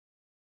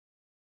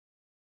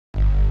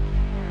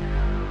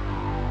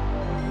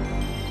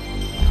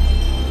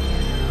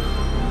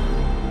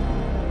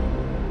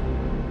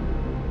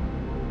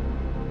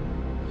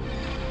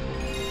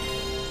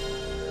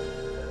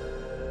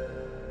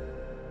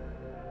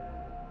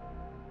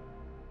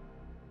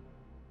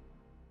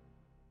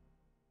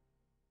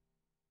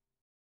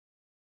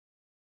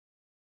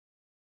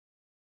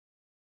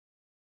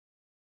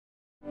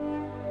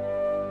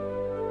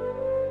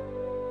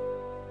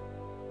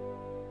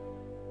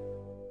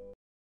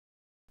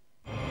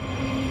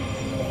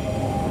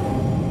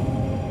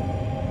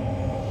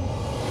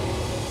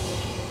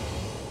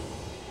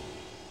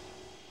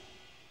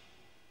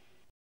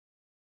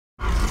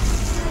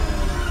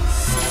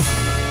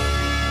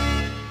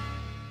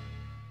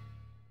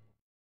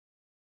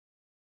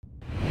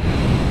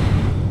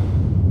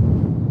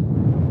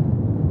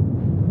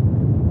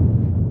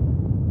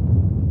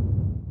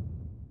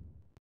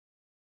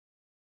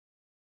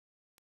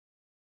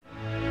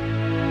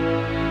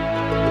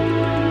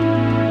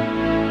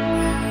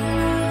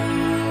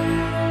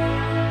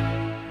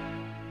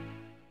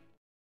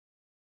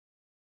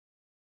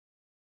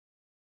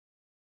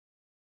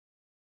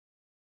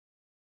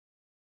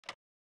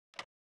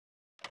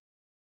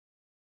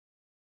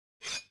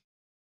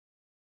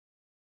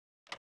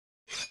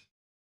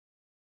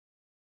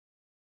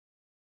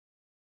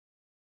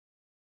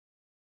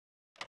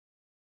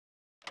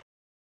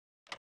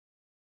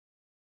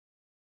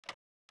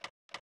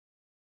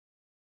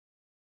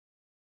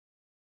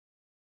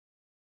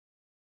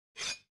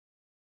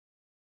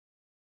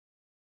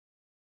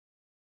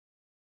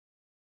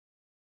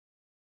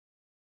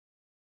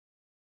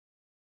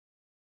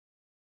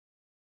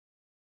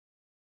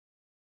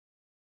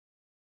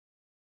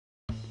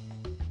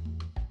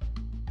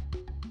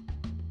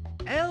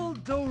El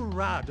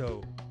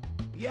Dorado.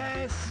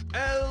 Yes,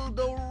 El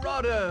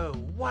Dorado.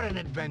 What an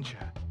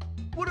adventure.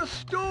 What a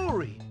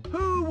story.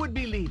 Who would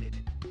believe it?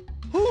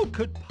 Who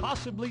could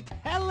possibly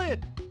tell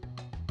it?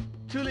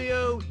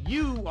 Tulio,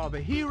 you are the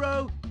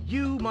hero.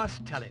 You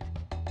must tell it.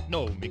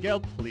 No, Miguel,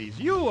 please.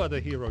 You are the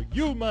hero.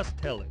 You must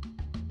tell it.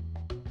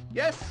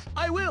 Yes,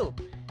 I will.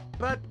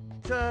 But,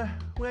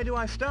 where do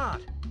I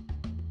start?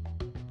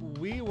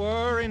 We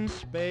were in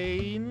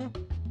Spain,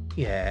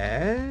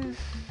 Yes.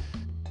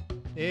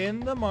 in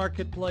the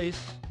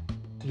marketplace.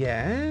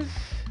 Yes.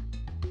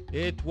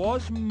 It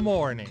was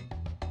morning.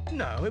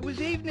 No, it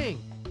was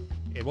evening.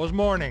 It was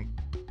morning.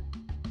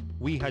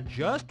 We had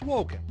just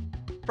woken.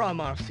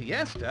 From our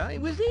siesta, it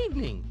was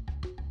evening.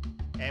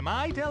 Am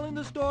I telling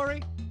the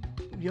story?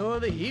 You're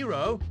the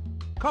hero.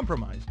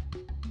 Compromised.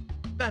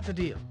 That's a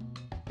deal.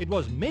 It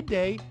was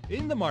midday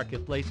in the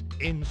marketplace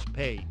in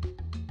Spain.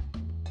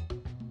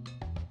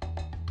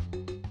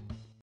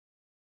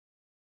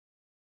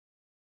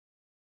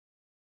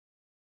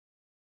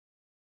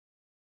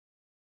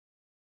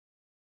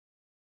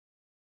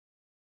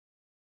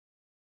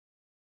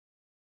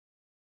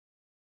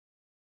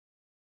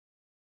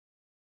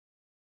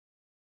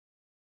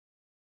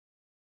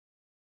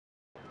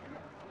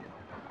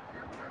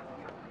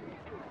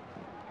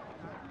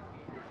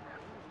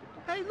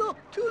 Hey, look,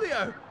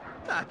 Tulio.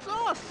 That's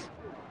us.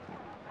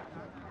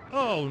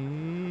 Oh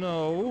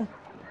no.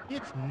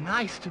 It's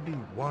nice to be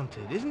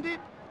wanted, isn't it?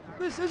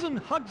 This isn't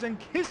hugs and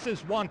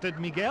kisses wanted,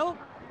 Miguel.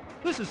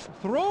 This is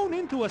thrown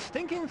into a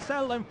stinking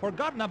cell and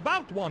forgotten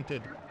about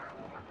wanted.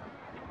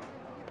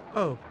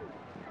 Oh,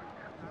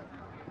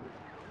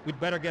 We'd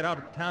better get out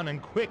of town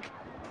and quick.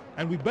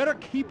 And we better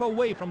keep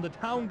away from the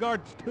town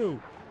guards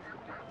too.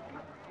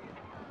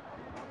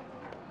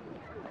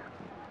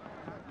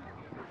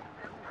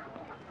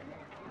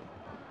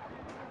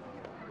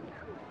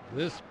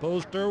 This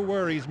poster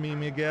worries me,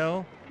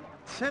 Miguel.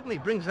 certainly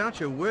brings out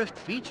your worst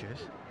features.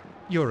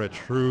 You're a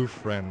true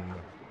friend.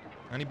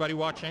 Anybody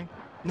watching?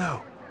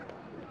 No.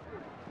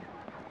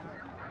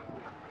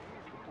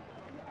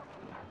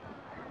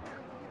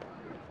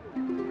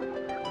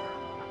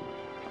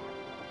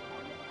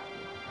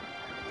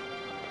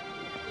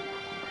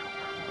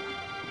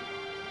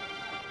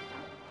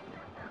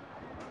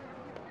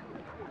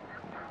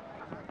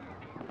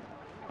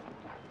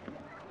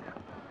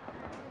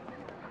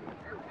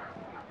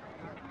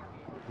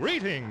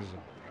 Greetings!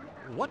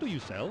 What do you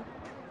sell?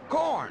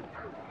 Corn!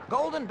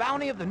 Golden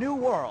bounty of the New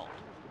World.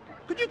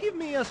 Could you give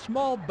me a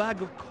small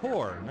bag of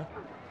corn?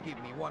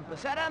 Give me 1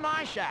 peseta and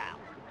I shall.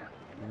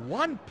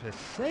 1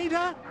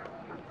 peseta?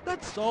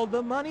 That's all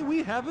the money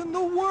we have in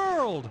the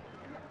world!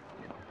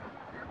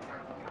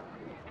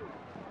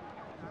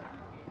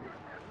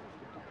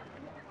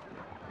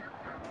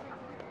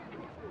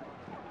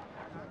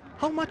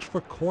 How much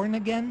for corn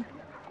again?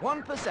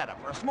 1 peseta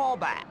for a small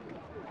bag.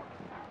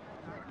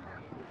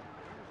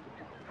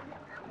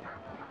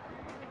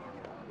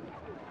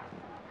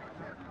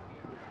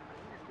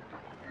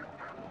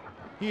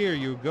 Here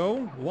you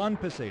go, 1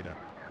 peseta.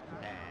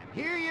 And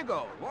here you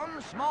go,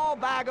 1 small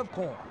bag of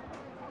corn.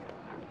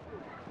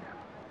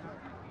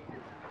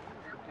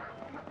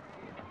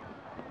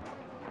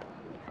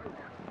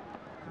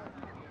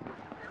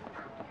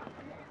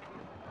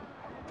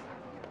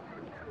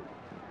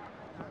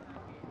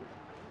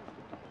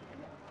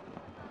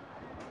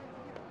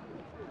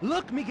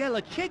 Look, Miguel,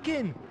 a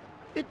chicken!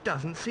 It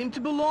doesn't seem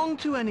to belong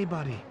to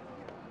anybody.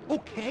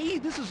 Okay,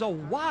 this is a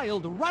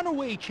wild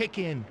runaway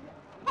chicken.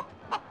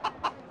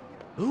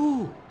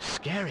 Ooh,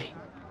 scary.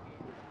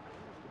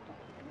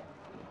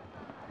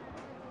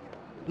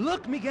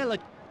 Look, Miguel,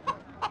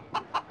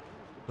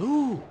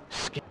 Ooh,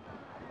 scary.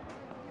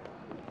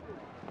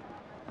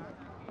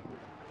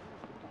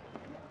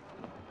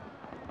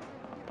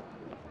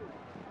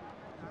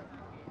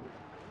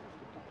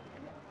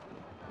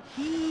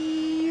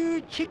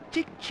 Here,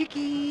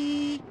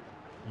 chicky.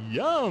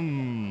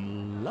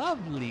 Yum,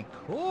 lovely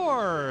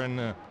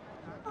corn.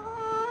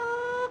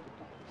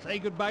 Say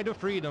goodbye to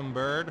freedom,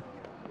 bird.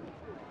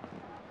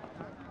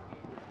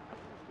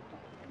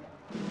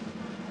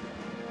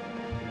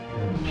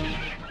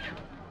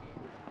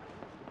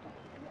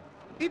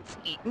 It's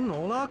eaten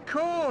all our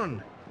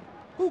corn.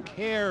 Who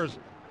cares?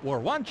 We're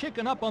 1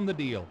 chicken up on the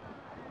deal.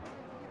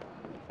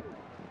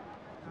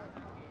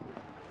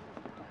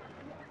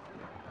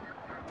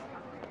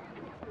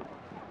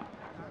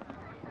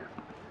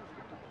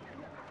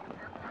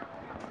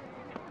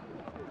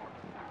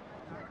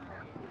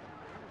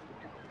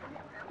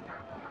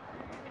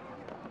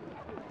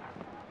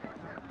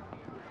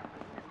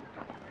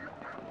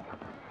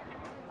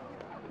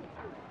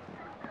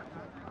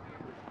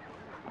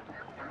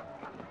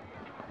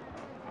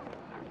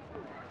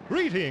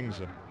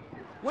 Greetings!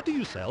 What do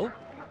you sell?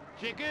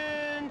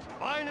 Chicken's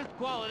finest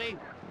quality.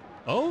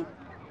 Oh?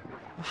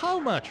 How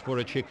much for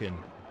a chicken?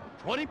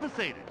 20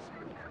 pesetas.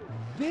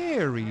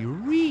 Very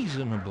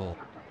reasonable.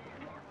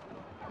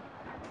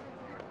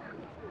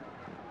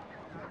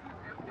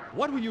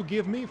 What will you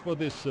give me for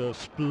this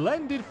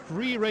splendid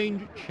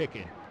free-range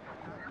chicken?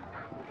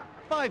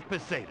 5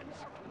 pesetas.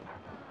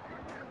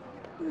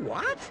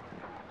 What?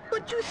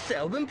 But you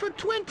sell them for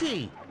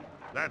 20!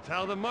 That's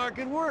how the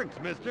market works,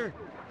 mister.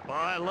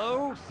 Buy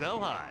low, sell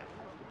high.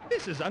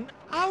 This is an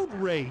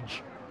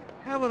outrage.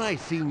 Haven't I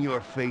seen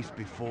your face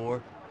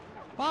before?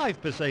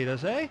 5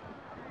 pesetas, eh?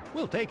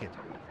 We'll take it.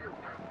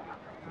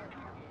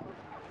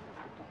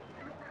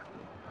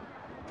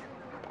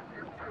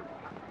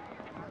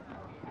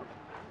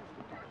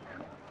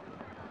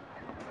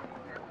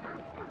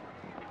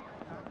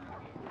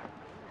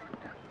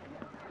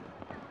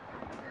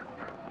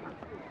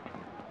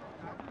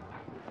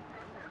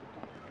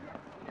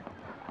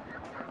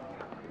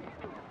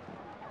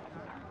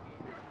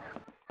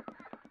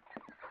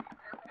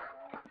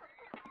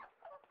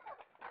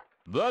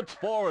 That's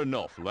far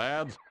enough,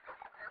 lads.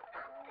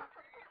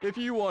 If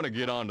you want to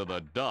get onto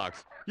the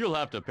docks, you'll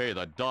have to pay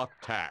the dock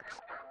tax.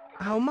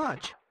 How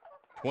much?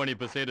 20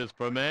 pesetas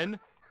for men,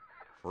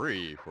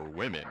 free for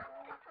women.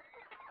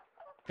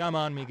 Come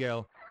on,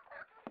 Miguel.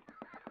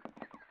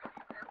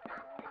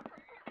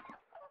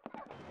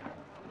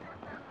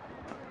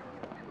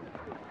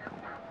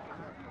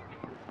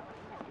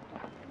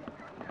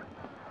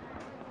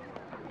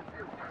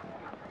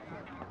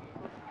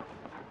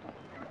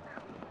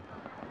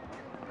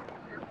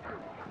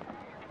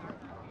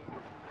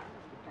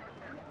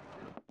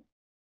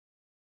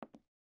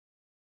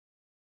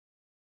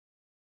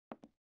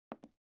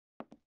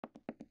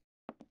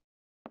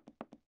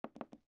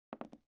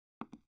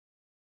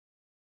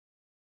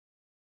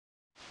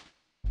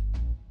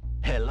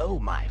 Hello,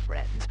 my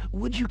friends.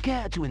 Would you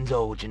care to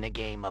indulge in a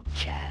game of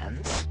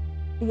chance?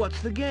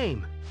 What's the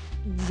game?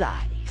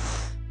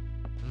 Dice.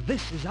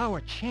 This is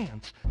our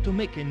chance to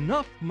make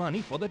enough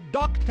money for the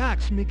dock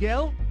tax,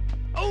 Miguel.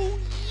 Oh,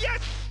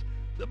 yes!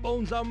 The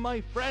bones are my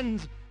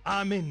friends.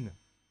 I'm in.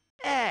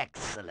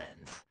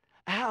 Excellent.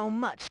 How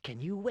much can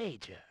you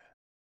wager?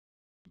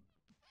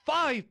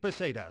 5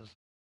 pesetas.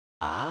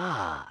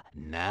 Ah,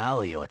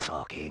 now you're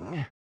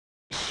talking.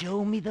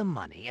 Show me the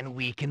money and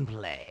we can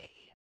play.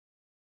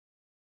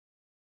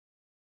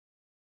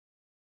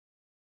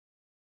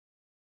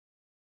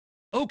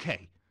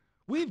 Okay,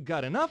 we've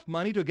got enough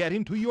money to get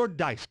into your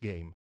dice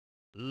game.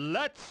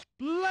 Let's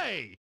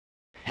play!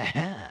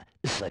 Haha,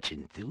 such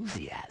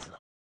enthusiasm.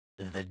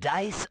 The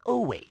dice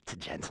await,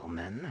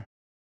 gentlemen.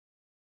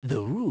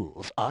 The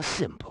rules are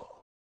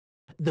simple.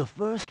 The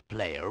first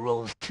player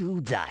rolls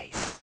 2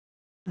 dice.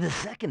 The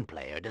second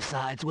player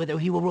decides whether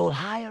he will roll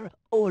higher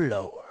or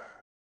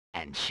lower,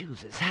 and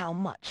chooses how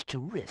much to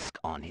risk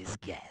on his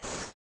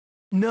guess.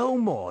 No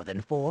more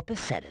than 4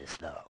 pesetas,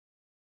 though.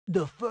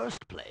 The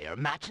first player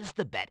matches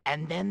the bet,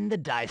 and then the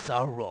dice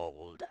are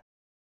rolled.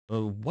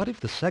 What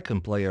if the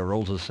second player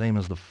rolls the same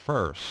as the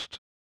first?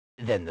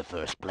 Then the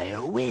first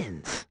player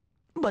wins.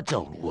 But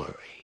don't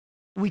worry.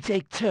 We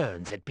take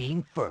turns at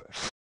being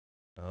first.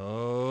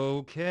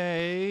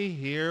 Okay,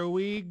 here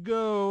we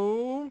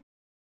go.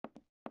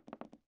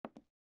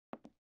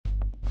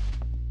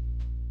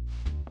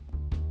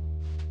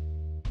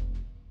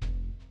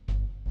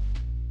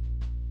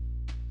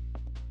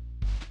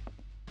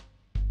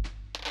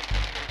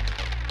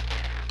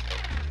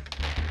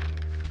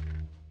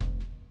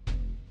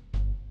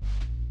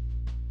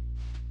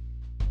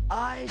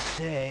 I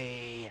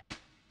say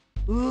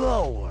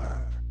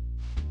lower.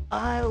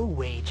 I'll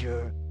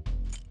wager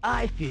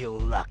I feel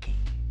lucky.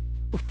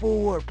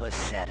 4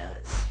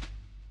 pesetas.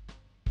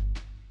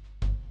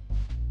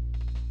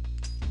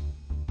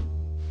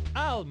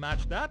 I'll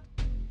match that.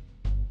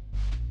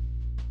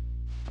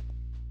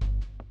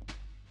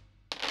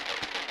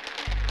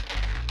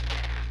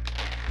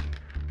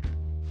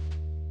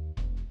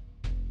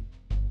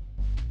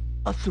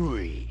 A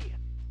 3.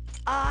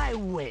 I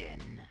win.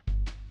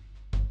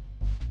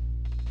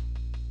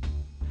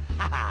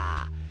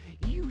 Haha!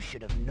 You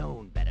should have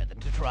known better than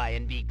to try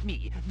and beat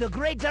me, the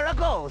Great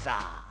Zaragoza!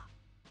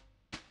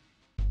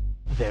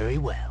 Very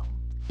well.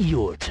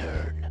 Your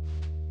turn.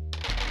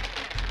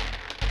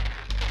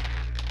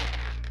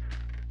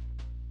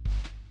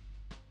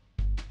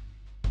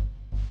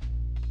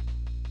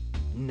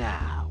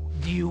 Now,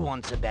 do you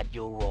want to bet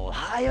you'll roll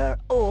higher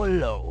or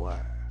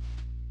lower?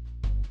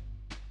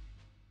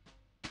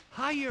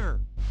 Higher.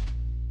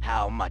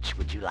 How much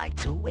would you like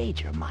to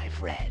wager, my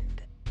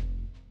friend?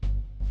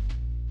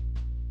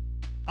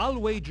 I'll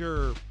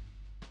wager...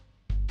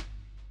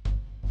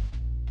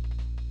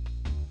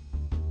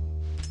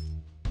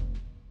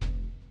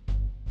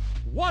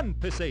 1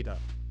 peseta.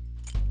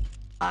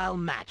 I'll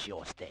match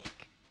your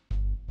stake.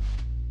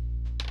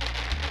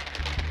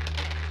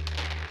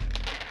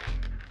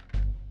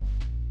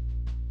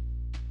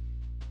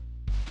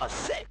 A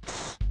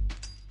 6.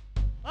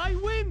 I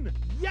win!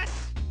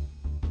 Yes!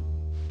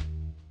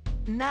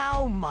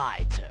 Now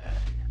my turn.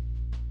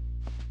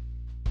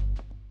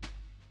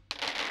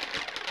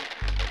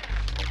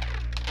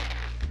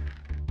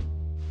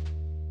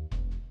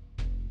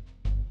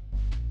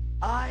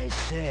 I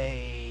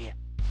say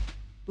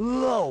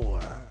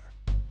lower.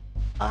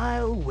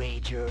 I'll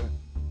wager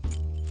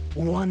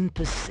 1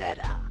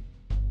 peseta.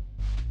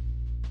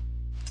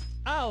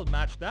 I'll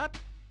match that.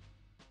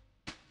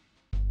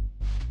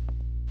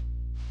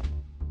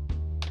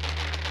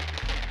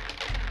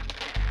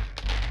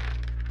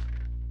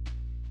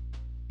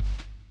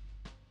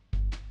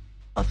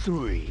 A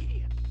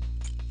 3.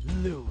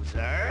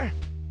 Loser.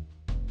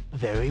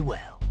 Very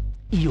well.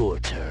 Your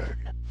turn.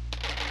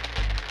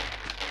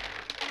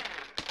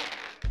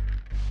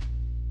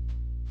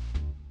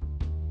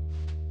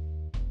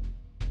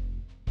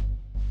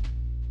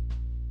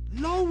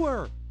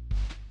 Lower!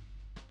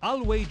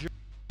 I'll wager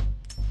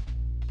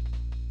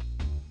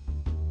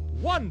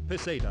 1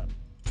 peseta.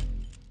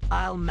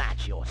 I'll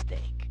match your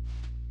stake.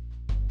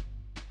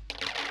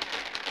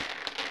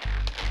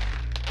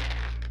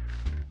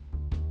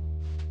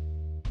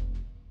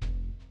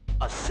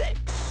 A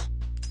 6.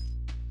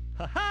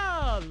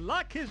 Ha-ha!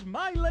 Luck is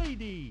my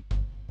lady!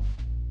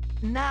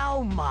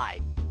 Now my...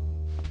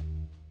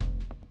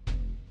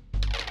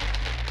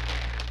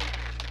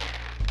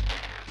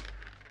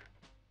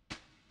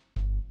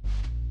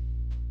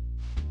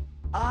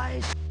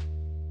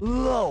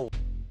 Low.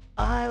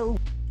 I'll...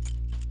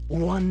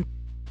 1...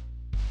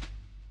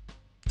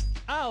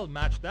 I'll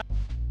match that.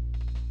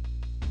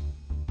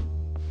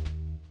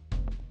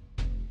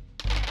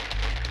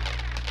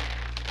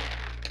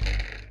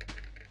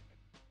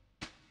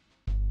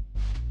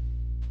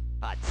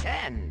 A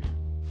 10.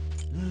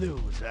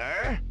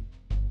 Loser.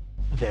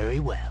 Very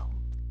well.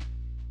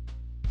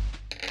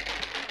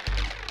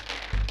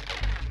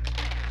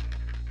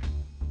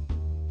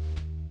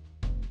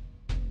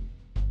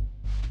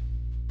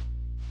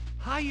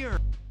 Higher!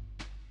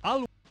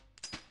 I'll...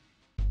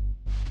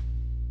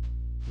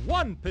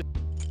 1 peseta.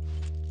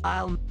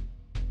 I'll...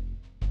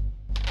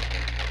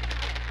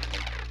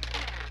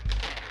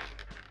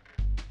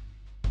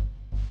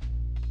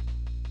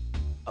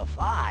 A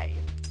 5.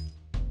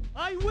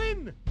 I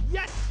win!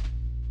 Yes!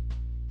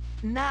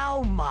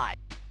 Now my...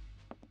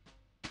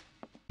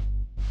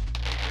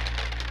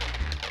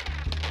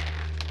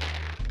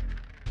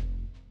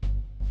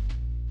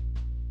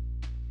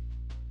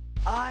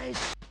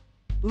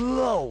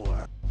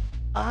 Lower.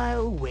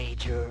 I'll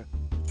wager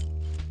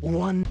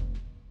 1...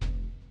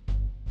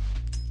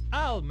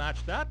 I'll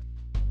match that.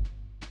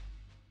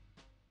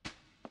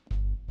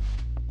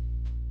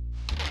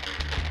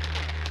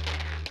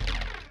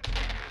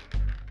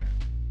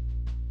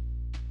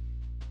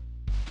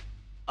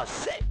 A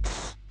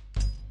 6.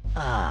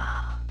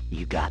 Ah,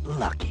 you got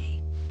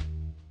lucky.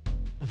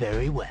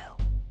 Very well.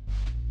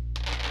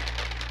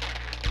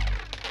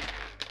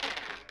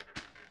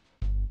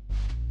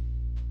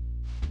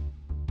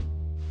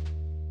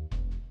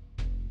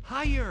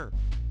 Higher!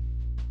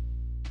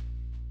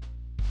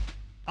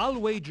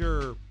 I'll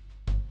wager...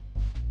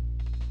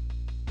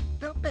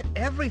 Don't bet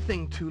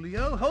everything,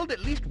 Tulio. Hold at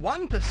least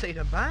 1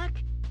 peseta back.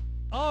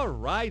 all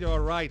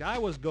right, I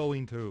was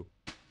going to.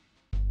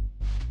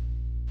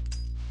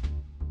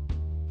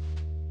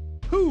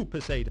 2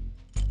 peseta.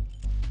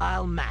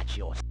 I'll match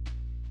yours.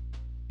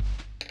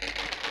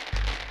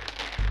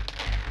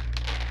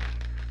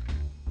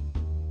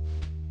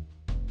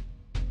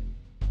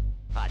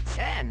 A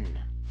 10.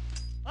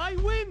 I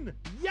win!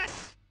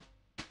 Yes!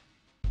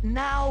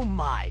 Now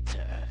my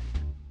turn.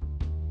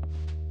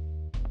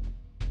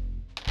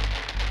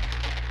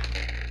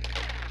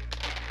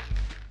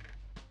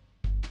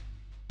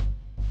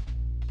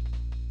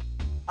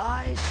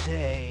 I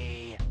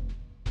say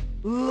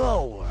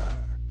lower.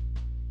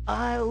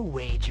 I'll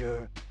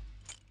wager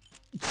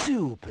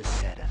 2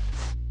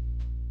 pesetas.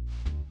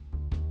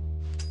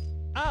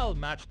 I'll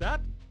match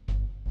that.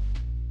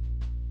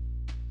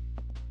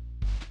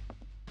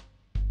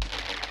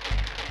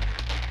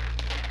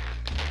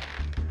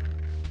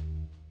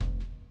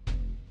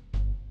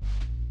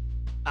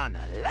 An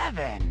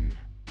 11.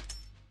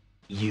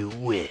 You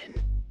win.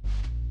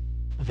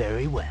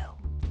 Very well.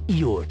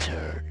 Your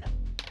turn.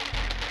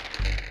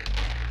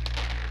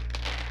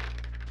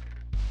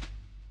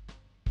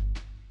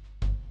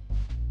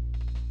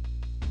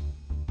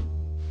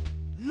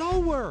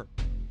 Lower!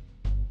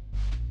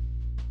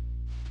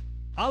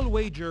 I'll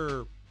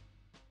wager...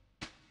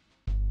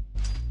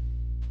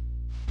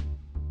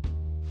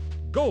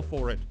 Go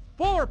for it.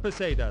 4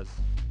 pesetas.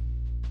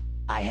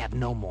 I have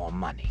no more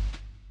money.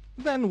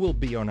 Then we'll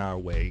be on our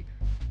way.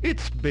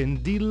 It's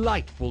been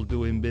delightful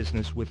doing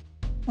business with...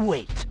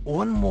 Wait,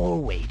 one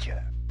more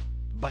wager.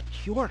 But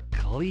you're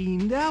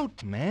cleaned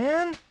out,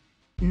 man.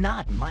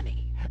 Not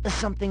money.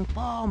 Something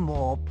far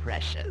more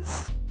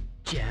precious.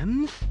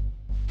 Gems?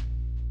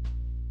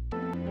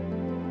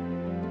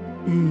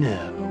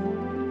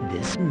 No.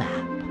 This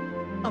map.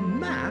 A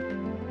map?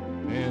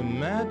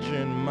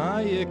 Imagine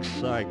my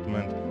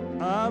excitement.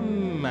 A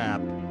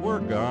map. We're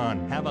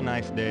gone. Have a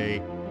nice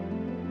day.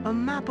 A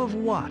map of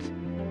what?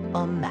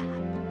 A map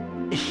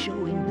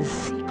showing the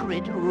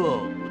secret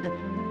road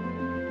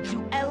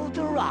to El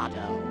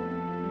Dorado.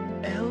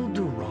 El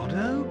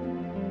Dorado?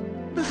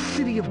 The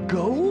city of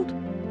gold?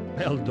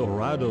 El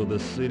Dorado, the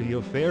city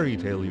of fairy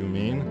tale, you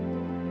mean?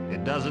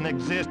 It doesn't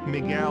exist,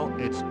 Miguel.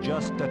 It's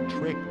just a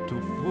trick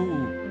to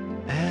fool.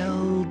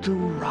 El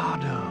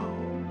Dorado.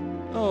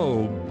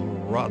 Oh,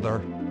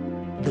 brother.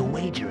 The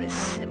wager is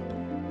simple.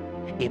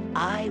 If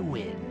I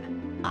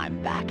win, I'm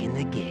back in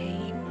the game.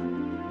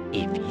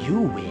 If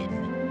you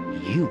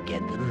win, you get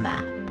the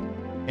map.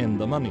 And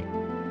the money.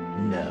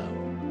 No,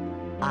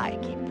 I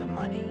keep the money.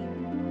 money.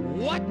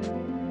 What?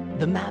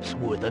 The map's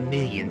worth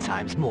 1,000,000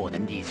 times more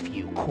than these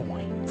few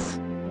coins.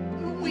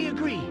 We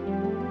agree.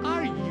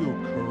 Are you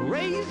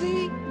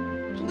crazy?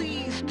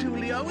 Please,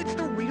 Tulio, it's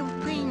the real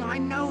thing, I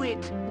know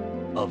it.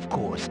 Of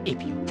course,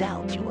 if you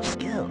doubt your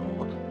skill,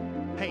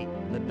 Hey,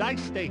 the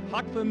dice stay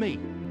hot for me.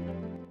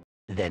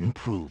 then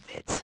prove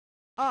it.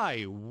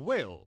 I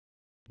will.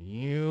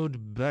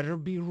 You'd better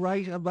be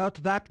right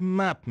about that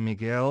map,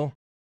 Miguel.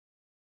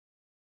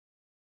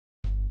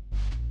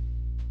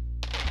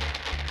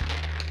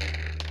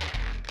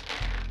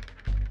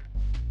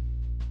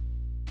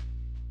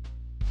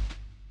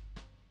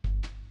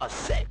 A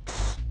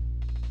 6.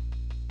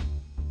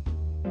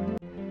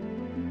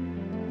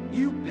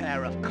 You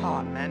pair of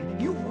con men,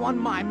 you've won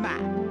my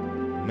map.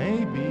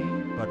 Maybe,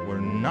 but we're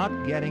not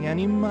getting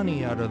any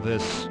money out of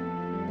this.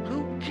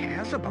 Who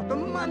cares about the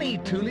money,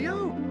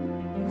 Tulio?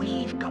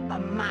 We've got the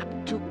map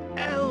to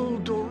El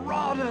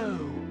Dorado.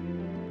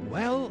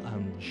 Well,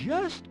 I'm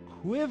just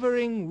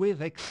quivering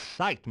with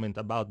excitement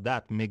about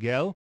that,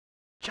 Miguel.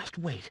 Just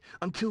wait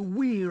until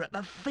we're at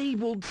the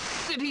fabled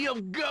City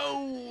of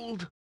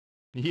Gold.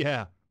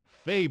 Yeah,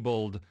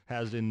 fabled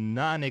as in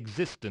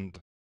non-existent.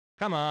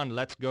 Come on,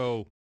 let's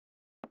go.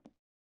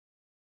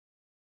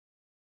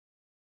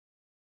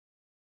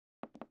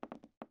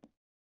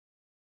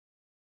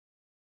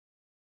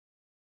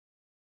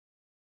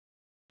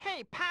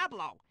 Hey,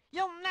 Pablo,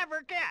 you'll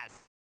never guess.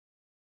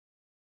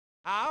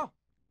 Oh?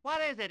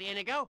 What is it,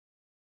 Inigo?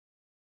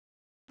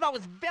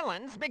 Those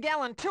villains,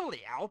 Miguel and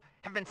Tulio,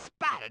 have been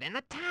spotted in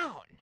the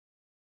town.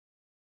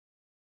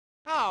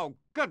 Oh,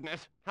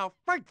 goodness, how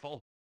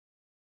frightful.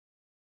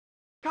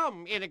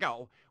 Come,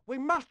 Inigo, we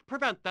must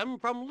prevent them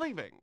from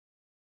leaving.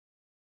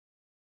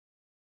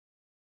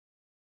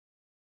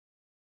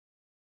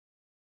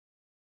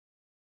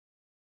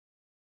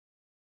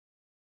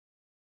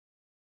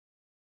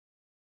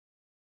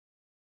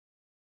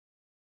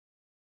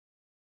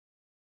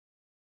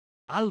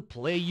 I'll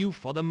play you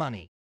for the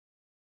money.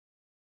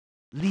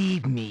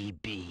 Leave me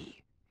be.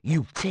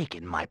 You've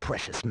taken my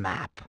precious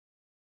map.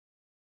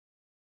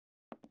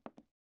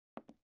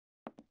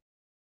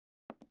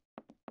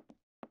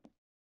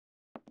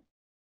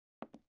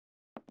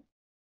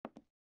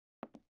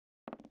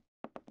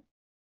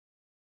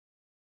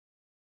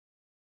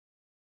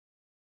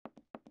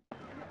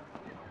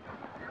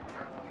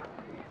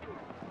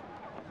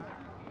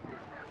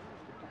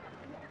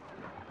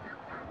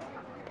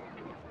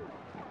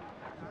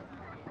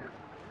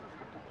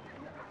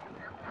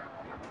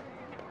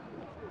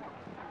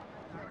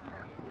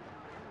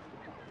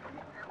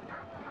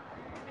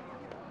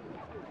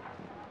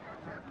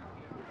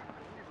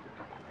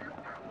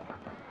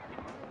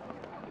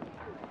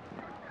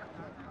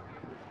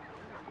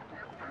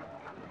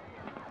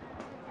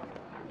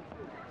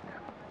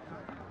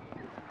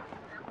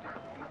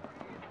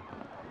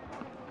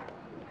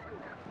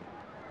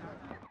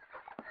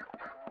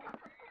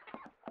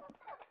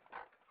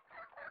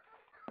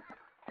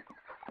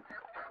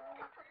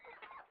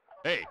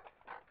 Hey,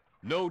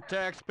 no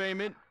tax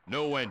payment,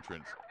 no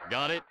entrance.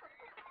 Got it?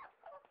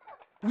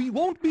 We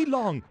won't be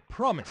long,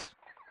 promise.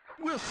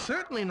 We're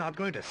certainly not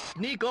going to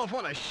sneak off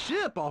on a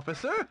ship,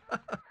 officer.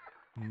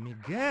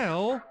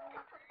 Miguel?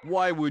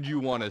 Why would you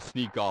want to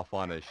sneak off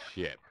on a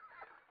ship?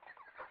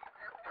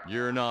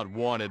 You're not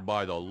wanted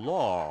by the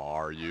law,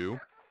 are you?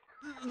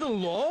 The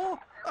law?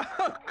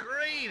 Oh,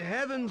 great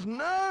heavens,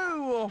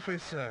 no,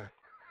 officer.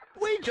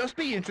 We'd just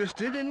be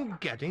interested in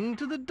getting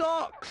to the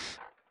docks.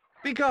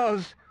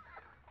 Because...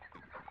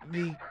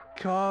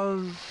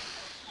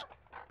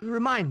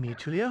 Remind me,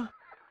 Tulio.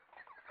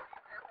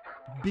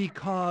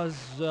 Because,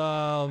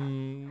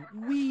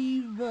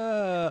 we've,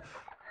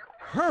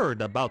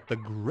 heard about the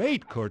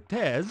great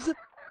Cortez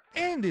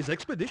and his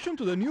expedition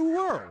to the New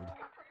World.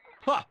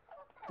 Ha!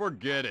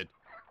 Forget it.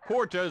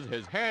 Cortez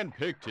has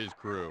handpicked his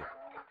crew.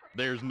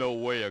 There's no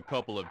way a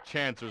couple of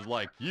chancers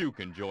like you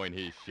can join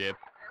his ship.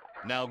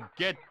 Now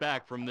get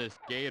back from this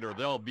gate or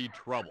there'll be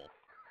trouble.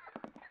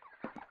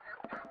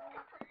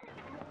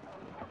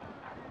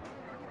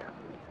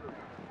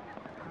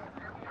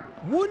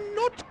 We're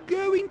not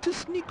going to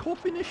sneak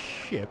off in a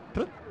ship.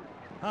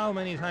 How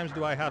many times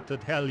do I have to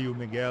tell you,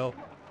 Miguel?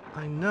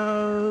 I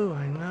know,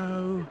 I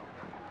know.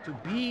 To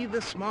be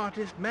the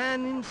smartest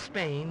man in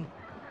Spain,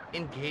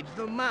 engage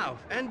the mouth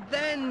and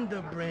then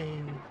the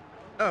brain.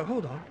 Oh,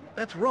 hold on.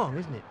 That's wrong,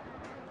 isn't it?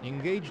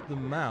 Engage the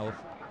mouth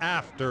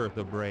after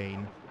the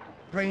brain.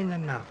 Brain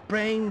then mouth.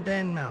 Brain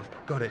then mouth.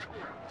 Got it.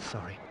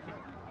 Sorry.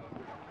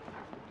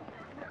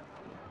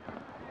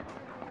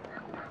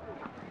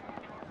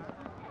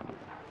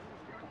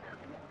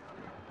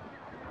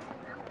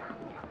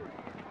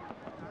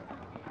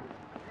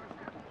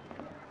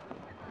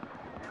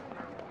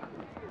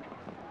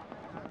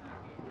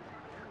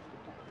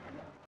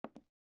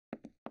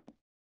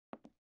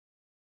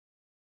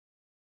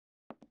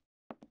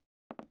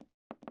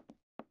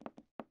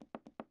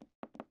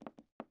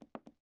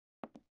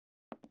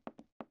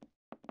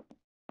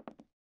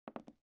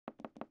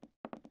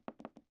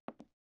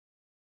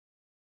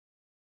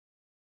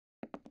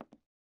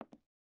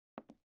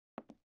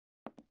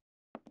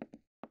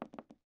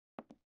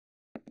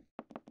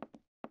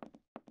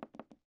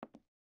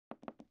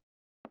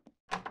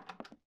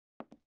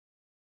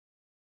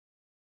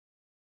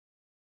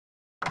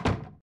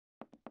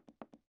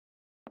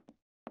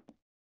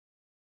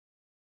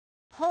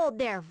 Hold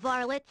there,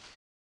 varlets.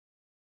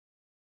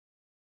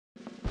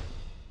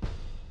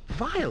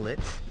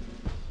 Violets?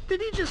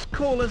 Did he just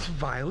call us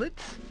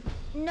violets?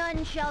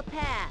 None shall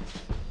pass.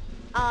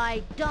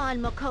 I,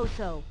 Don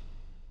Mocoso,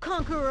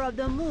 conqueror of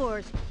the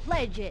Moors,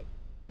 pledge it.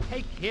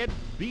 Hey kid,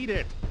 beat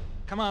it.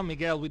 Come on,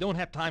 Miguel, we don't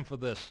have time for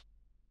this.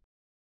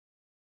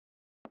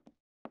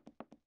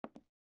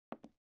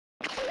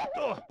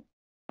 Ugh.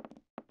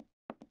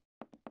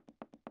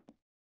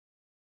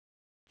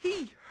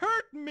 He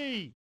hurt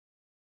me!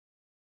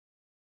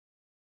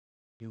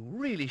 You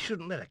really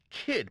shouldn't let a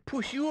kid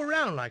push you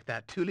around like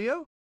that,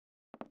 Tulio.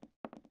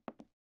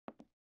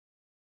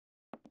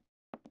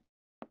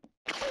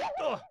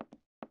 Ugh.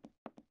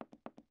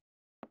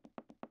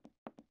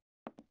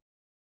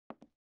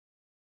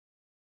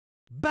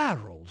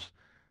 Barrels?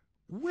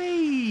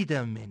 Wait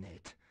a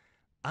minute.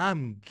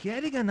 I'm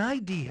getting an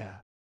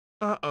idea.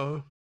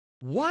 Uh-oh.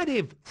 What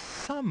if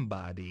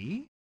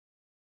somebody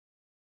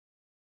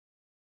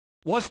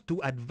was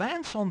to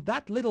advance on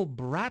that little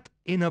brat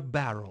in a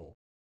barrel?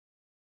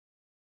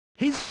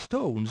 His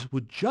stones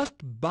would just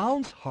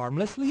bounce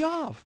harmlessly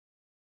off.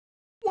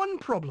 One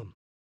problem.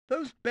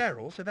 Those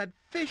barrels have had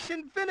fish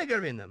and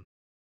vinegar in them.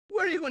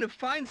 Where are you going to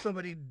find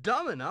somebody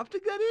dumb enough to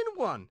get in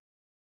one?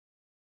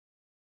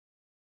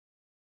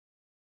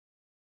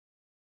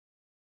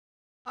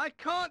 I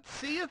can't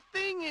see a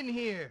thing in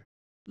here.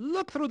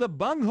 Look through the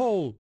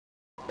bunghole.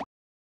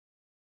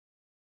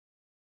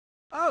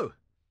 Oh,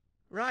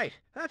 right.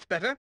 That's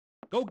better.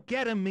 Go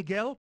get him,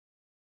 Miguel.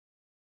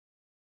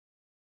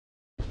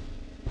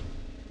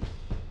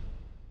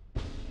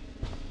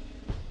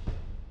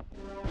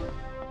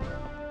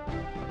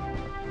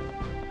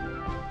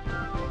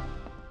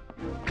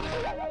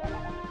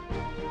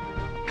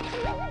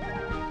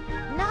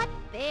 Not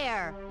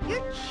fair.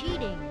 You're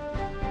cheating.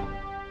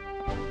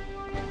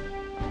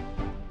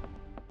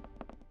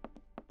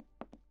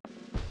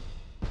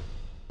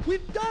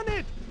 We've done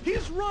it!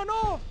 He's run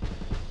off!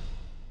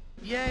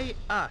 Yay,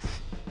 us.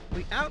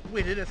 We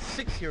outwitted a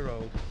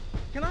 6-year-old.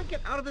 Can I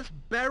get out of this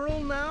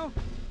barrel now?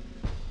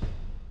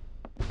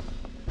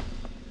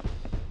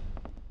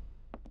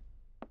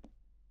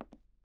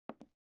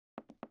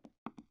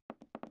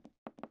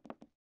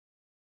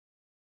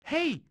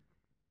 Hey!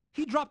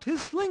 He dropped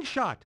his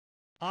slingshot!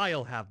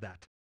 I'll have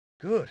that.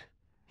 Good.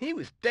 He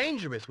was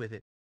dangerous with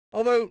it.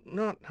 Although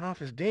not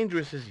half as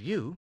dangerous as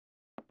you.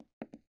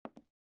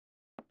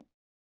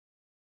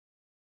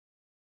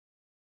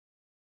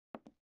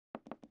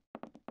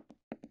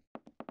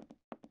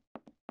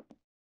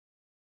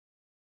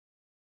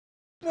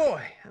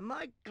 Boy, am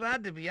I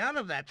glad to be out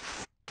of that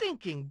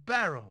stinking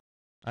barrel.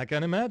 I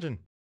can imagine.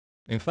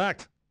 In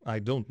fact, I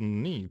don't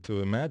need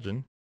to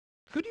imagine.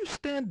 Could you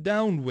stand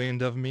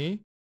downwind of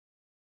me?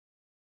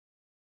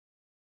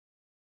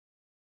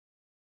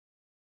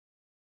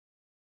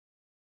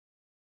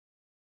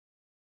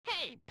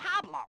 Hey,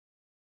 Pablo!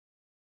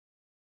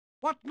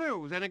 What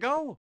news,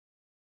 Inigo?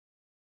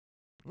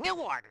 New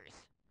orders.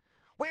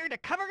 We're to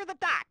cover the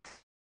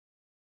docks.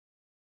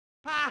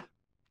 Ah,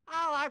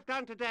 all I've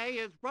done today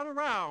is run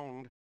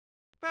around.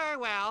 Very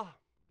well.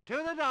 To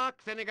the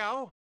docks,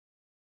 Inigo.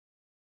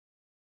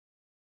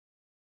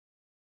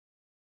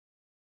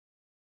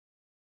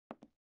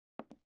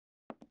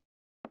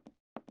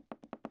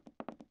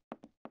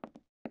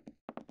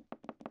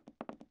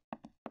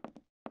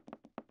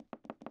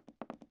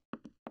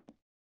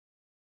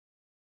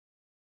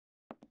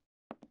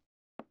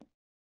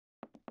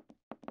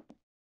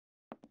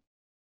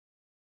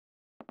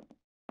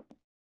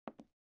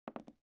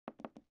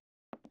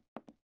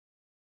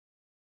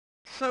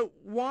 So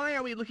why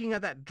are we looking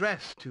at that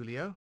dress,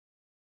 Tulio?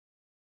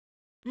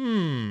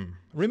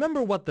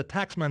 Remember what the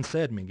taxman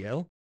said,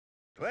 Miguel?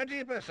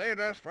 20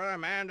 pesetas for a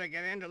man to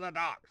get into the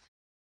docks.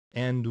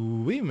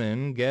 And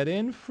women get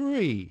in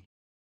free.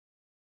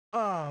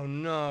 Oh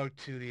no,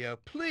 Tulio,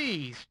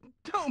 please,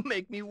 don't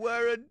make me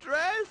wear a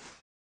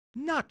dress.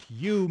 Not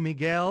you,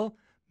 Miguel.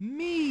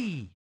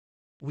 Me.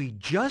 We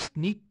just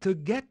need to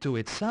get to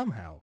it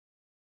somehow.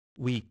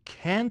 We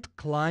can't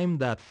climb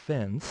that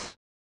fence,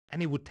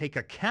 and it would take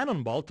a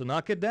cannonball to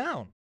knock it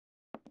down.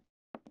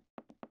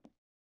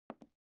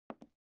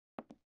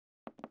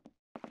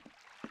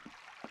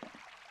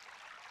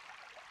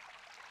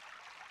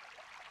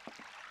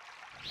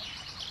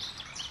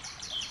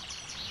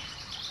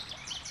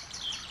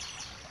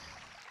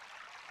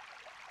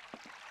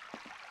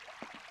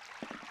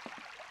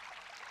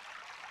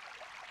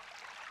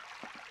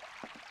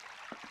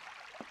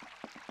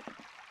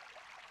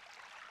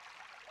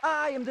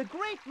 I am the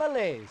great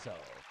Malezo.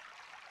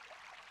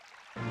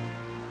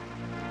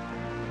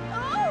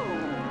 Oh!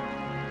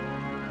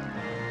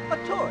 A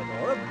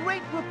toreador of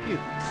great repute.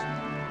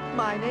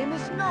 My name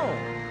is known,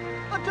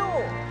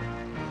 adored,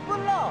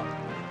 beloved,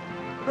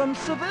 from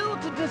Seville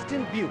to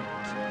distant Butte.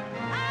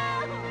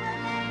 Oh,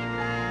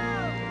 Malezo!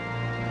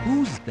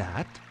 Who's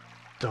that?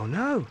 Don't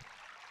know.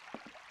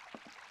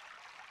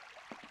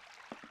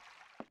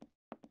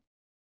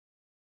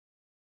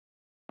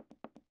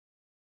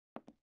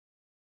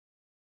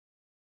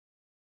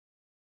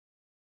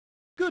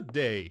 Good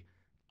day.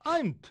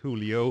 I'm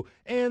Tulio,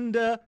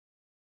 and,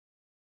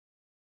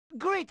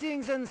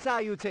 Greetings and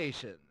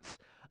salutations.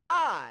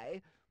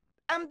 I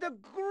am the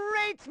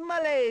Great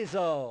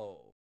Malaizo.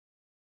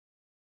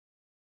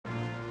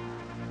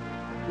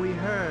 We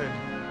heard.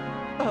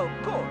 Of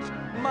course,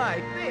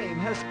 my fame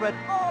has spread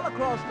all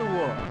across the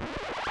world.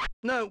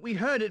 No, we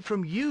heard it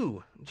from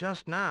you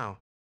just now.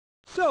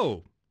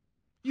 so,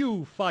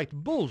 you fight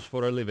bulls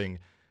for a living.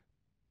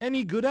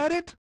 Any good at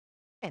it?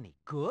 Any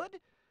good?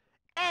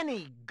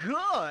 Any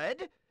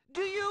good?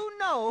 Do you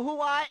know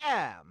who I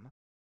am?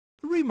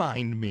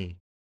 Remind me.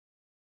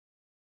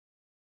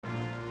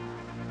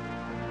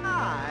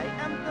 I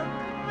am the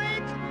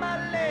Great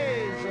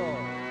Malaizo,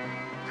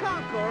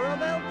 conqueror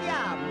of El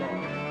Diablo.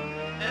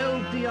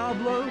 El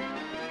Diablo?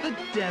 The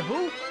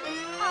devil?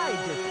 I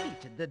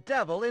defeated the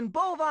devil in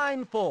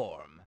bovine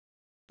form.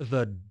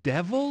 The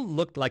devil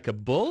looked like a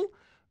bull?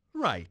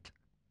 Right.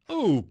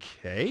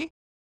 Okay.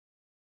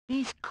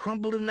 He's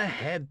crumbled in the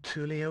head,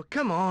 Tulio.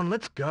 Come on,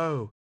 let's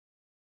go.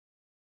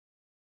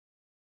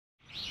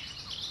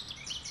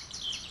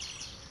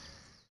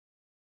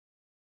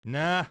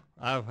 Nah,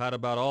 I've had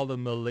about all the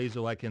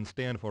Malaizo I can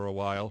stand for a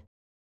while.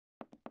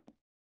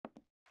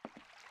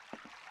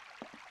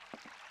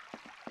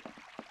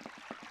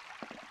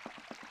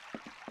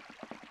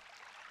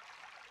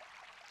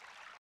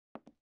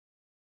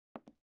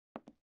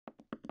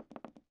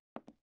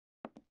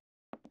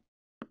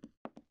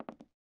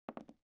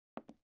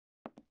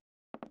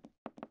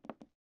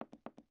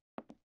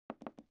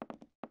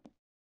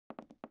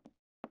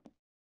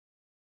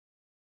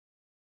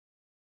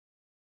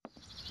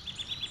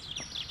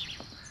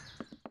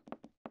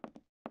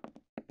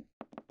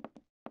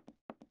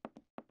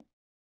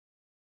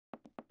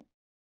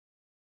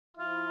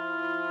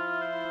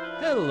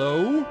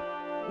 Hello?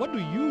 What do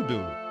you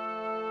do?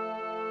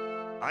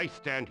 I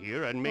stand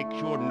here and make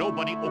sure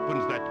nobody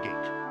opens that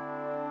gate.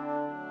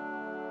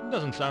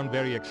 Doesn't sound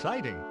very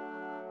exciting.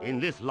 In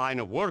this line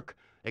of work,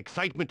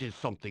 excitement is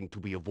something to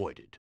be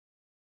avoided.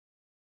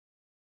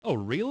 Oh,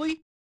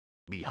 really?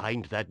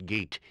 Behind that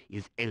gate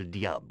is El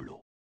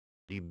Diablo,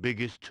 the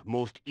biggest,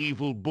 most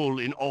evil bull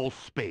in all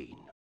Spain.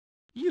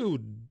 You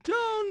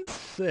don't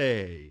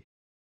say.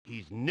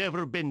 He's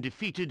never been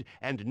defeated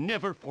and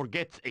never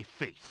forgets a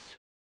face.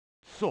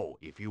 So,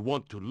 if you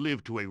want to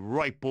live to a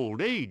ripe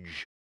old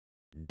age,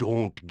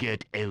 don't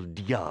get El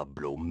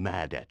Diablo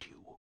mad at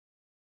you.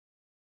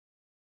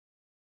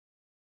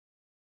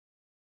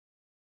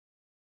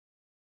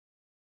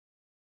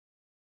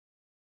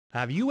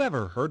 Have you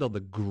ever heard of the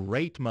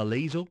Great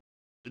Malaizo?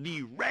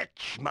 The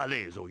wretch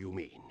Malaizo, you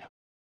mean?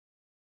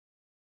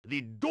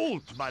 The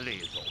dolt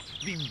Malaizo,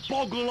 the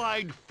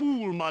boggle-eyed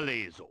fool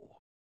Malaizo.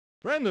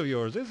 Friend of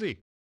yours, is he?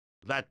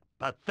 That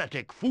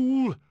pathetic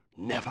fool?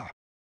 Never.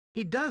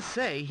 He does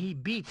say he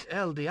beats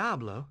El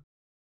Diablo.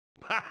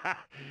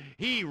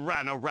 He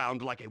ran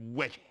around like a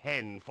wet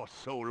hen for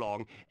so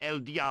long, El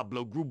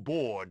Diablo grew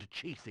bored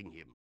chasing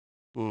him.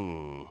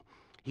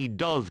 He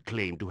does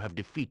claim to have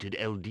defeated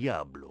El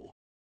Diablo.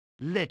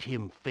 Let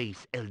him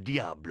face El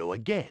Diablo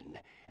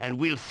again, and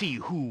we'll see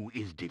who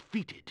is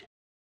defeated.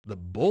 The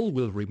bull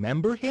will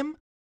remember him?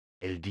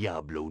 El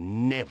Diablo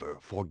never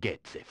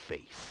forgets a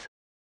face,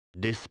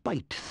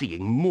 despite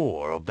seeing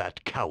more of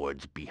that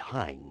coward's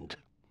behind.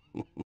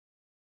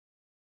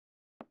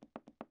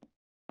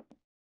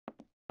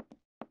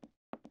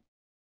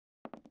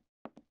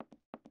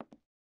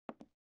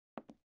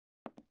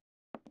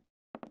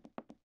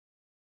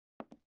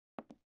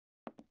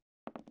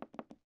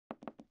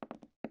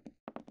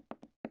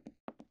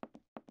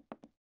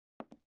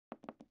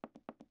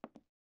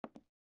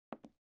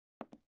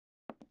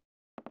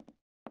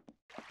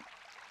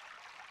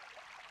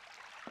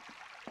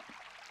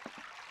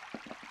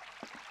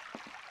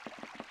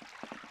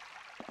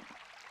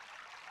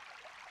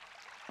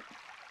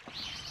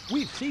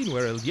 We've seen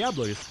where El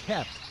Diablo is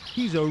kept.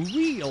 He's a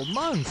real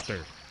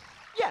monster.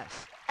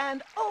 Yes,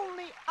 and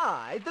only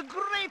I, the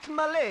Great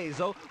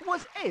Malaizo,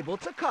 was able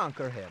to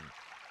conquer him.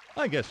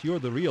 I guess you're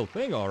the real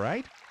thing, all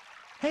right.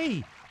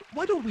 Hey,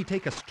 why don't we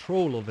take a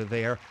stroll over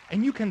there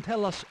and you can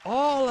tell us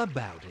all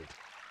about it?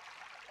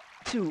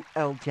 To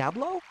El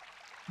Diablo?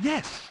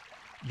 Yes,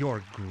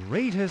 your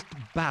greatest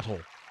battle.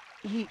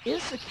 He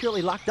is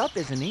securely locked up,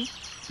 isn't he?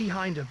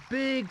 Behind a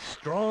big,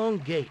 strong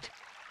gate.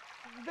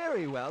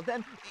 Very well,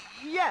 then.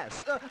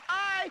 Yes,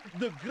 I,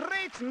 the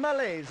Great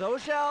Malaizo,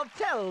 shall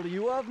tell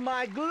you of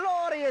my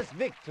glorious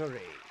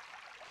victory.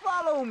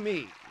 Follow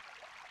me.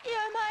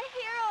 You're my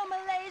hero,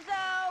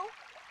 Malaizo!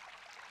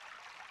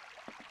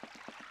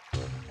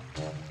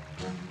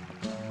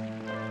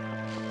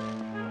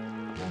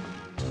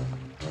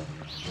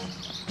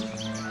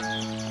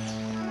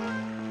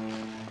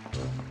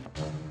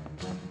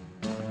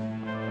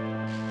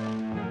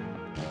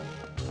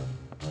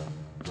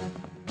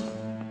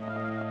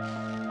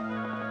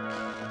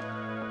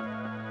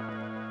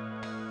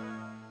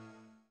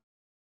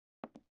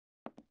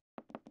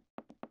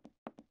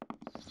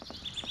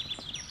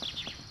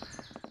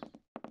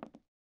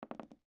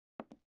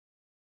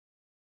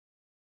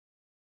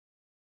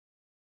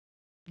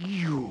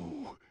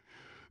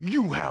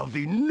 You have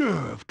the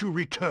nerve to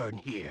return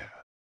here.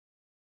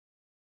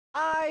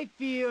 I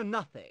fear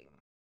nothing.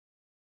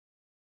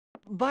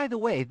 By the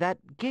way,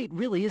 that gate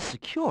really is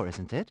secure,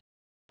 isn't it?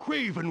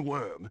 Craven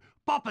Worm,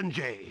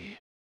 Popinjay.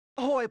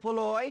 Hoi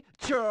polloi,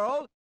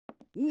 churl.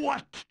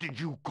 What did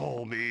you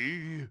call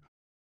me?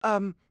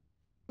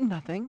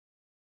 Nothing.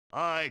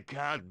 I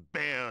can't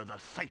bear the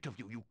sight of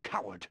you, you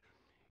coward.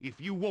 If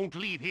you won't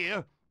leave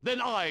here,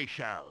 then I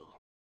shall.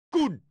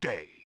 Good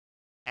day.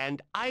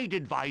 And I'd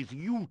advise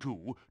you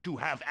two to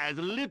have as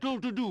little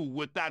to do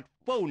with that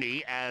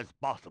phony as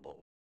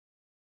possible.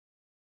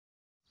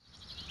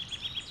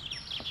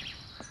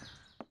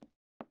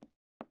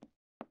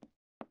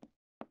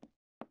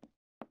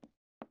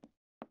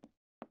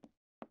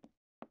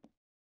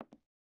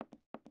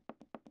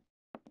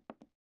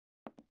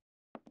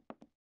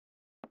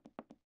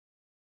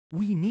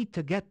 We need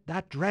to get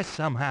that dress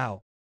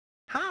somehow.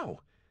 How?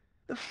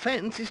 The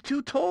fence is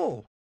too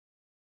tall.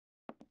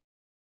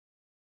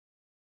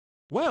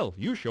 Well,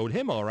 you showed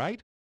him all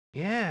right.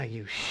 Yeah,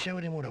 you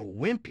showed him what a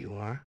wimp you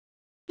are.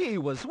 He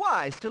was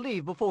wise to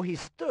leave before he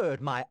stirred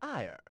my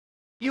ire.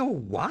 You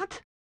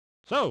what?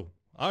 So,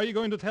 are you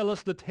going to tell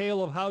us the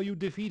tale of how you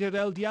defeated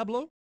El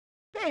Diablo?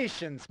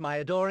 Patience, my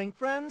adoring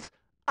friends.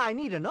 I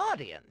need an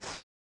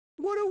audience.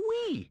 What are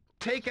we?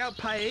 Take out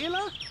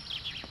Paella?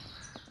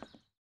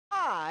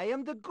 I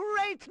am the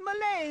great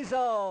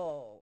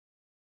Malaizo!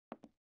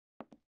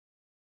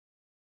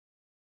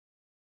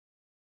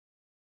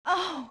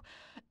 Oh,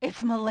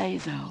 it's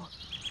Malaizo.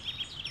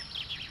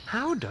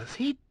 How does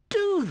he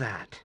do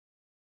that?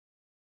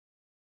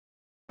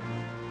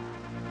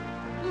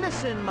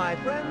 Listen, my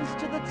friends,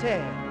 to the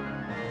tale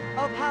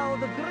of how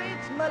the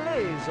great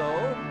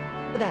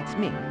Malaizo, that's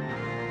me,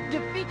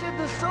 defeated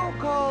the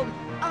so-called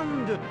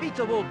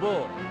undefeatable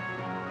bull,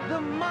 the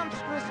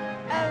monstrous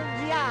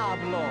El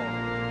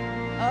Diablo.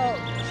 Oh,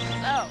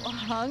 so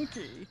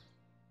hunky.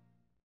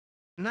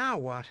 Now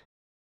what?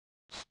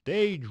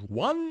 Stage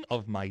 1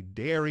 of my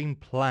daring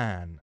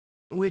plan.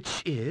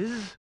 Which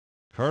is?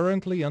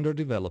 Currently under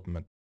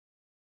development.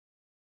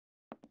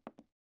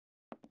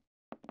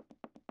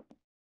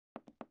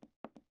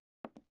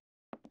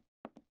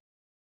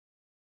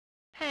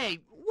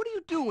 Hey, what are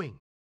you doing?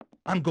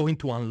 I'm going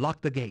to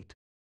unlock the gate,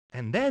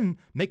 and then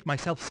make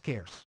myself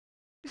scarce.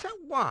 Is that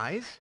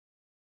wise?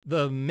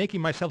 The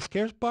making myself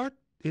scarce part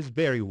is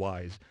very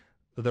wise.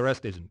 The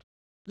rest isn't.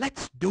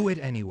 Let's do it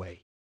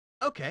anyway.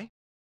 Okay.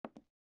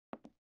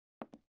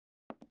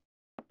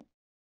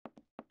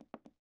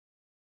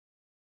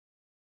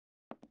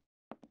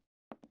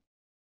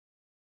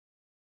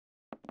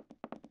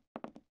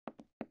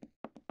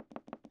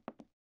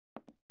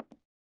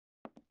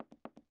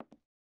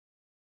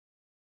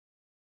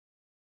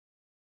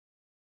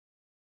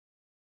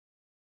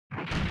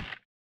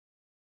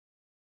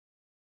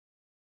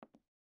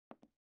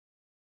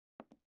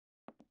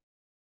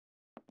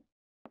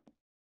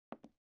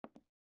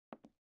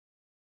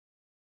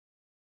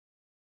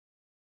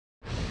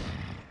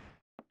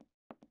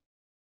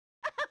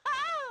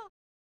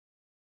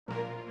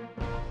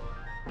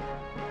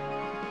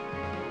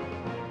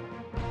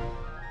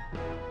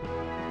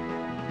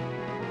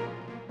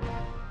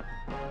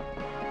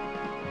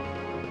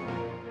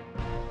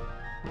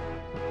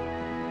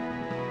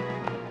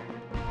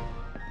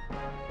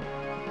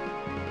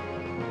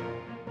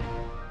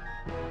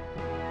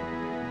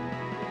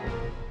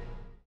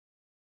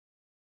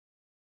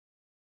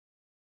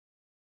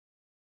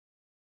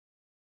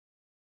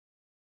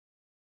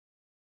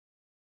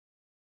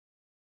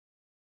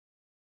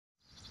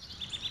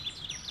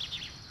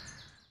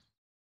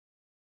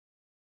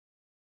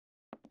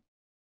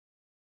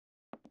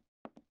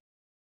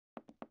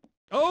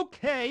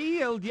 Okay,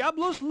 El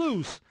Diablo's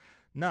loose.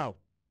 Now,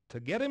 to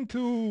get him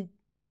to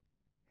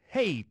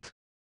hate.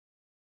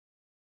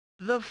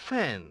 The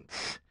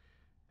fence.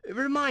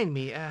 Remind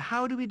me,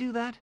 how do we do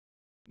that?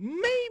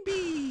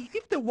 Maybe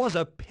if there was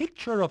a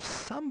picture of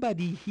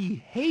somebody he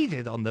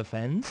hated on the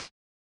fence,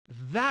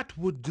 that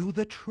would do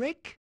the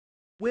trick.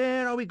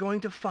 Where are we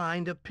going to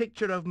find a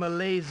picture of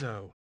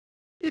Malaizo?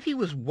 If he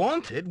was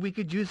wanted, we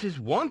could use his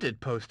wanted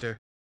poster.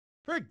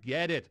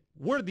 Forget it.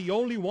 We're the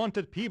only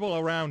wanted people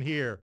around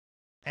here.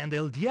 And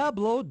El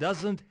Diablo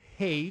doesn't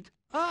hate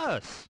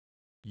us.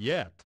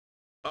 Yet.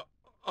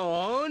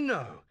 Oh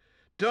no,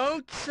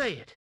 don't say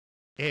it.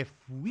 If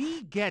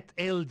we get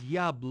El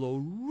Diablo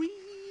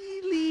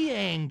really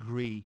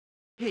angry...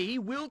 He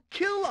will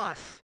kill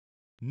us.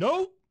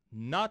 No,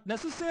 not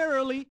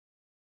necessarily.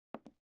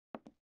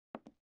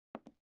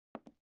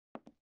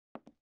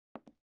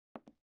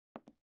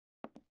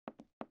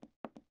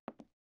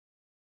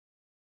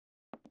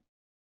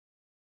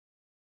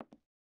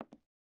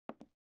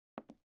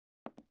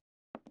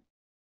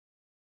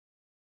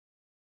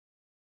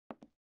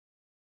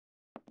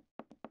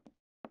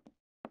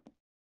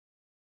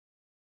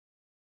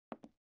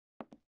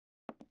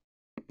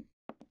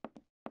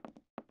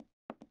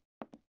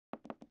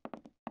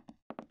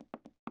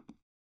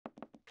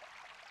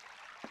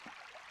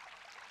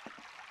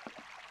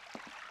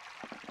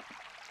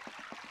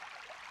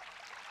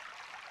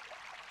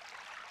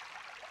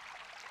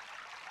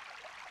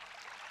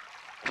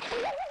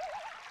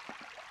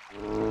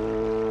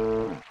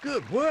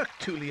 Good work,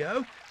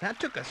 Tulio. That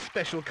took a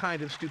special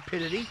kind of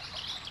stupidity.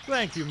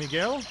 Thank you,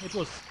 Miguel. It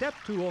was step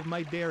 2 of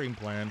my daring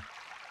plan.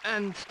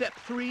 And step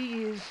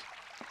 3 is...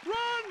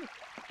 Run!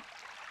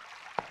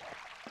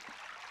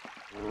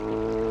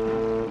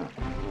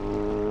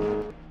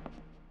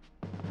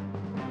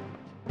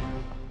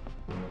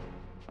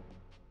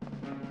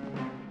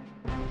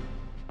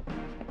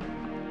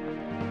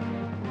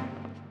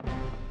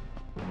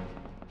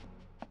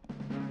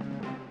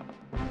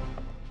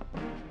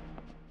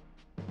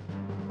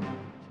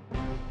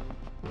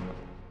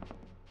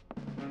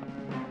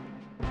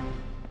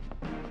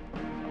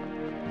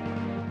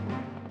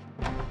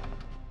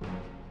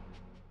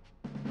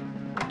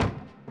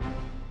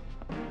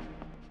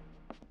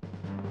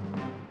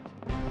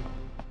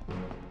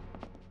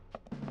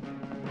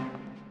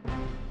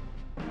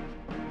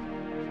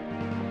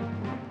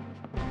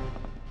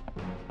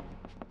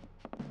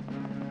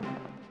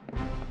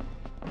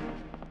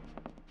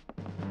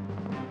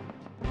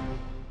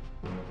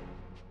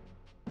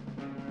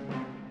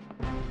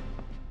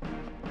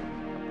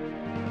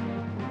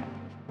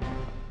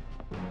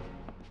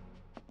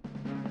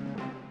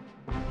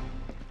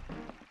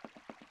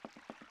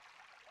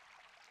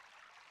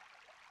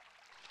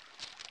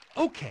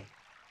 Okay,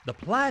 the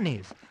plan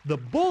is, the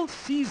bull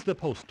sees the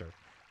poster,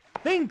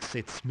 thinks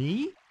it's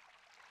me,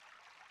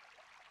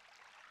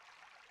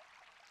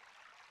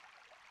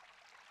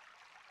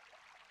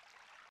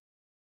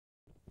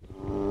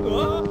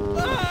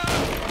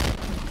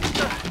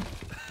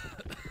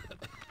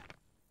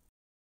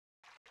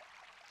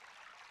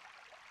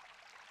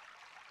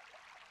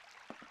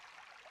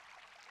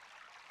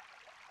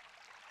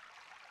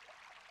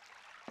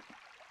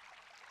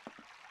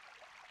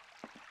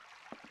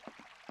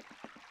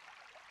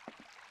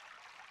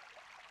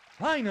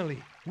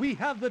 Finally, we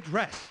have the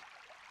dress.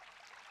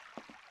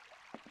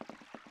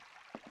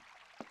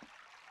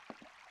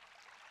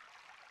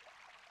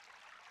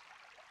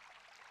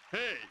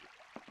 Hey!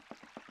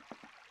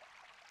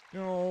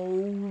 Oh,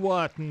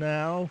 what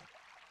now?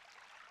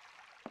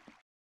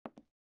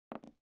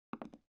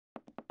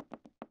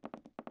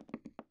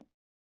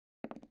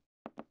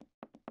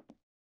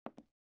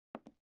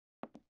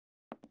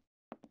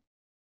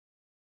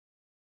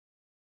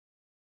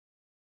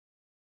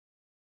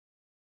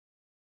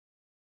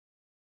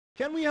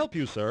 Can we help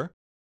you, sir?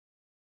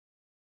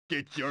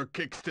 Get your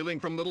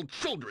kick-stealing from little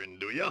children,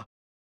 do ya?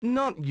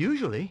 Not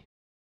usually.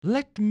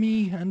 Let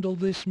me handle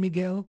this,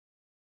 Miguel.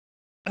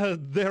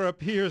 There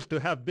appears to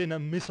have been a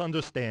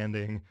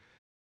misunderstanding.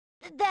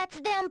 That's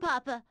them,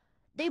 Papa.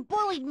 They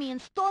bullied me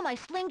and stole my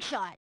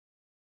slingshot.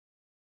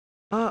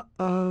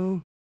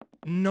 Uh-oh.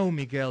 No,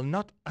 Miguel,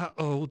 not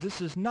uh-oh.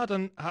 This is not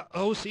an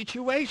uh-oh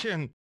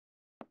situation.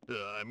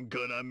 I'm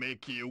gonna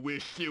make you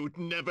wish you'd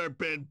never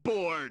been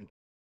born!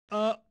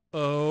 Uh-oh.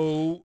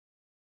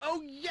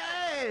 Oh,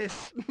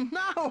 yes!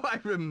 Now I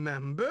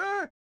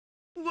remember.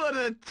 What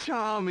a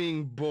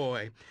charming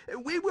boy.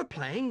 We were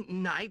playing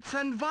Knights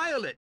and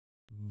Violet.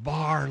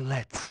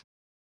 Varlets.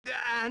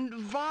 And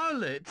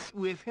Varlets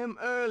with him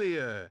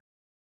earlier.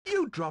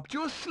 You dropped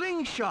your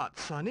slingshot,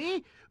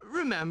 Sonny.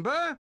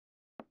 Remember?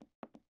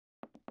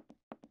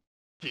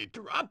 He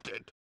dropped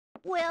it?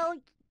 Well,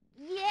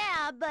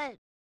 yeah, but...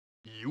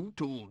 You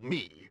told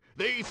me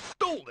they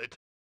stole it!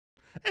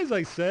 As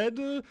I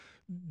said,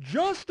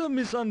 just a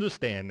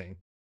misunderstanding.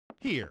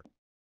 Here.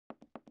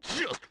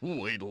 Just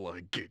wait till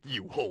I get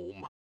you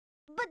home.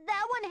 But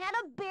that one had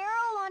a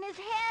barrel on his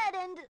head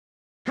and...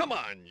 Come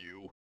on,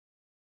 you!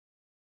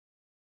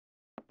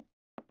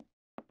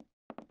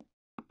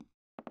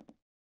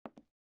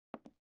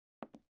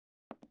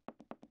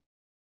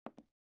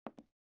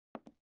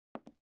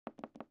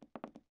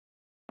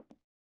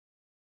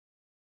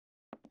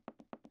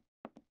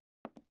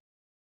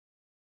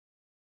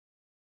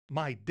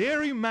 My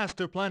daring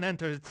master plan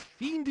enters its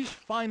fiendish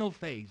final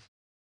phase.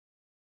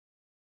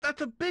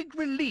 That's a big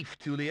relief,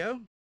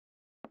 Tulio.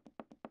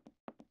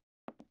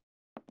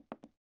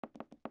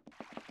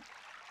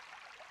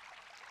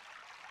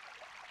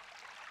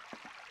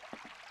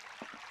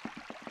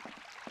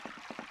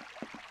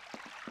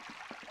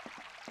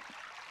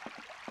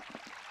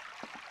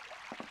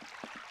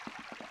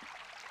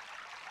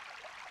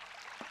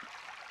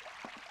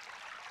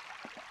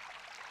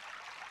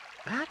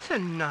 That's a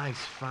nice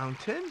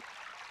fountain.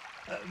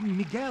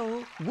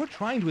 Miguel, we're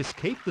trying to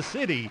escape the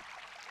city.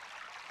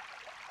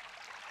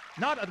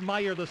 Not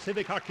admire the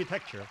civic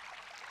architecture.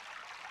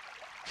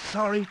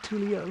 Sorry,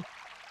 Tulio.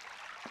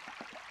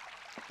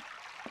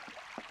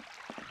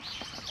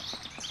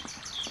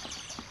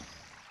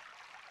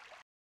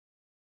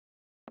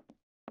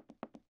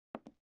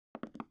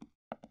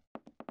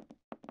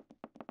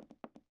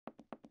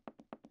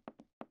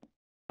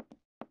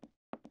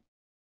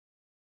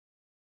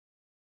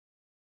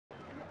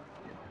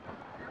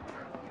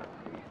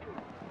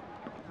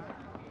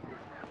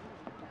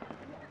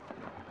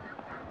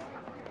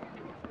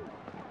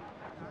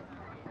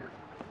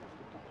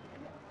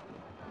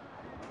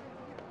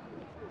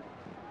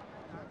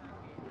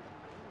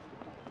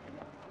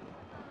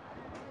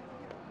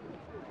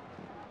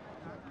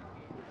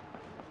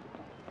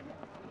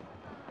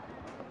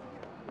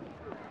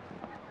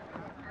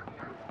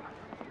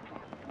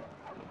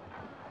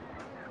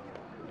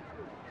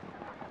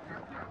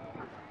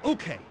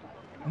 Okay,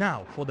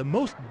 now for the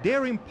most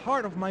daring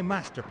part of my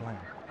master plan.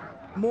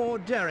 More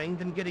daring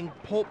than getting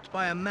pulped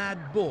by a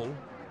mad bull?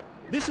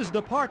 This is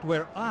the part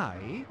where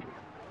I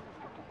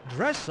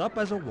dress up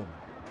as a woman.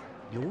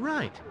 You're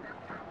right.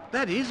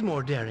 That is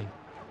more daring.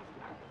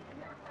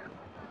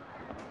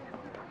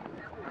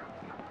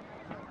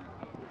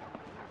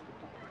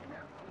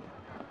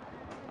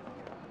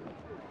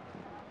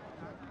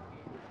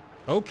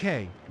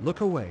 Okay,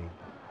 look away.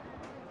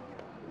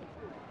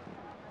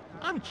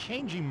 I'm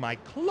changing my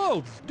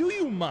clothes. Do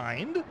you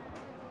mind?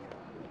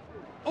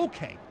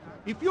 Okay,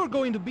 if you're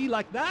going to be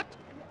like that...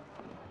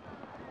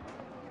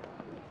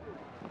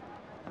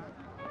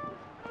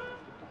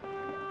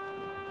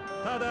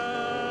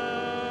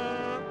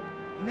 Ta-da!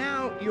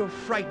 Now you're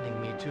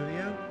frightening me,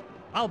 Tulio.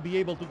 I'll be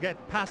able to get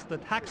past the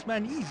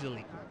taxman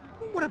easily.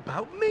 What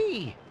about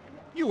me?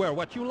 You wear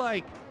what you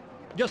like,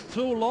 just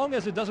so long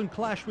as it doesn't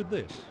clash with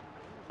this.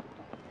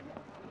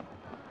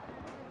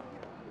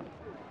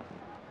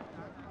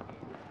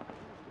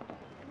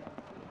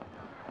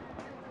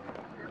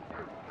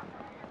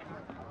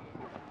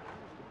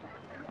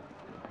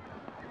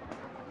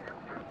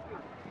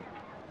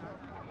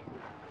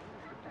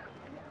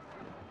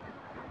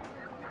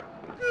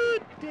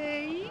 Good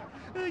day.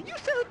 You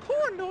sell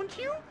corn, don't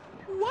you?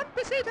 1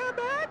 peseta a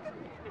bag?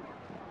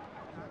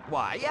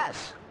 Why,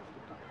 yes.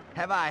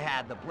 Have I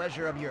had the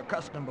pleasure of your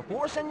custom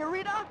before,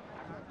 senorita?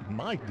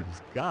 My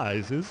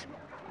disguise is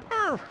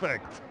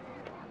perfect.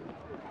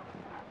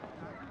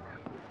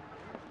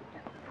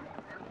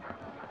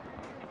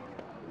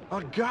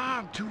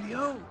 Agave,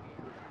 Tulio.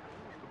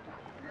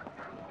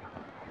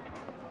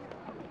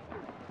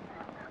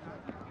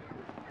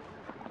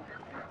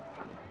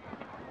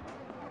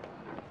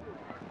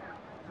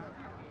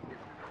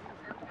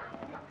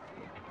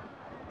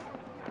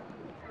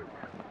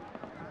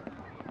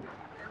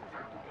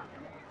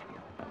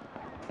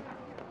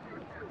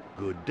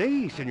 Good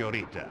day,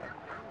 senorita.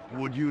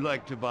 Would you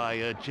like to buy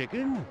a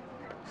chicken?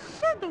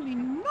 Certainly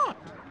not.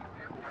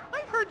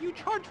 I've heard you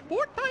charge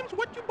 4 times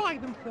what you buy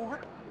them for.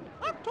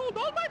 I've told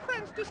all my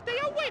friends to stay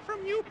away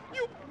from you,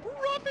 you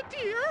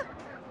profiteer!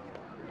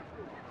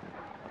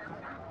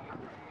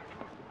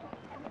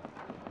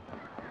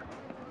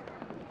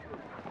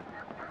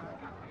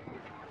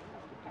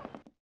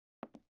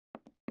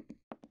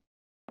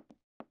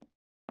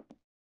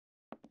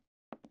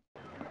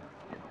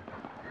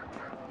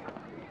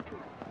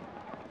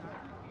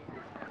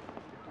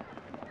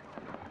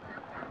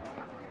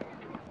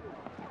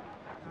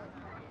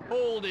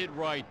 Hold it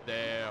right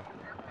there.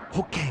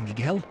 Okay,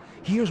 Miguel,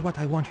 here's what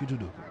I want you to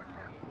do.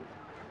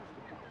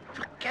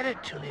 Forget it,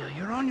 Tulio.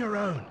 You're on your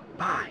own.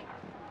 Bye.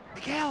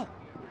 Miguel!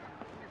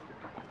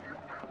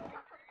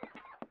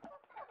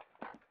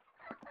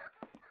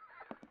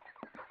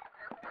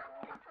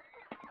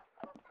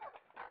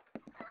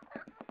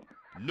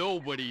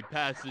 Nobody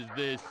passes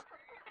this.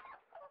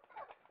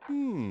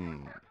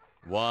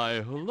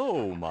 Why,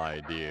 hello,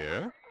 my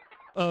dear.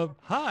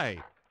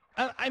 Hi.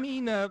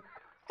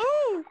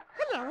 Oh,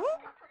 hello.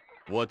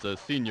 What's a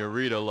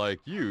senorita like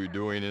you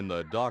doing in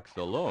the docks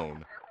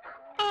alone?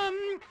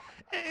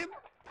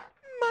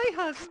 My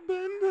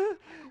husband,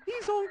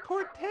 he's on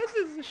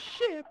Cortez's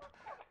ship.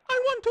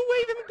 I want to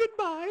wave him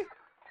goodbye.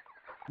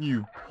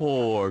 You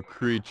poor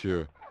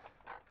creature.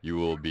 You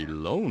will be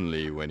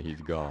lonely when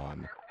he's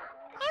gone.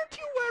 Aren't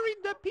you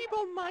worried that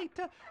people might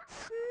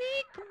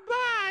sneak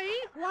by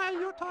while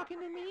you're talking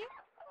to me?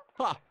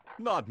 Ha!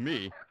 Not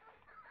me.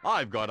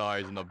 I've got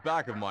eyes in the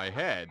back of my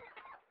head.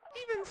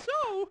 Even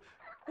so,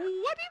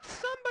 what if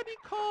somebody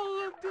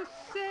called,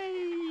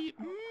 say,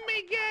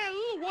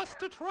 Miguel was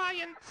to try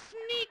and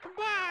sneak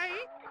by?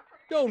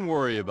 Don't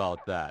worry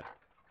about that.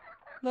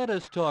 Let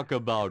us talk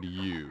about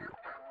you.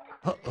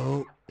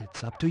 Uh-oh,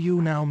 it's up to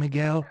you now,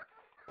 Miguel.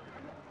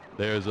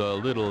 There's a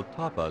little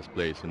tapas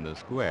place in the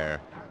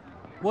square.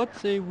 What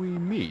say we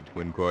meet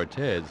when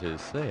Cortez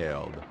has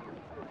sailed?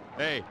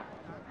 Hey,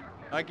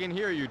 I can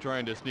hear you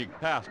trying to sneak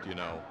past, you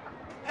know.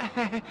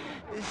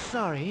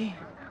 Sorry.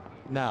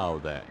 Now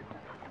then,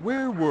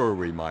 where were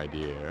we, my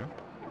dear?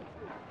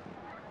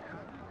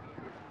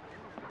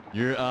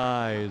 Your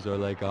eyes are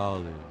like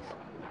olives,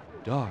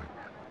 dark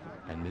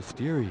and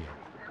mysterious.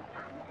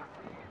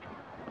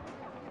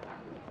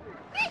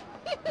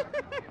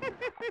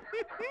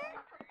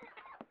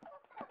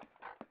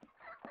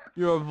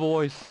 Your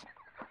voice,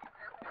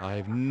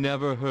 I've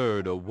never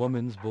heard a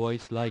woman's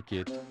voice like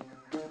it.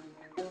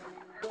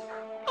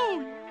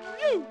 Oh,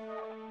 you!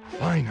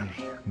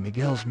 Finally,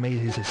 Miguel's made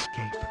his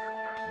escape.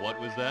 What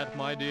was that,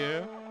 my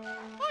dear?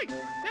 I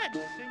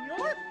said,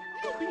 senor,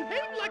 you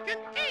behave like an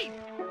ape.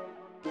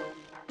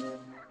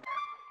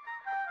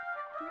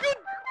 Good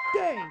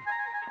day.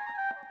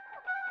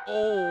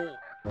 Oh,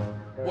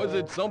 was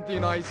it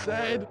something I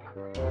said?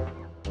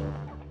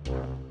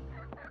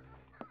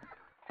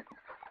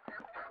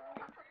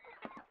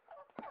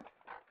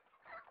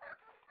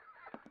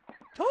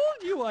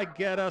 Told you I'd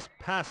get us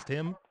past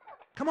him.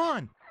 Come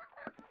on.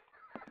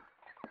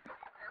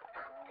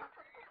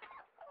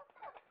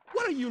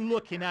 What are you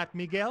looking at,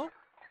 Miguel?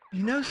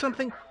 You know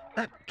something?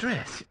 That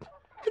dress,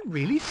 It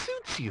really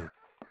suits you.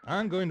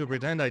 I'm going to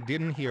pretend I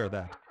didn't hear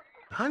that.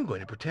 I'm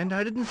going to pretend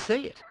I didn't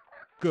say it.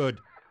 Good.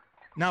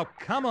 Now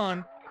come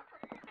on.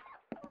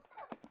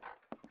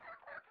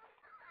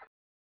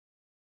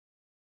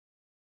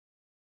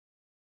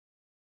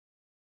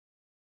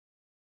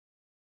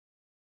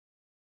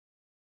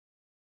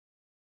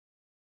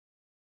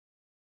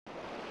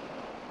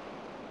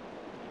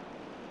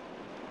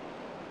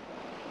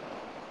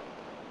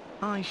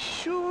 I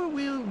sure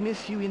will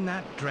miss you in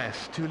that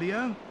dress,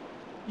 Tulio.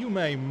 You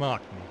may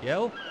mock,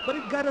 Miguel, but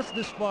it got us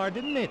this far,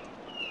 didn't it?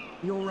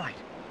 You're right.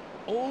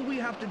 All we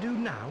have to do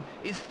now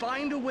is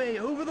find a way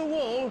over the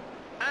wall,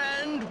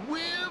 and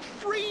we're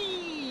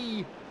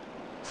free!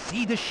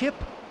 See the ship?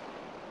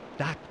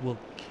 That will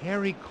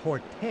carry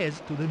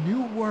Cortez to the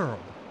New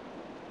World.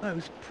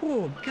 Those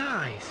poor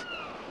guys.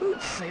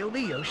 Who'd sail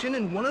the ocean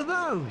in one of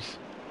those?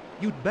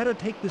 You'd better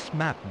take this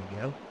map,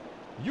 Miguel.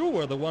 You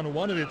were the one who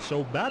wanted it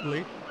so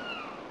badly.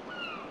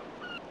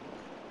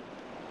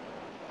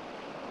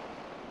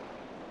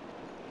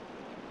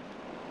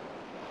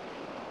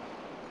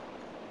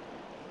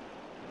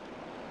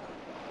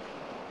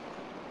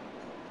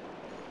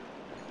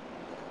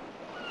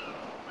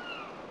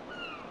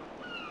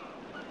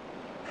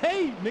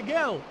 Hey,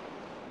 Miguel!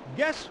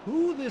 Guess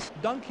who this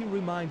donkey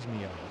reminds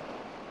me of?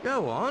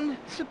 Go on,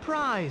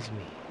 surprise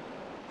me.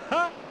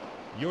 Ha!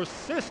 Your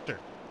sister!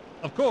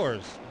 Of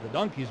course, the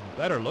donkey's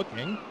better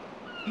looking.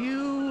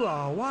 You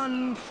are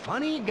one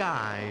funny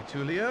guy,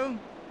 Tulio.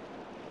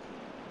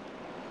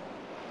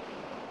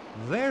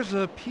 There's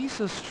a piece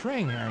of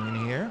string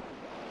hanging here.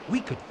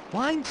 We could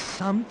find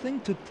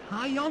something to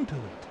tie onto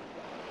it.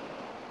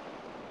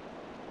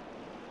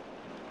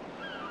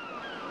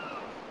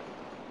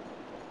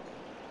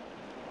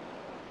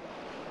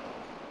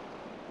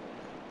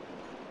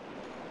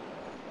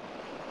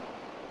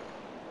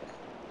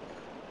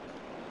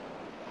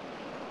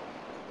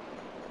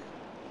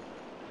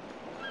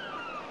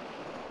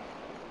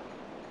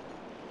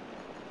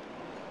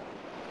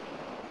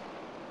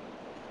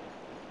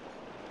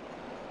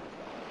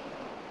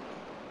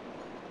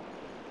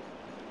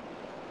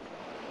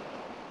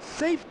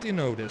 Safety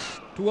notice.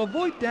 To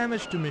avoid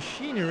damage to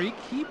machinery,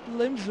 keep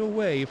limbs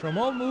away from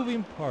all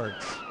moving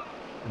parts.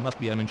 There must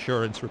be an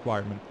insurance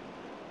requirement.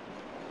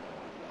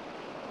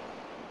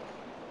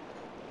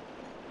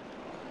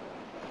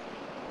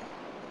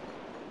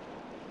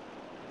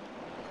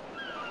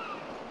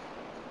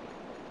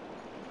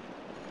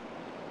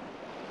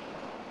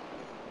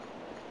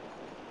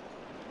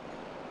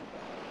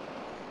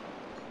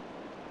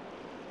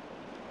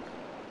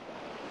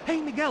 Hey,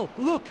 Miguel,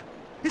 look!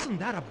 Isn't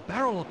that a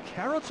barrel of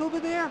carrots over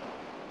there?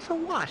 So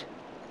what?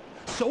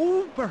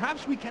 So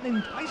perhaps we can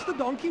entice the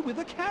donkey with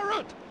a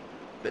carrot.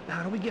 But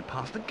how do we get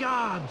past the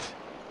guards?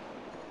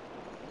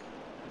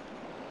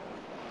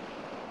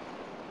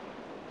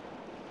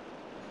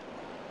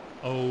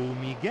 Oh,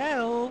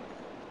 Miguel.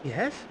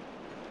 Yes?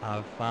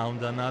 I've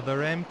found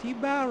another empty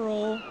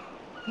barrel.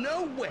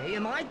 No way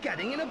am I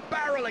getting in a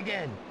barrel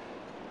again!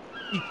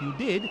 If you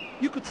did,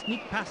 you could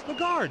sneak past the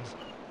guards.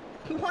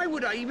 Why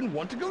would I even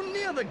want to go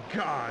near the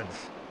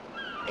guards?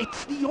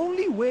 It's the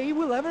only way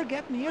we'll ever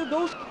get near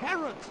those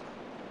carrots.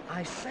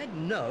 I said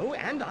no,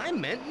 and I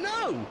meant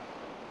no!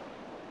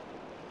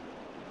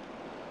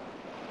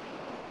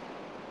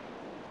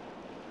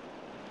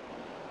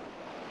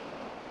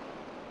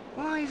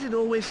 Why is it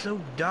always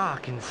so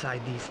dark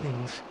inside these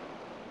things?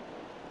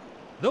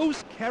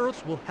 Those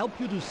carrots will help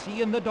you to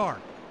see in the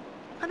dark.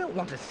 I don't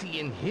want to see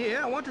in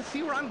here. I want to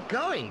see where I'm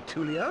going,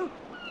 Tulio.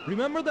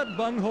 Remember that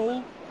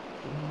bunghole?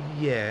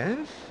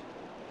 Yes?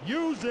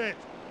 Use it!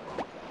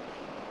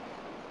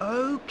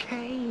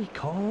 Okay,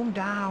 calm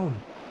down.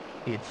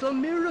 It's a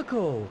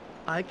miracle.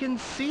 I can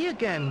see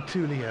again,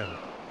 Tulio.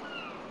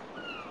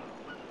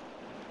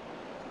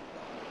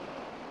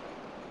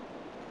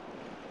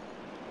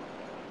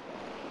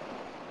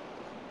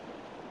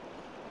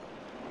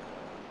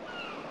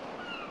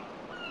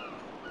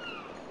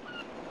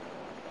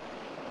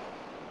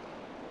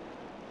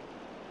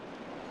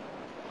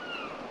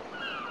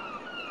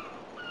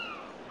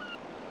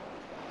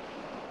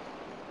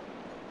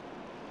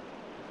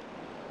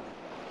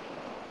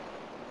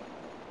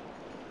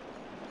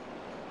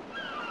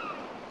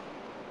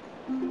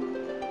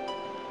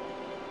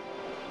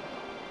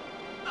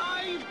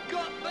 I've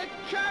got the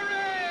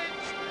carrot!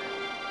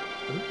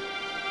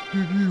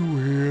 Did you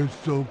hear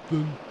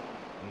something?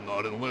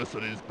 Not unless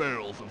these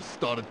barrels have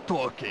started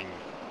talking.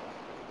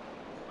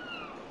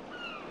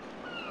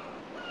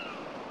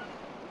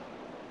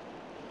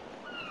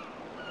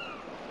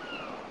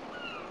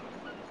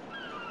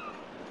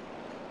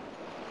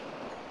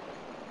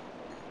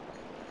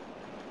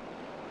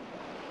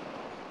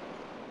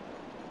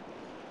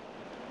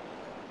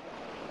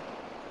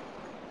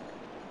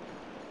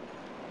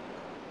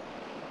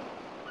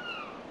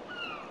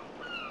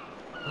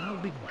 I'll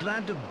be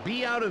glad to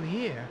be out of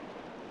here.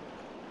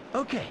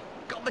 Okay,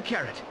 got the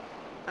carrot.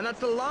 And that's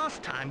the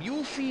last time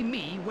you'll see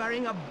me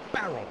wearing a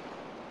barrel.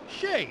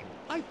 Shame.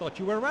 I thought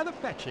you were rather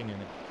fetching in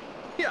it.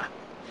 Yeah,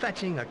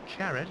 fetching a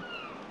carrot.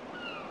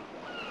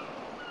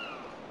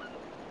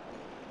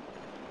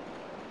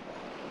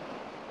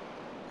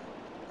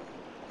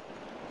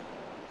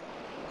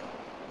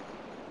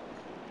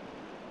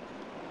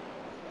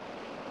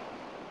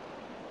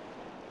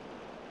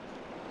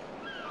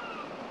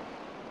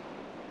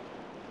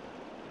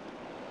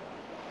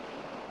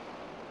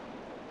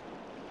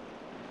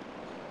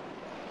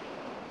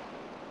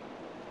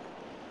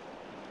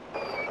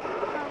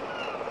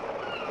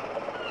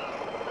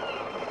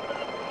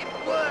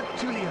 work,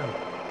 Tulio.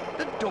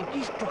 The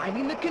donkey's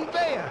driving the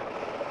conveyor.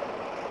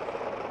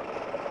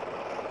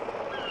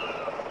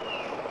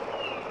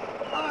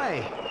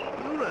 Aye,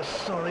 you're a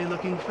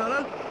sorry-looking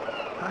fellow.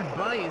 I'd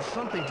buy you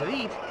something to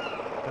eat,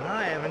 but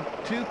I haven't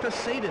 2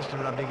 pesetas to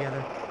rub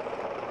together.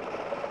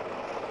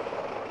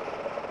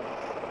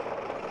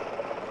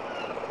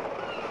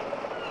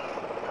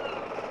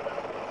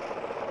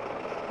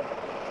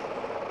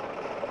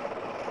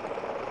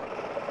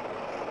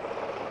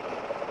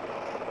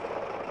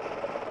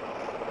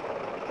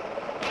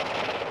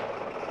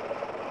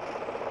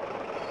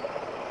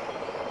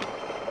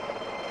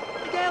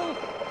 Miguel,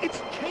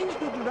 it's changed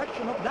the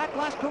direction of that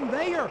last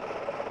conveyor.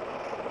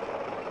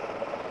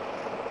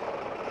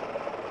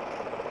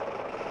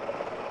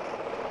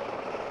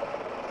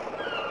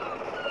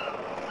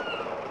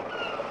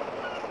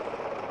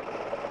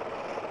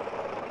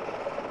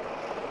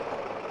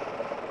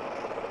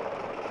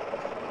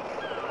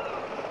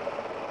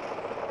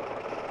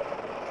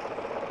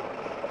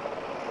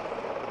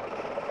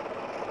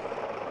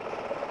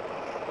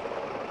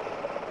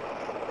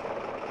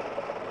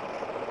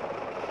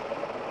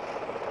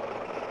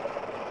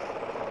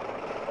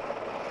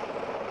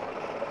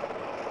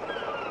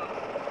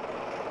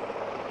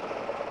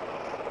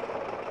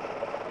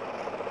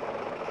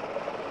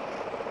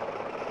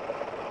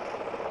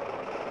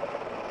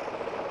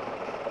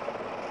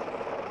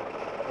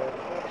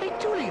 Hey,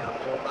 Tulio,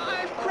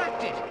 I've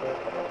cracked it.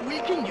 We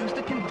can use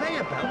the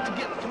conveyor belt to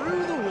get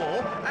through the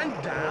wall and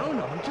down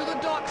onto the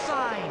dock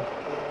side.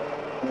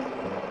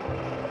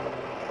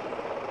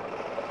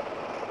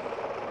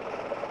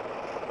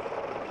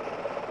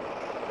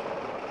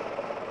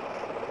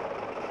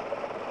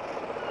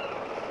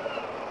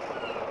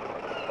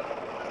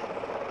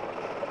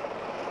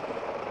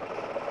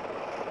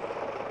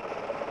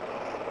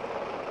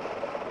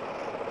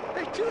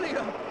 Hey,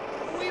 Tulio,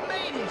 we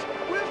made it.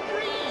 We're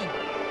free.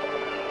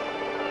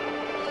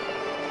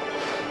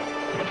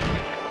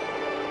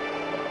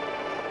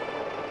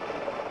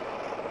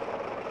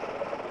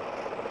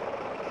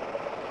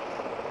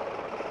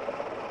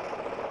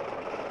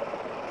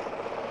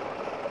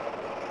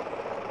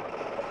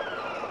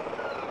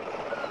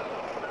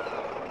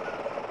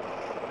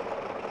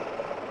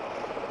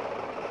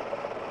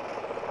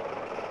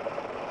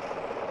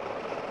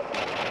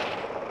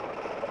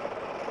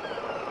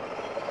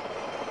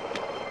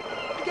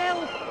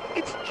 Miguel,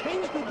 it's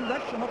changed the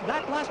direction of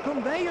that last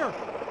conveyor.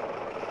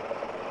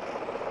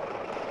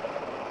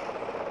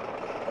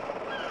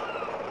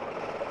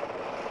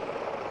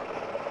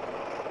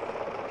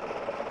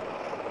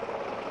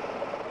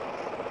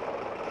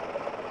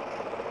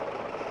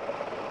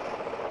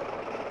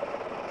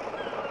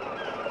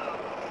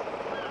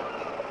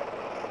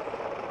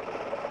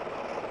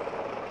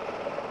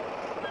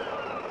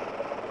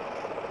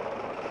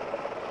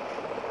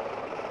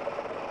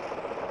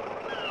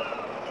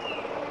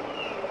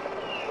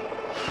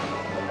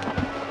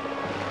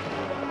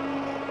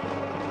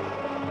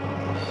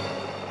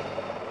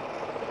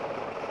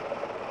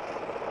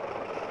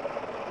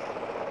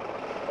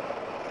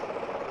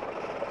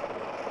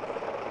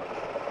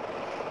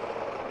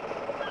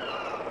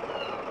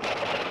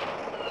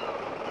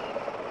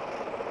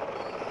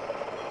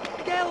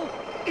 Miguel,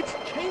 it's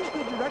changed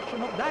the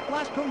direction of that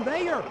last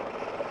conveyor.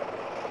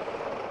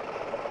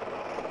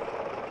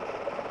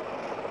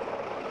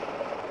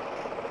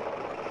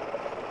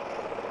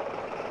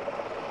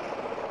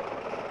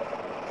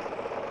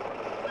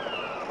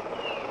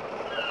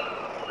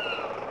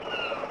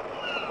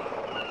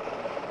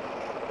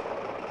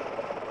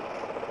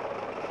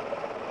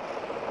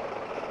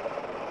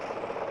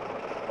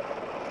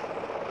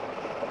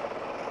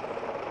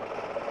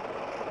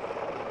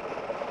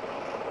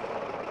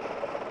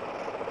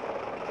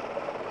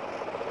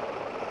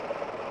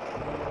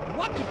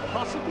 What could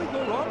possibly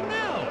go wrong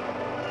now?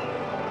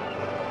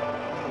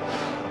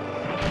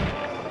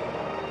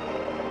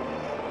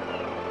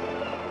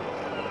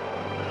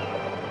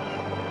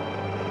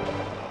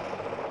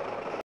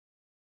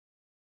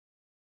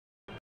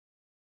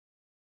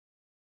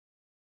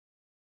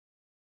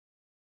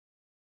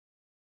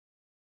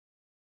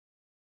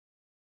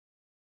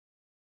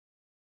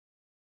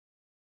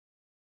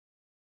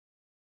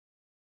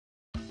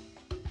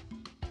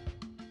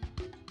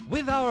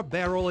 With our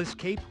barrel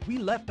escape, we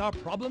left our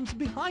problems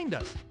behind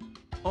us.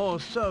 Or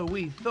so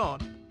we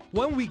thought.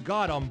 When we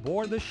got on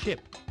board the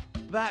ship,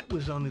 That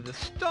was only the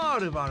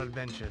start of our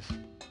adventures.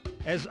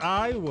 as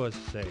I was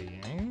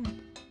saying,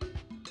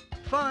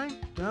 Fine,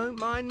 don't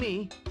mind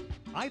me.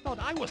 I thought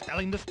I was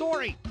telling the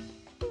story.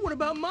 But what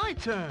about my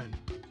turn?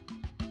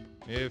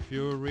 If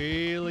you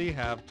really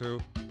have to.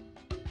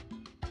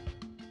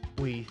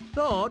 We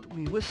thought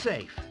we were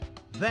safe.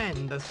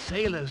 Then the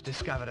sailors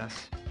discovered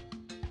us.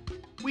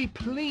 We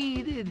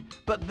pleaded,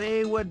 but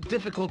they were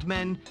difficult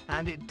men,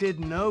 and it did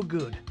no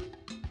good.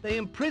 They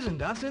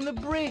imprisoned us in the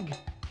brig.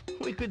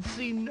 We could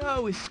see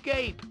no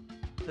escape.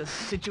 The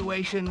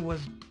situation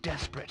was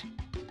desperate.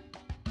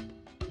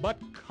 But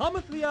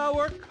cometh the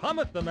hour,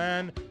 cometh the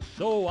man,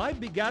 so I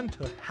began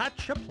to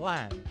hatch a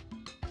plan.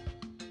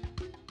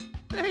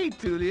 Hey,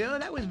 Tulio,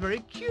 that was very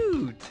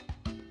cute.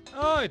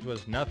 Oh, it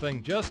was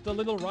nothing. Just a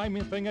little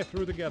rhyming thing I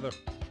threw together.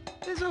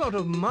 There's a lot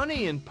of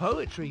money in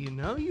poetry, you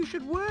know. You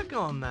should work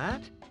on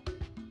that.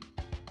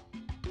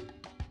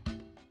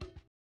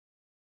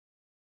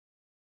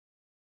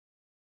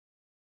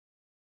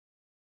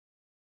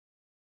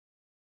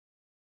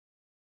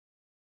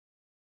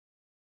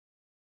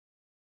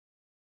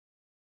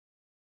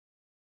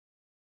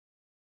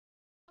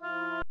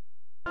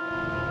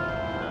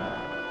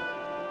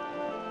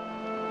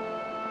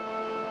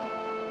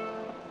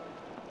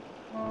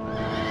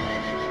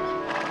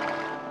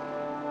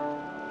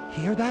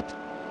 Hear that?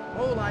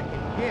 All I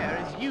can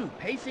hear is you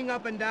pacing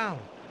up and down.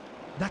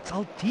 That's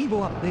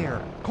Altivo up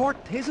there,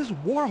 Cortez's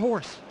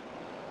warhorse.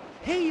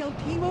 Hey,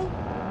 Altivo!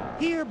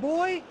 Here,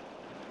 boy!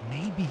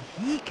 Maybe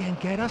he can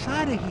get us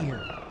out of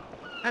here.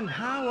 And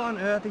how on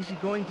earth is he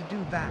going to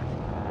do that?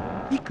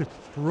 He could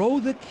throw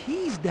the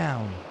keys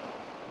down.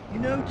 You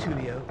know,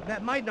 Tulio,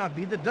 that might not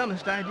be the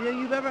dumbest idea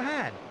you've ever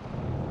had.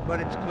 But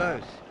it's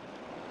close.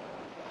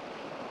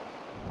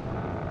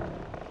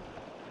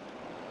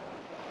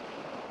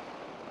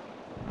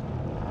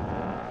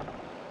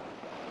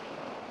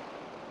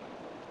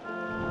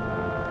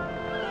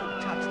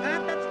 Don't touch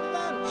that, that's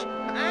lunch.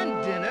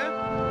 And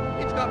dinner.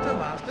 It's got to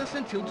last us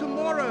until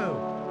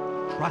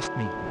tomorrow. Trust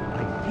me,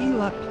 I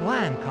feel a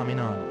plan coming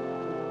on.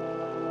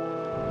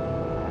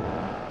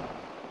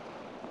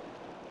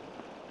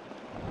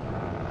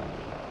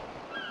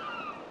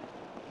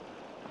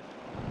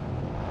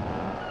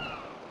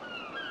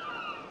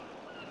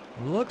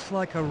 Looks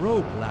like a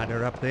rope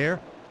ladder up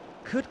there.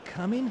 Could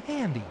come in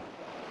handy.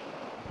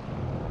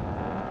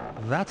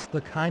 That's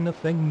the kind of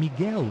thing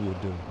Miguel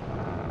would do.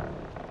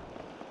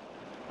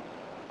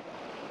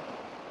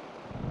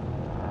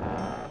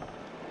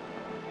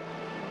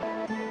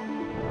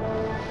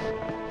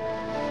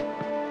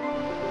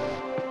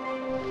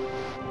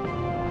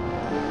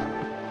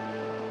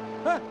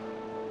 Ha!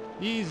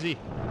 Easy.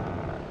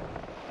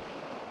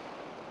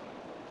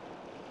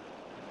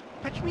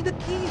 Fetch me the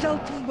keys,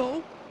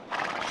 Altivo.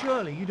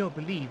 Surely you don't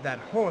believe that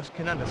horse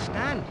can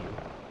understand you.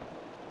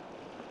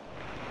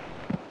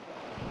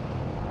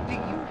 Do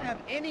you have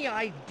any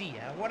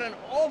idea what an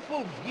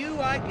awful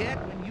view I get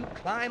when you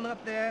climb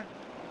up there?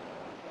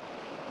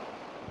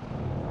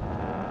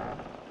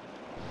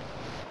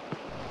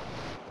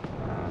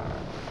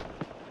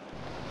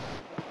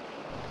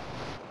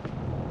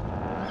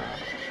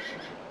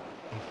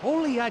 If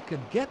only I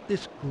could get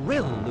this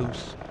grill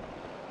loose.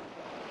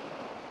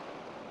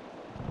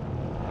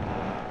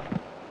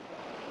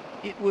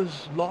 It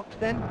was locked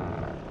then?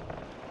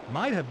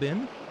 Might have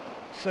been.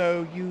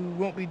 So you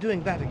won't be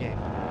doing that again?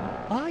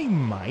 I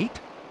might.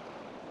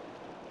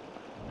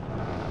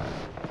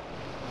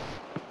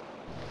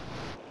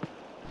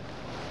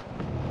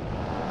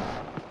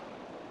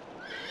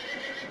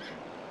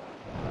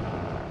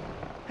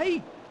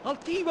 Hey,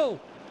 Altivo!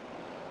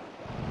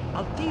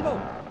 Altivo!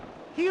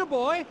 Here,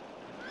 boy!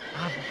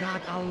 I've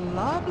got a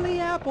lovely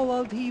apple,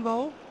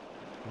 Altivo.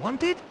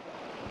 Want it?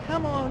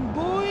 Come on,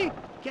 boy!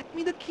 Get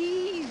me the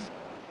keys!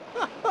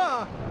 Ha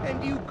ha!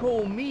 And you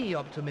call me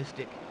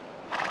optimistic.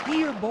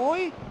 Here,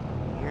 boy!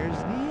 Here's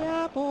the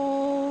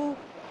apple!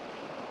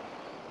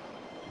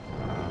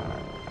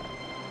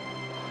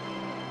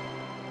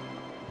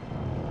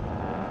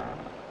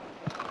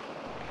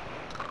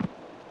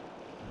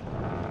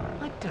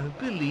 I don't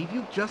believe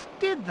you just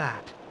did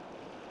that.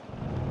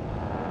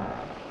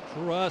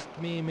 Trust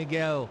me,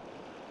 Miguel.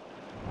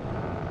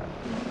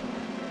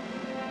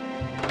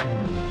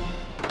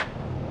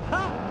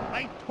 Ha!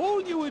 I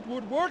told you it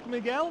would work,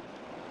 Miguel!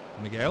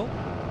 Miguel?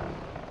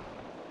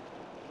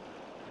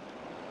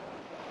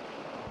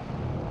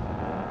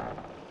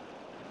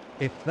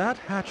 If that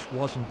hatch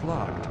wasn't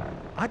locked,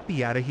 I'd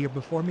be out of here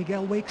before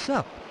Miguel wakes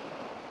up.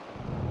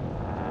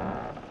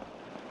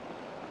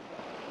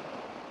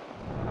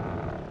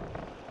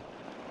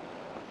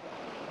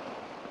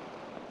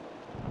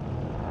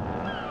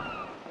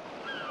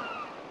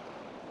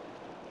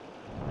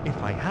 If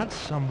I had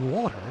some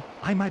water,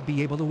 I might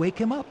be able to wake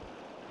him up.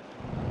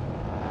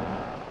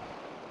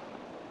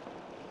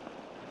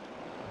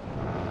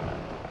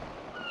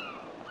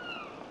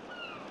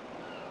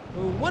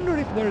 Wonder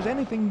if there's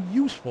anything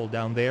useful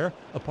down there,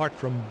 apart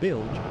from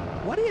bilge.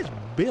 What is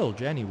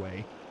bilge,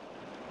 anyway?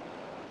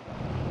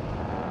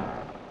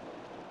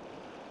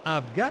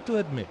 I've got to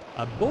admit,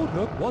 a boat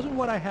hook wasn't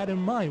what I had in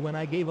mind when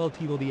I gave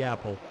Altivo the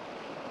apple.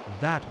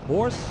 That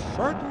horse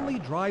certainly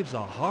drives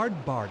a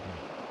hard bargain.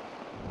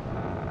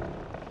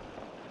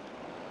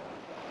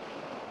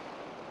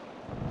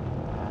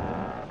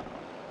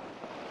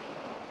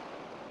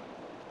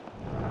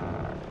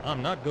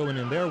 I'm not going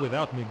in there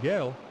without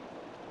Miguel.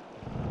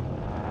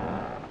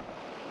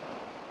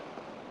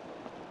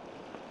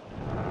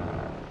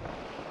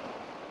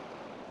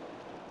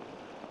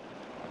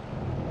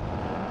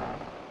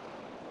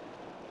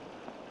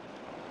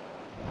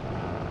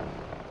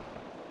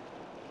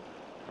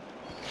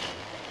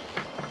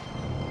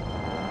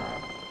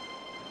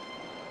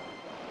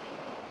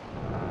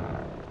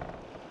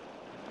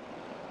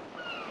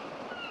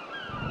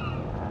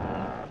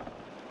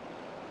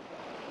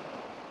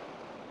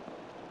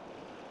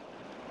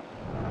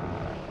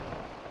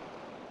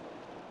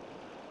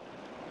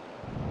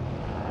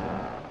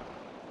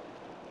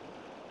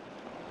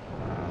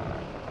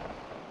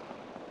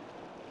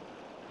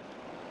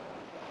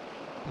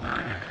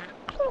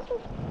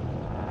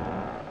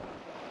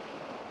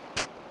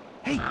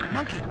 Hey,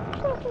 monkey!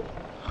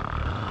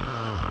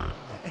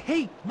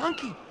 Hey,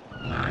 monkey!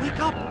 Wake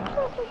up!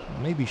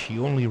 Maybe she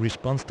only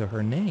responds to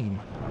her name.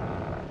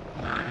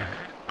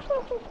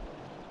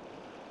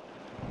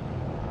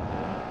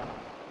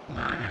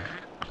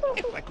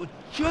 If I could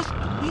just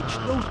reach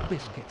those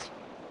biscuits.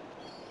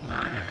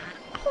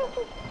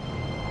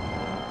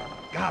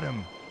 Got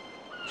him.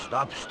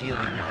 Stop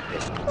stealing my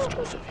biscuits,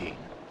 Josephine.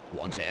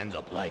 Want to end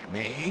up like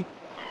me?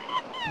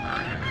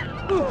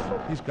 Oof,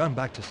 he's gone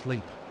back to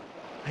sleep.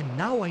 And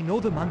now I know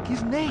the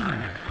monkey's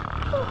name.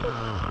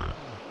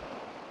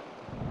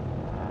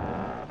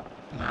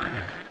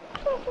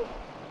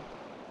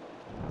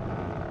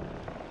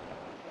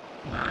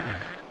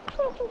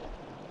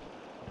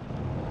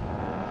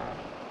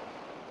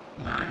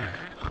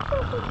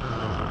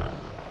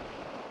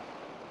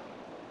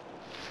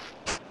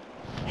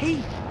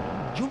 Hey,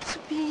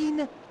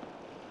 Josephine!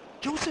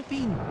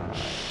 Josephine!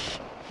 Shh!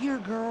 Here,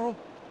 girl.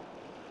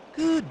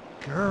 Good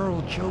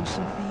girl,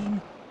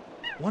 Josephine.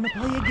 Wanna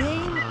play a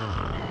game?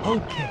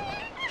 Okay,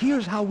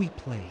 here's how we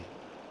play.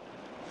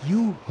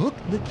 You hook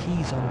the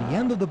keys on the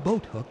end of the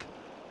boat hook.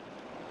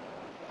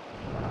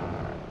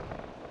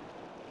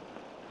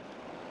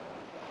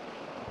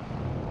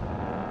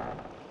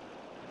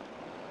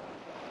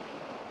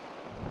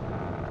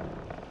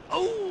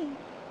 Oh!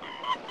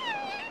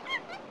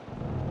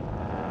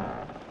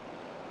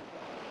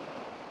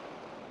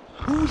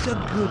 Who's a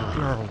good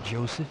girl,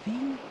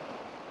 Josephine?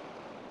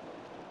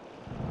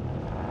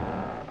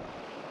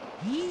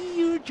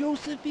 Here,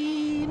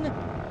 Josephine.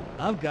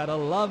 I've got a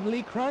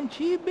lovely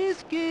crunchy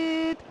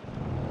biscuit.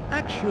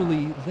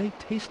 Actually, they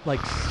taste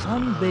like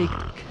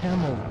sun-baked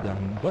camel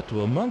dung, but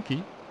to a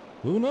monkey,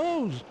 who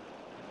knows?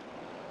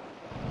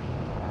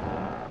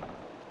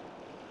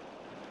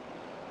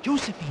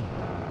 Josephine,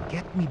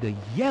 get me the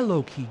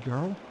yellow key,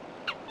 girl.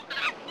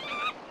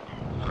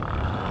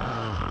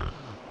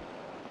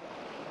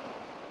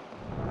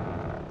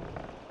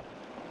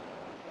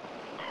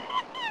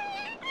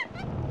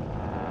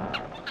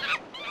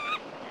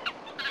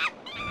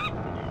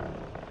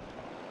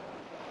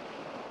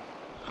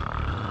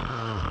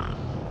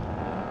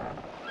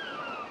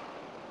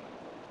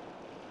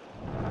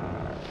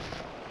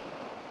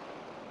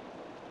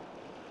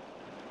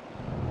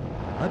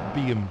 I'd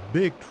be in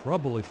big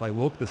trouble if I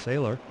woke the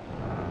sailor.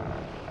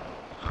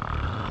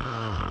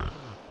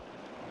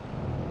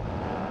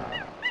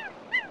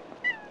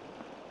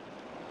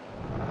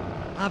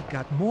 I've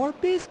got more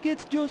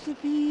biscuits,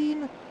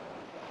 Josephine.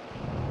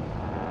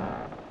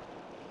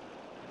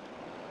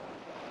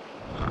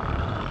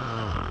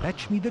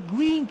 Fetch me the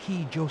green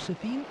key,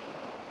 Josephine.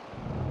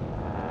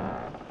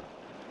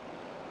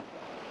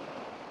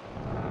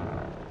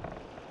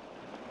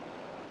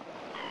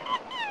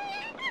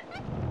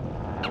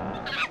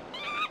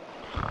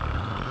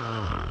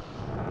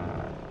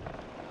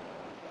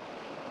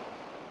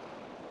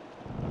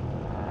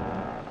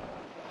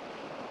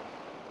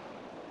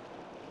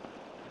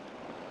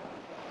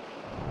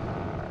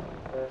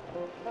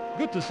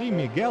 Good to see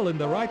Miguel in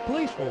the right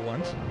place for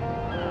once.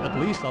 At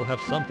least I'll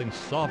have something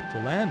soft to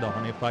land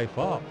on if I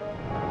fall.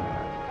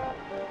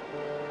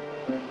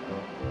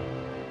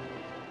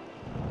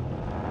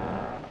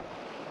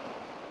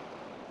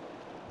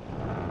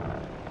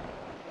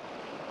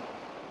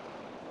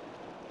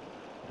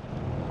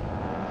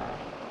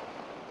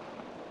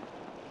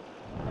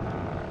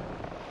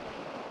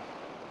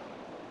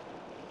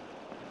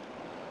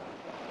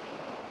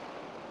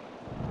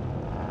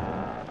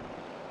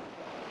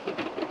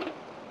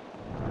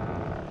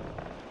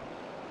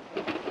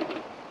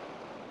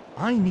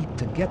 I need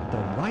to get the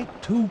right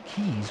two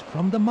keys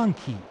from the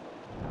monkey.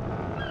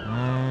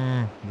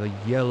 The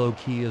yellow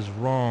key is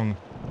wrong.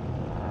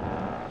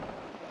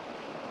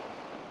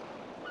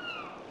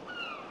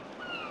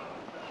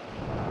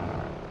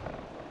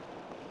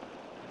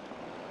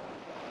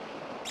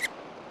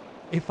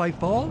 If I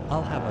fall,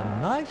 I'll have a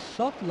nice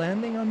soft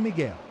landing on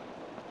Miguel.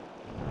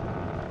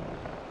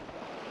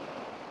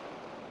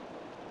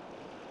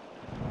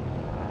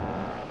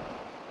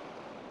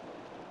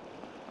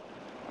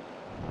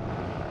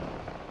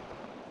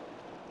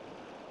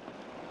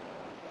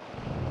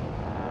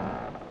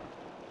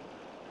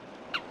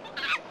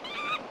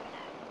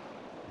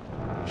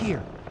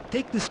 Here,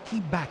 take this key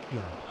back,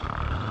 girl.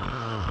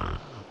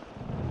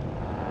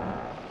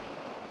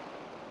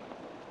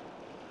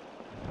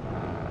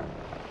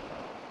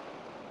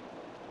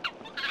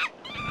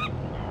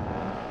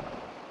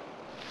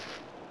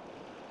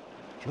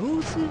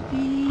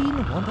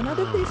 Josephine, want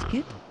another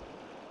biscuit?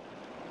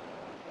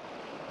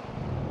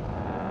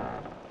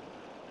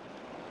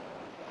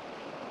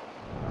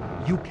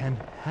 You can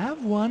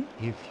have one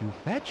if you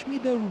fetch me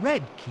the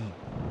red key.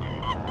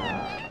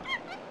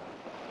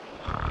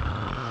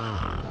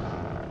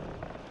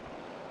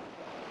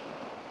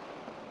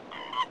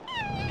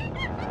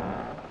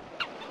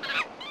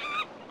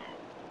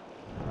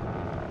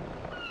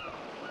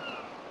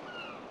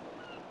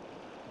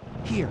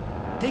 Here,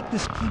 take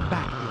this key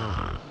back,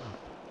 girl.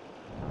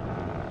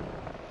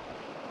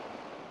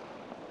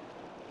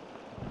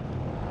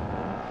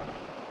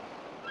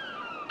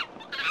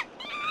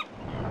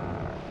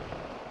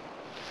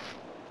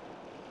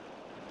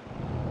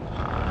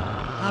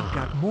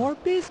 More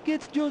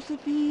biscuits,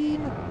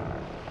 Josephine!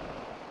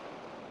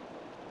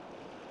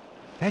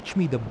 Fetch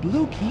me the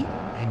blue key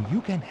and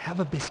you can have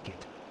a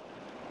biscuit.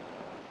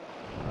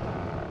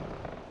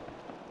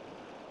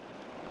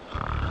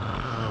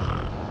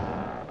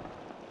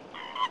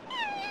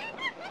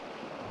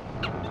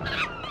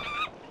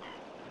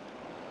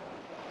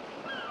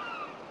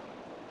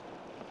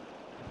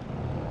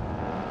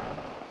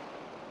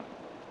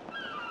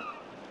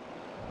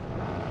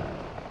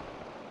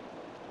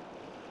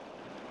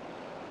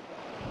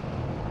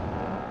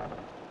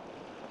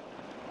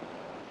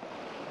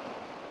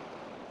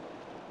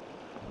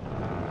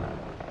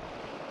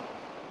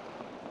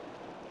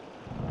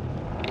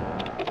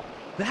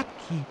 That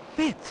key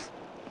fits!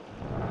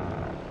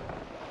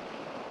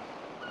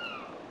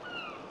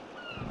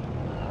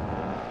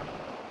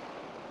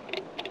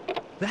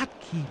 That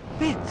key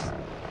fits!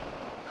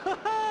 Ha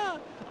ha!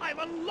 I've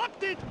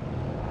unlocked it!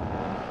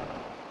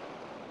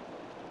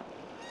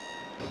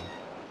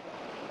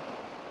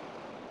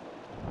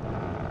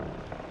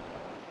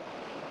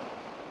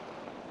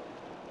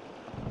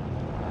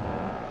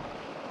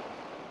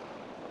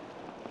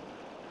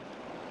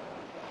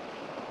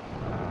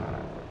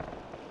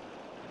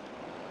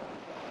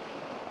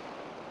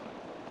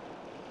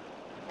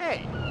 Hey,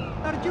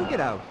 how did you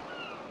get out?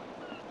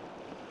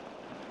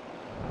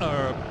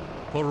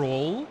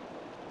 Parole?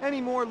 Any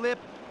more lip,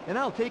 and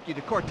I'll take you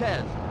to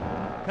Cortez.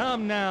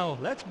 Come now,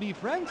 let's be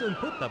friends and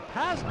put the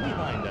past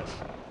behind us.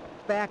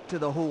 Back to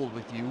the hold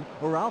with you,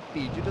 or I'll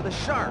feed you to the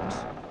sharks.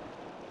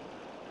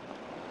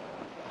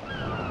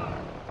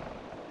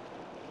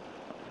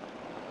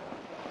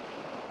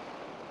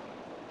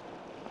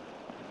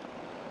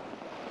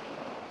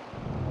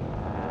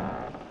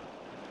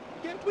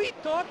 Can't we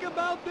talk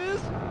about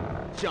this?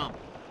 Jump.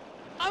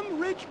 I'm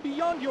rich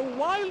beyond your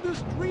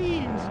wildest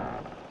dreams.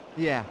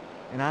 Yeah,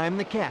 and I'm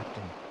the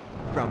captain.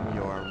 From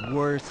your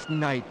worst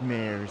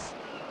nightmares.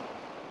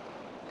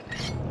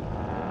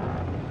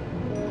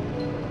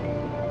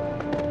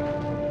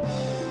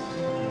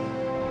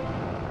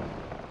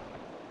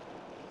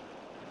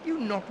 You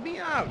knocked me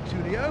out,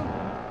 Tulio.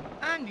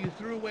 And you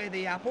threw away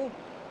the apple.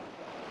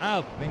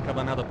 I'll think of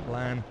another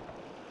plan.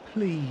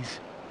 Please,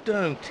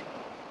 don't.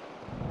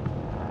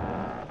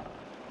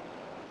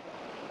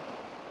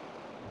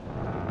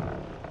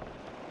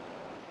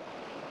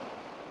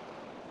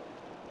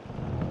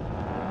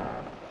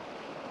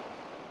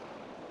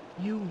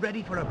 You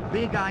ready for a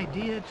big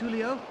idea,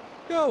 Tulio?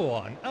 Go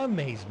on,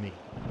 amaze me.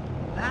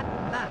 That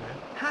ladder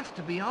has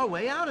to be our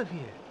way out of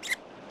here.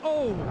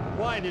 Oh,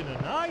 why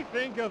didn't I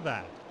think of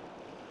that?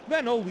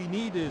 Then all we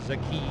need is a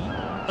key,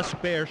 a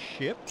spare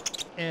ship,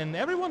 and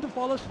everyone to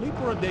fall asleep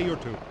for a day or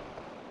two.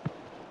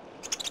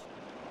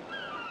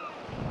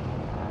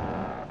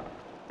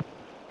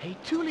 Hey,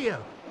 Tulio,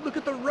 look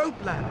at the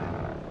rope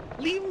ladder.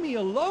 Leave me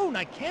alone,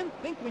 I can't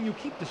think when you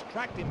keep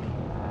distracting me.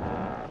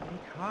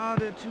 Think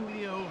harder,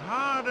 Tulio,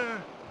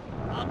 harder.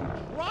 I'm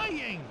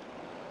trying!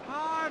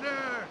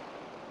 Harder!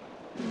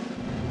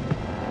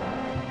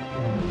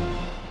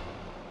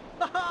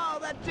 Ha-ha!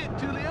 That's it,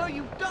 Tulio!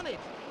 You've done it!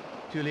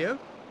 Tulio?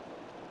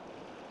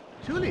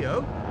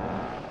 Tulio?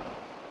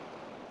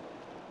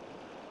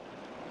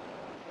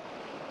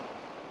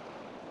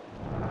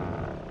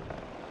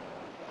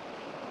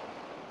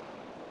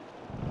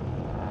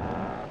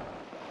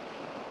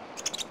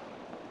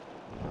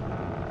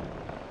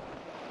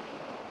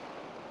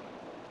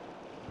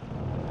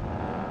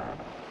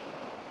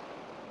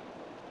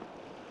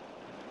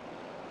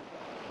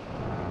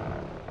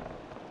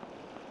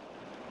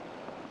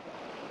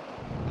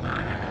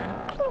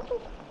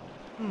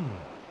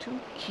 Two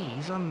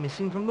keys are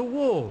missing from the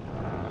wall.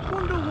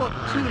 Wonder what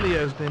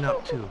Tulio's been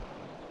up to.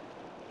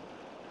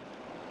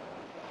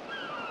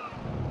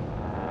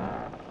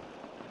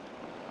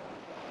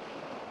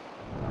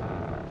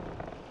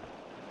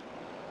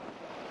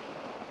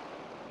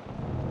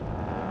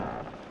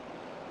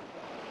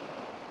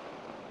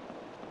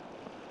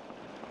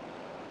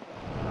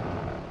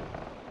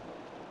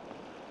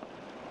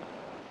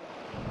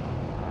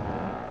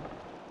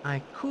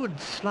 I could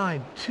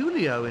slide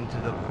Tulio into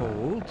the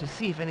hole to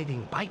see if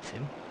anything bites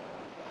him.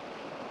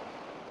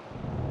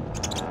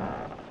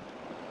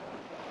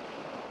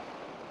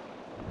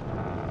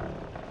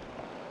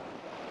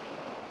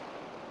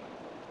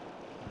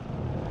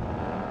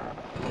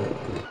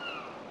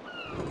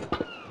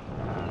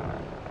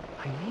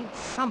 I need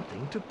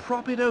something to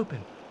prop it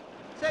open.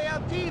 Say,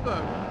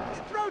 Altivo,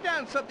 throw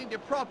down something to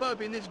prop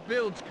open this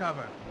bilge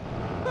cover.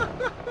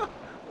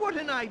 What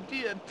an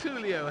idea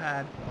Tulio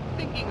had,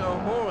 thinking a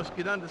horse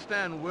could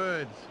understand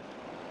words.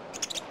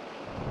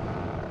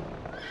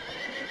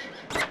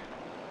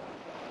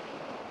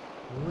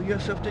 Pull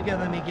yourself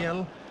together,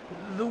 Miguel.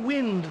 The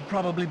wind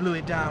probably blew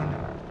it down.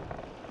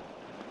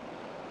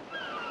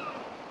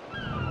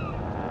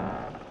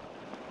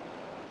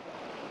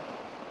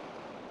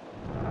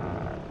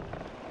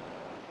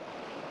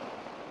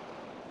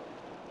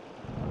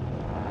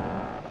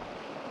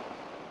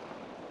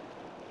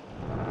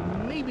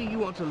 Maybe you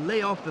want to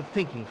lay off the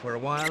thinking for a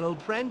while,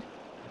 old friend.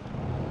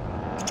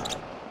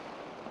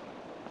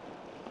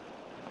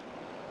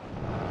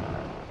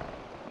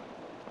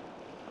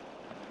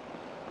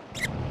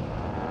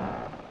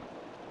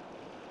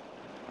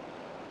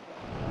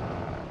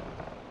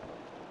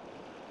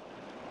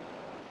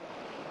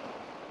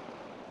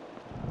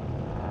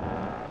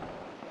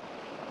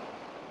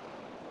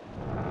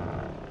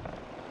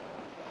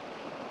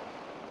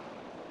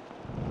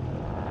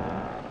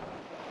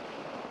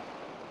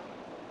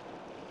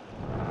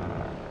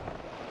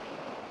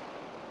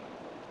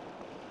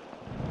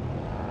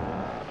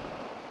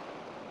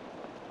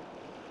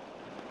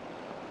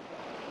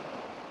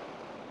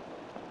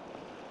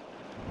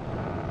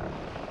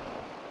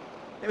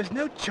 There was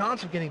no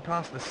chance of getting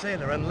past the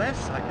sailor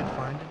unless I could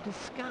find a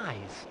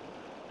disguise.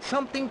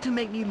 Something to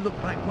make me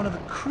look like one of the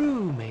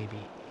crew, maybe.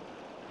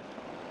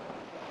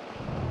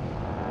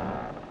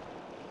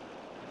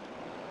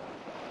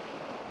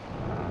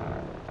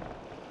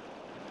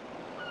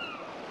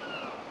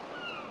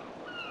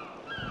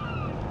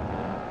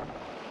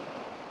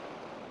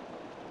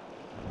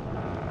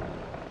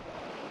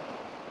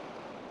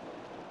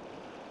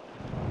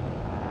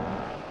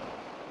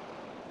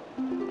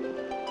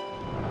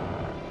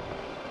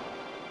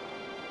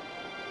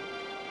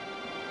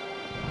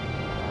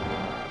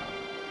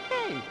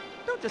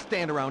 Just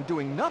stand around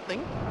doing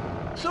nothing.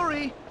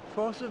 Sorry,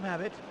 force of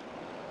habit.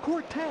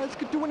 Cortez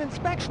could do an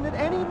inspection at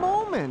any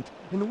moment,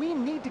 and we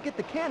need to get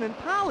the cannon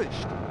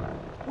polished.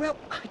 Well,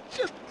 I'd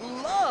just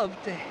love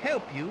to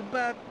help you,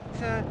 but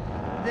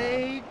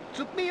they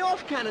took me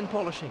off cannon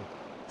polishing.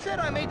 Said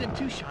I made them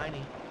too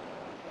shiny.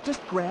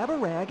 Just grab a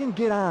rag and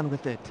get on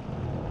with it.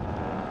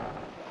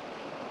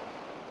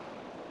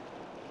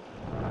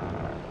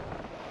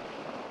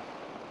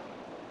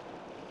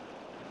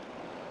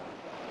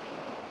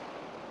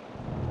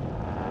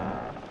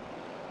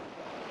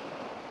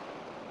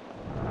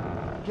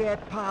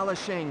 Get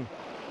polishing.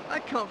 I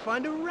can't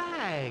find a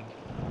rag.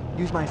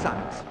 Use my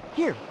socks.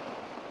 Here.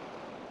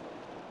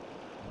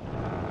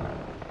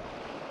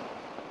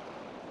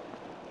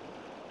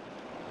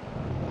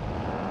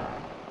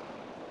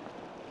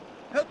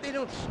 Hope they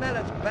don't smell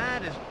as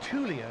bad as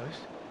Tulio's.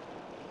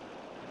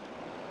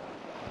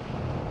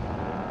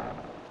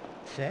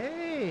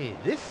 Say,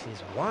 this is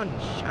one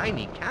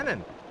shiny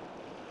cannon.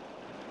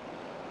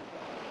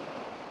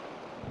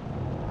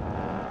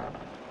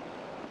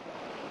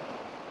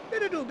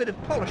 Better do a bit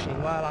of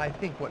polishing while I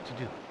think what to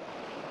do.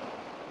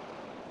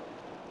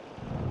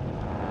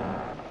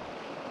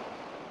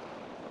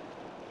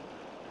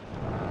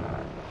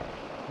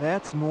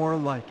 That's more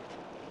like it.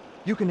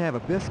 You can have a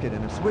biscuit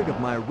and a swig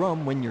of my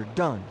rum when you're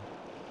done.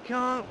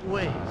 Can't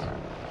wait.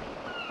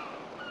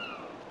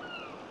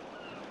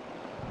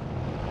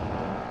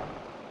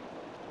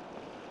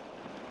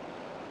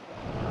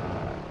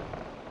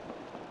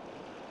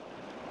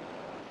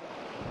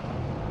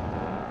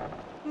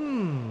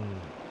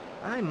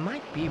 I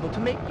might be able to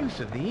make use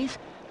of these,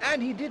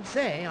 and he did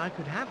say I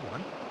could have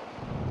one.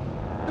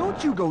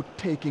 Don't you go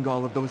taking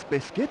all of those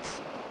biscuits.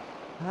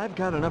 I've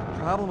got enough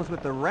problems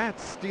with the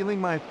rats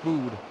stealing my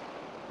food.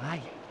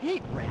 I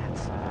hate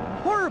rats.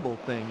 Horrible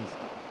things.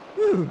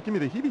 Ooh, give me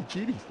the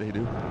heebie-jeebies, they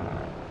do.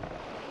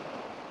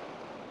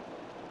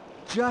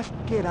 Just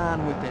get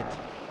on with it.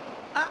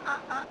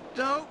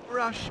 Don't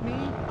rush me.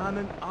 I'm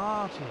an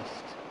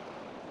artist.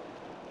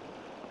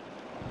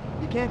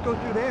 You can't go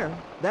through there.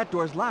 That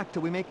door's locked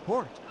till we make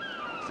port.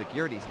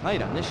 Security's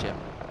tight on this ship.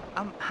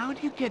 How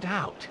do you get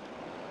out?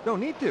 Don't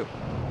need to.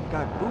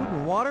 Got food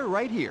and water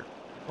right here.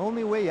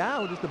 Only way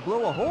out is to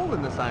blow a hole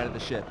in the side of the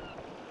ship.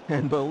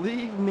 And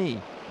believe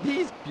me,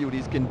 these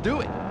beauties can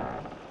do it.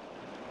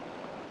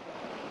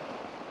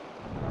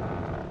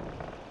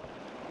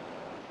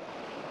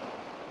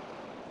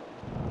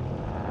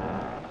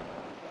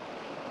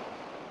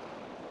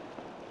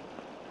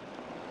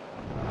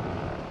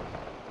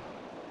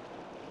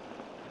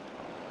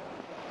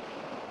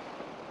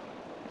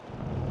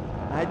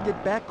 I'd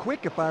get back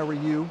quick if I were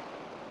you.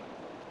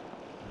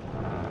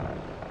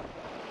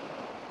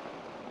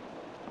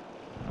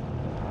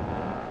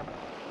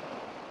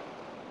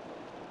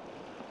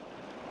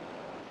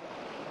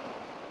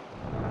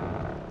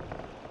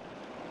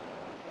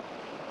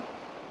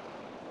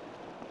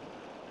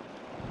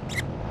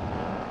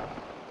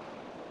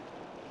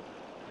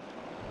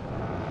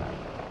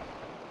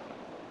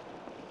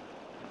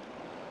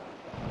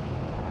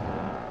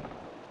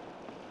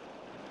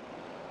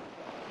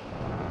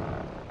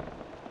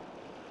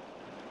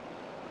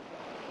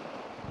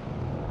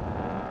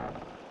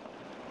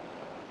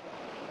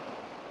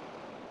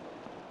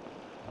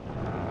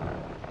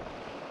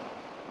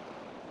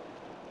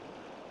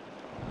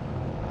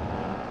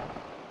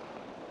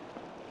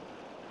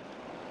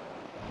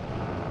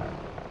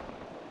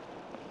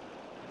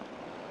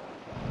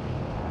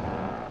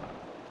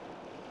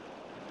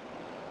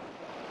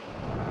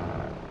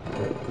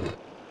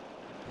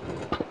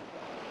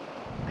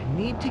 I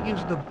need to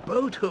use the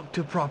boat hook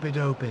to prop it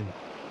open.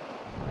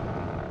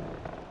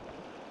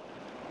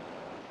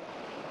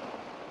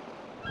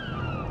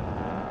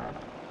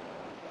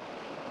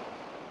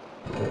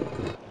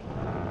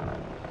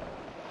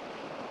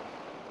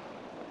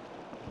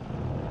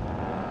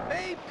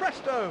 Hey,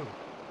 presto!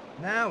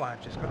 Now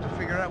I've just got to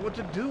figure out what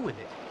to do with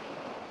it.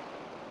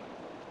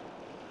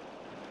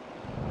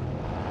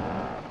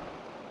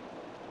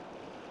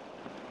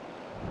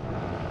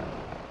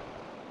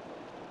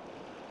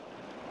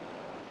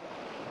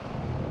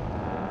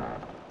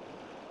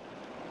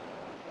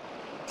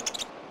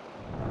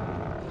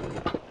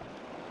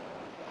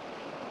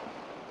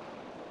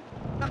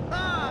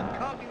 Ha-ha!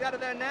 Can't get out of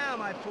there now,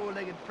 my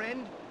four-legged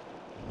friend.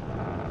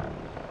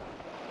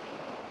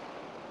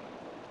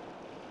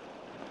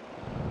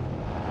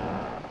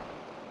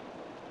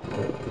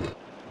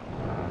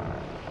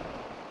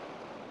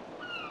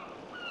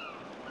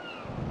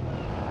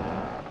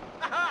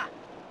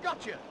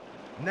 Gotcha!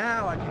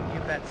 Now I can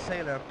give that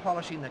sailor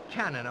polishing the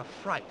cannon a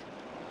fright.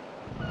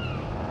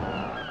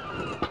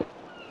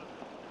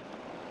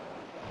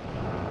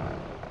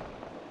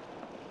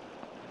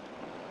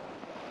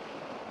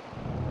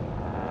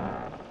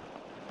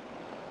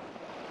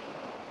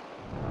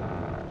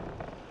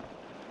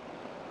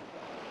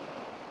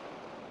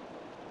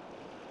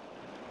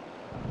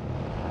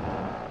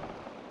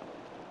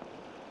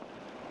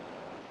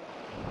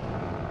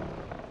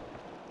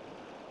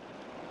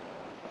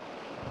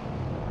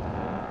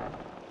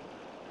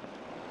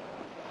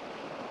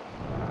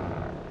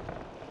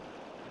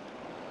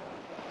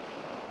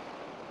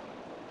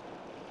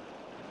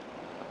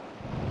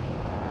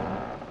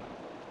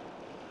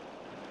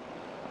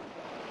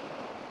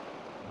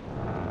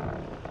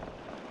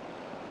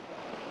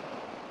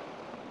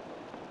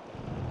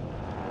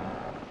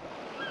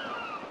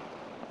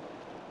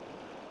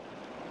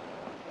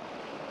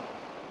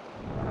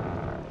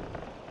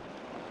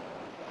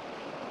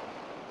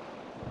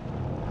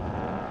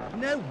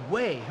 No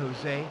way,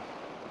 Jose.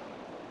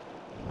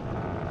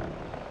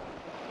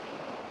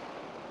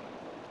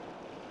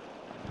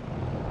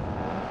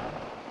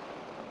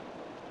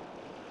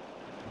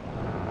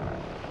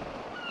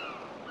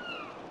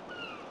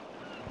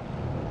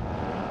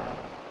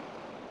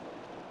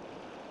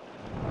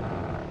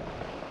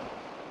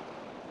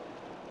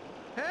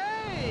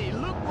 Hey,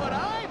 look what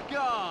I've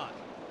got!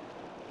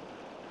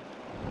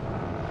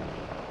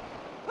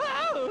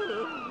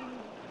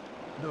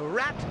 The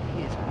rat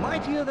is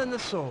mightier than the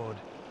sword.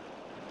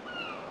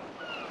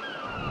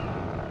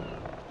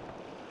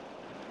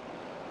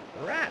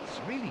 Rats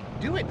really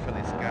do it for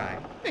this guy.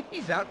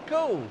 He's out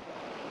cold.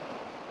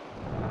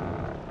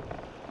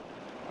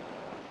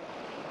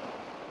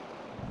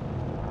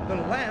 The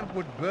lamp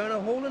would burn a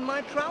hole in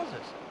my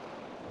trousers.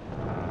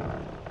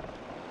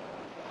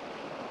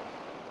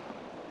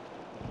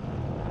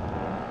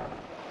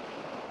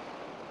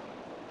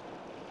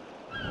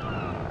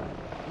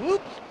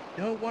 Whoops!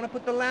 Don't want to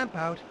put the lamp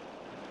out.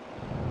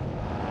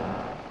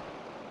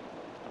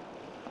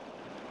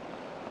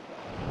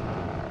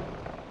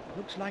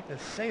 Looks like the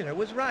sailor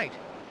was right.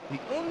 The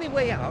only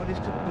way out is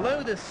to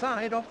blow the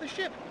side off the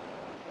ship.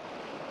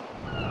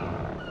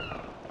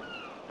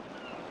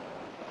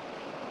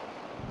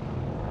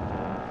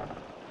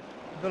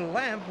 The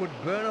lamp would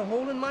burn a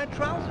hole in my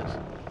trousers.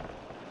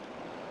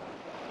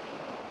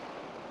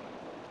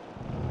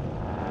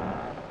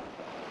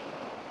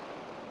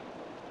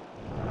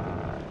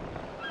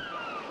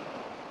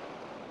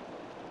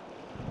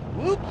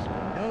 Whoops!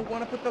 Don't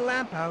want to put the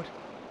lamp out.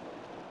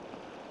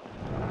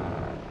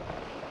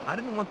 I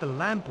didn't want the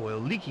lamp oil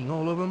leaking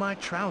all over my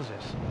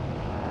trousers.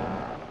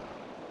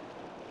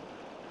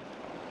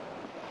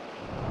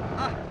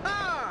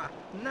 Aha!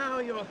 Now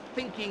you're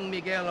thinking,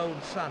 Miguel,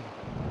 old son.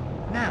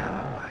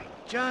 Now I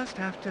just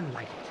have to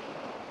light it.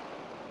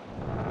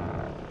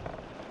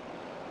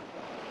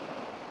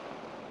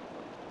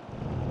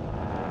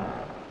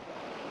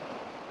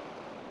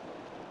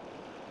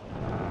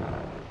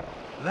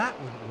 That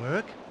wouldn't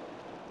work.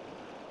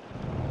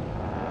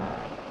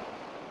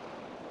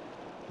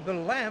 The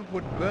lamp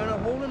would burn a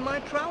hole in my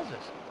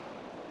trousers.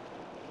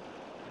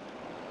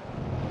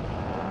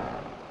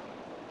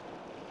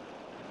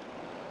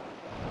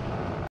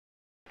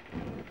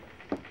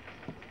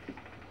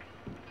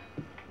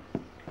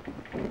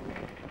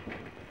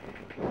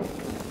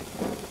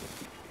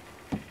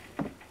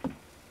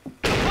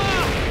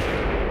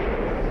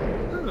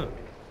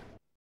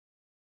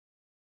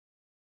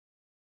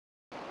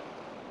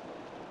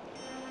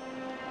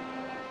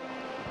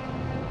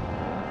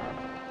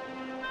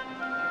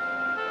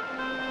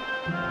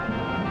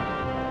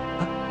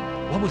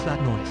 What was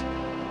that noise?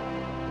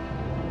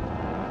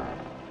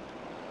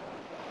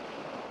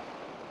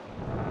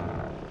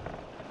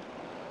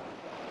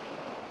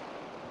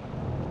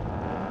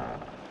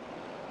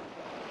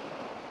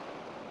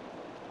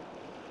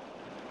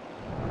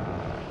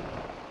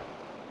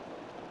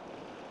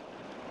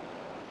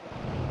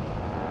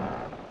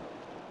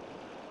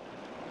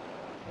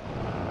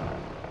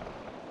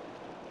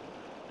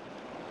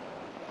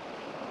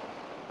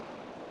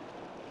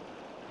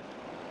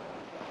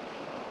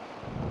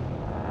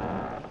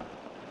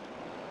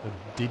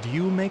 Did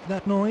you make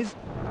that noise?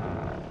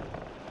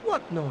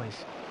 What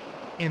noise?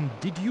 And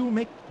did you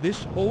make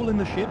this hole in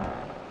the ship?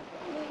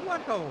 What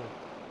hole?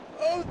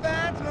 Oh,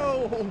 that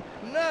hole!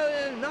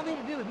 No, nothing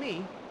to do with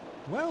me.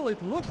 Well,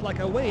 it looks like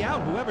a way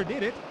out, whoever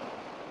did it.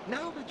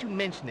 Now that you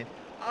mention it,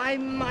 I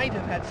might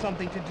have had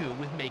something to do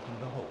with making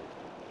the hole.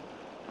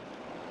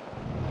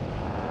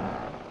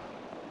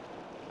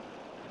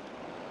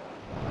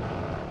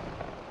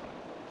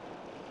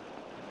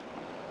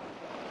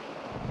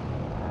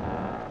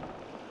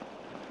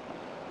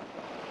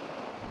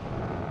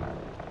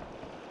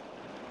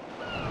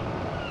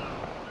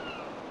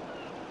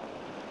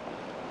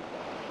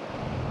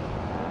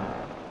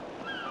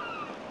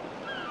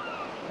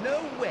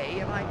 No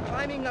way am I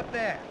climbing up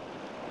there.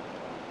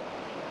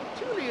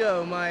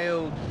 Tulio, my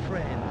old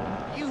friend,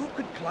 you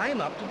could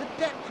climb up to the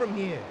deck from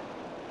here.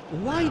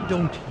 Why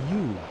don't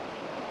you?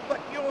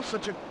 But you're You're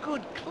such a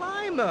good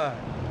climber.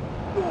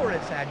 You're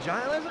as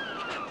agile as a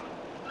cat.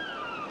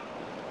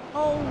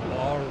 Oh,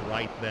 all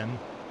right then.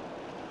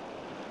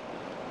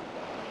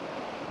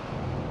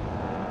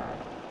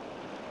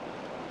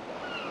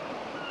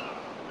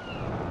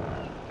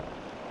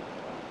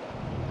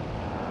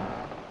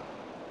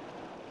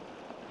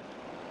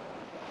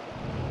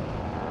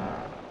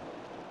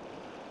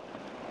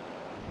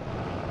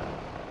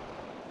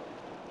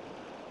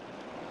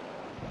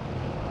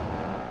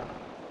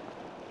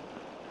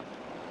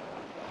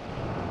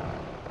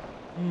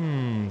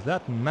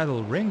 That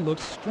metal ring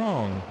looks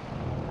strong.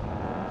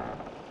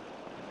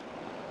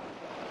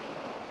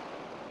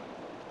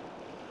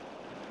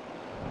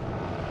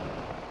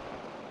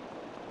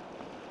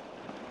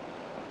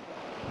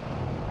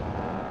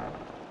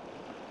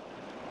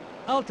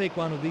 I'll take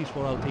one of these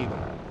for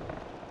Altivo.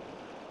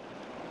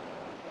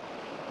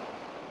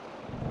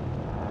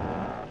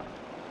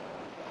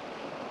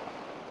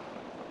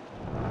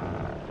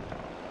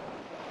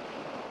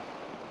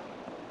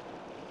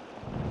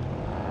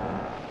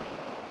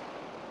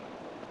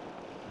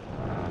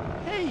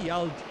 Hey,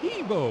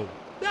 Altivo!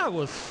 That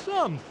was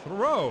some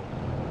throw!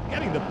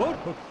 Getting the boat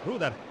hook through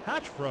that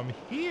hatch from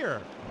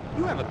here!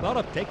 You ever thought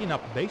of taking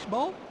up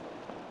baseball?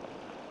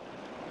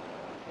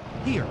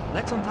 Here,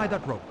 let's untie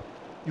that rope.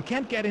 You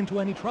can't get into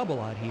any trouble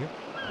out here.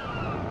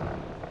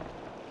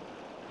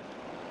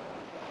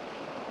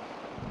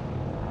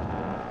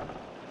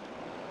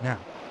 Now,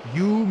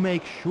 you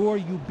make sure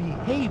you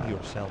behave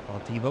yourself,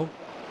 Altivo.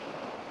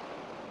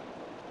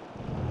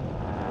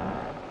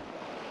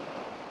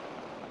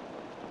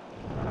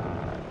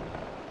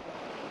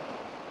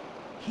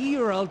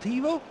 Here,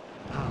 Altivo,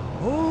 a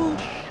whole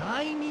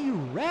shiny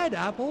red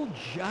apple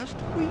just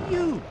for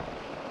you.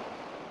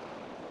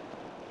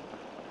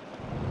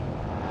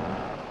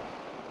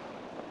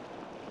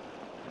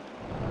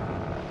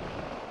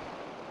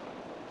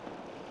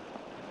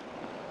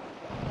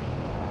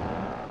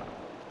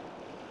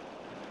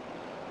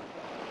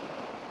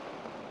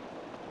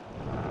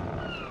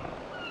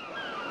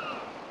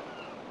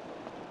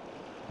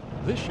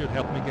 This should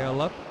help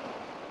Miguel up.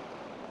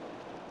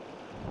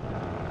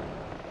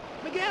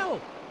 Miguel!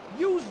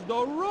 Use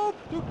the rope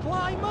to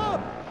climb up!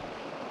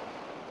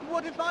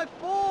 What if I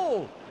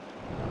fall?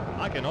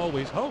 I can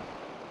always hope.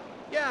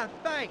 Yeah,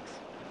 thanks.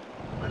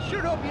 I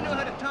sure hope you know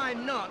how to tie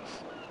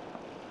knots.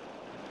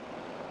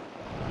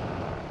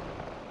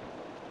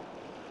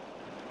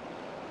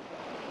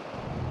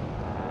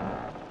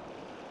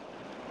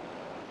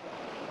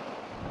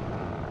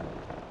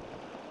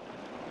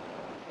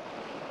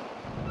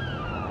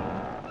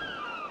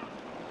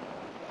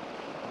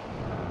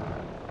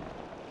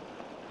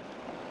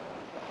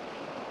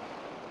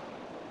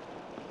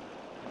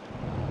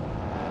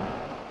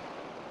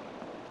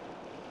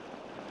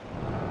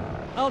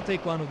 I'll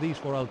take one of these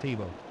for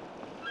Altivo.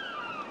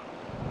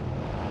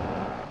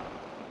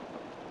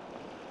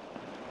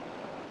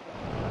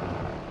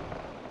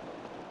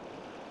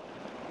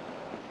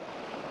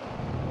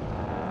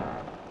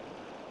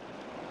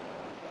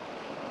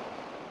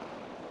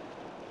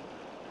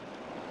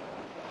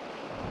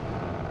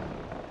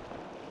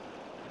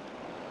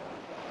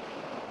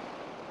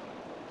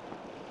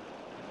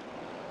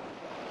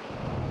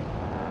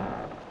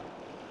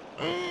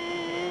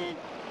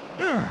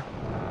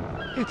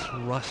 It's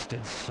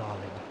rusted solid.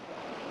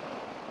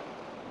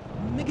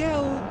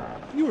 Miguel,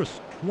 you're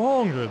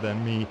stronger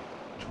than me.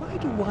 Try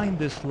to wind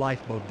this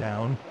lifeboat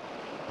down.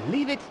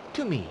 Leave it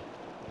to me.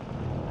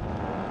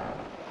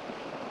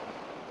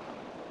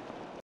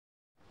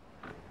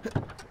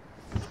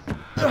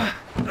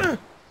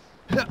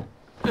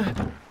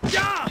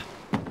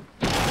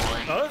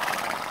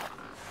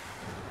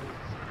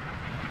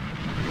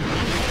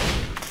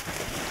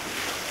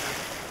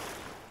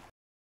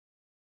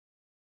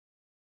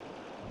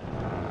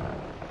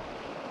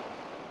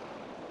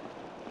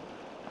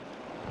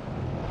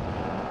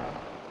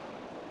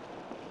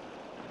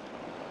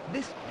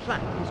 This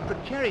plank is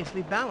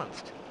precariously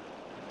balanced.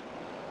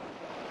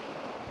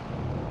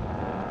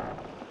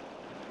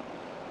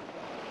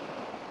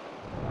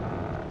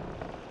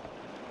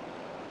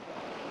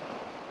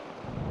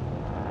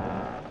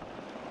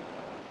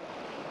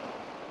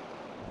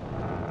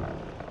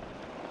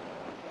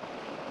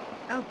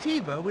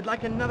 Altivo would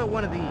like another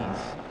one of these.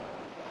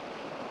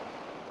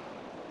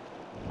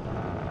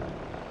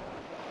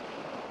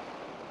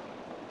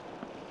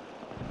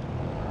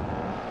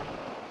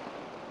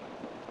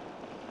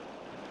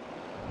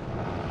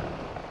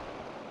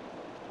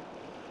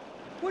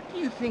 What do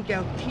you think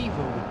Altivo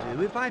would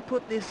do if I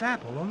put this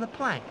apple on the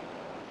plank?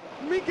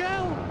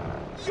 Miguel,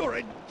 you're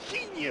a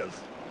genius!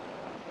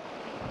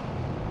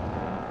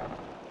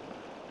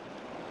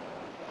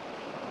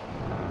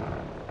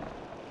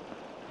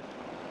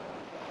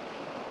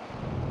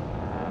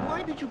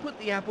 Why did you put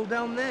the apple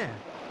down there?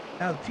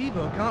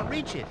 Altivo can't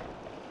reach it.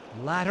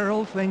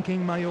 Lateral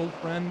thinking, my old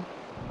friend.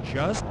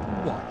 Just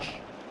watch.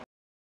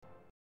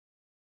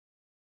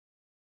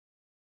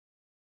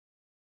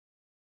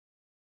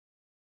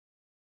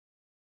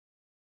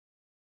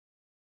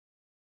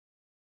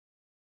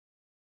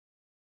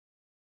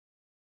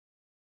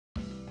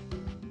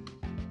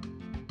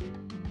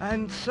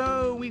 And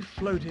so we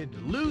floated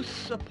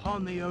loose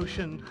upon the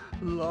ocean,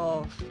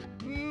 lost,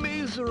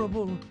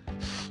 miserable,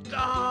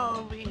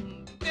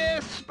 starving,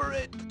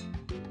 desperate.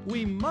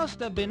 We must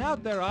have been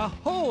out there a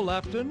whole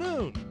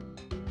afternoon.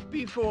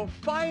 Before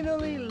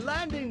finally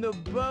landing the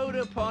boat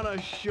upon a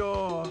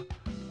shore.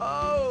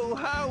 Oh,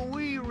 how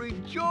we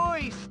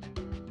rejoiced!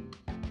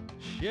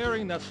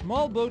 Sharing that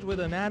small boat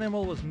with an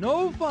animal was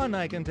no fun,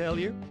 I can tell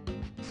you.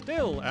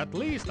 Still, at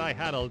least I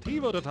had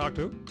Altivo to talk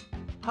to.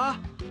 Ha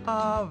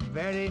ha,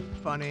 very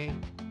funny.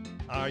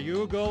 Are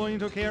you going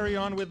to carry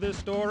on with this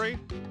story?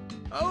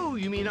 Oh,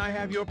 you mean I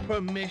have your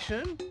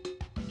permission?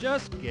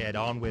 Just get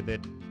on with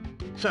it.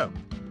 So,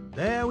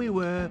 there we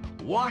were,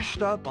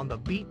 washed up on the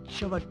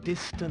beach of a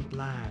distant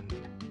land.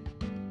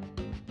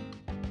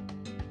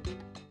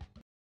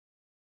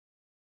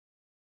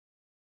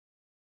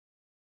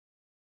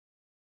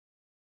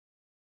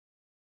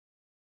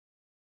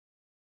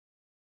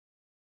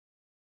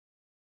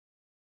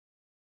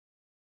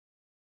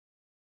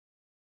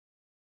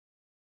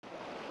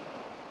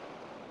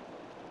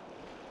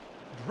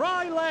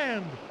 Dry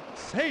land!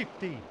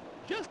 Safety!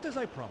 Just as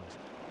I promised.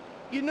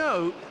 You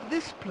know,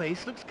 this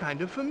place looks kind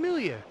of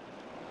familiar.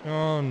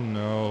 Oh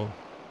no.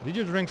 Did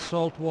you drink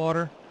salt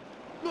water?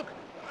 Look,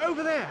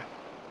 over there.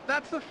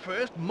 That's the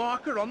first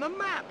marker on the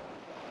map.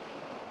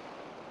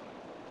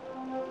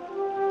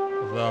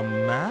 The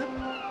map?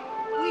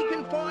 We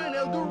can find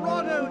El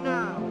Dorado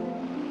now.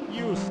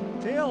 You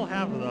still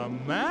have the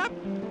map?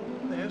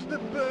 There's the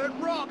bird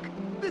rock.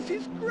 This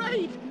is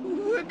great.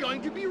 We're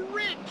going to be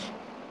rich.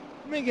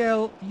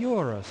 Miguel,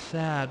 you're a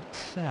sad,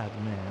 sad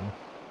man.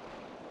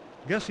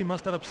 Guess he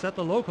must have upset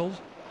the locals.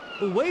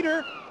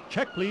 Waiter!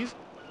 Check, please.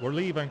 We're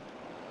leaving.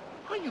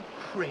 Are you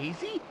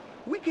crazy?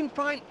 We can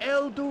find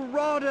El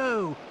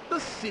Dorado, the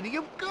city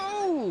of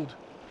gold.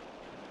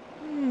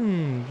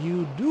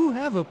 You do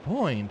have a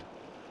point.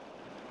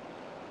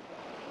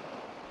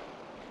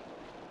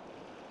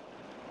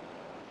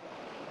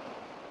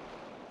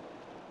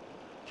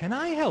 Can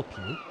I help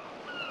you?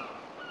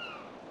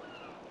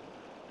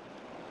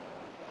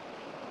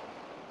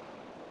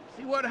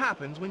 See what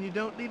happens when you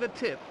don't leave a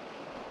tip.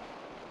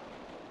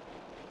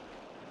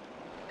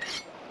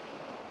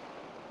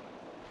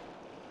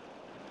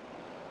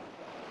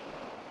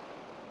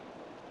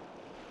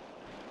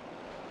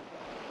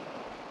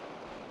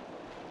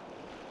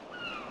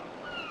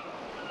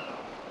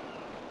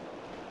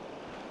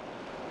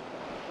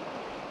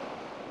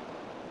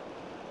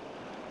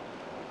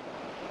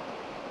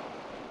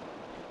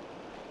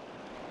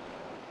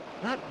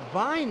 That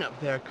vine up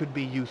there could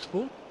be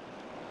useful.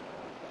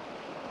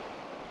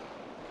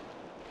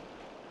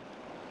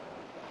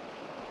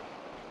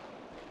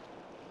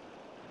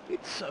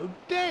 It's so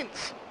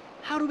dense.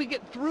 How do we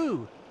get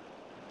through?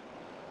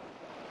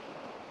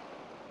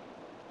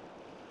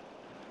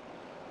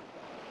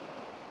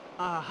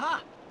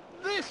 Aha!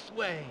 This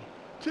way!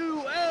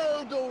 To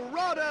El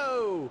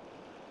Dorado!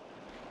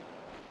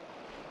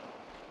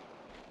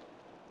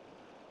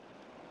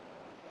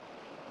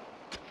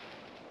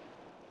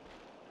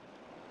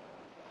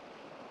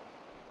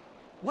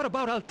 What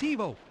about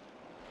Altivo?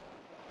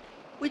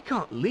 We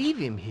can't leave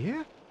him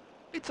here.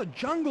 It's a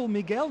jungle,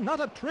 Miguel, not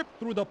a trip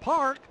through the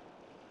park.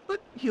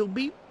 But he'll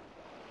be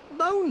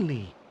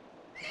lonely.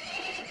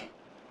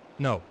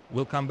 No,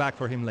 we'll come back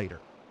for him later.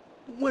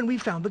 When we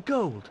found the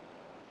gold.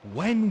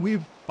 When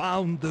we've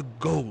found the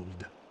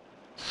gold.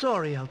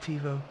 Sorry,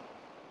 Altivo.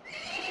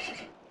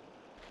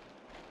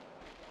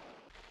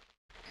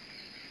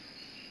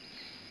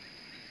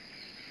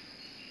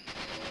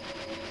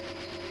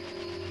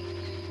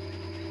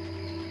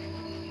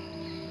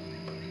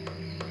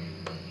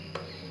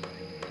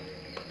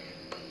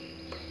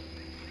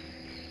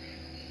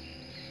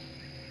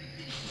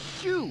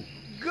 Shoo!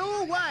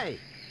 Go away!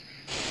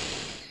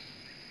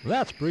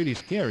 That's pretty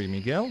scary,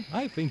 Miguel.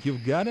 I think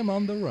you've got him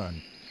on the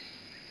run.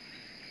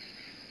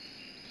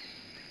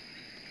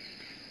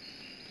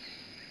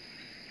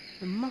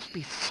 There must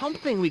be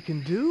something we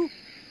can do.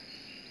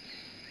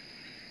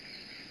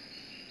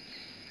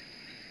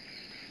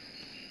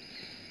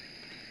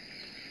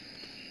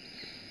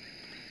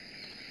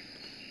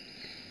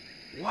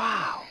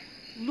 Wow!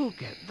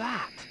 Look at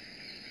that!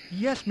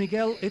 Yes,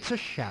 Miguel, it's a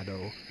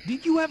shadow.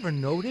 Did you ever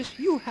notice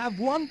you have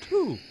one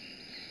too?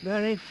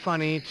 Very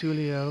funny,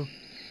 Tulio.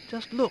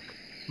 Just look.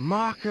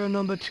 Marker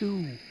number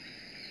 2.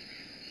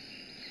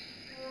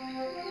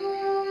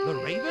 The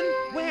raven?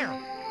 Where?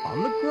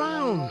 On the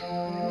ground.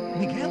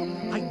 Miguel,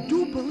 I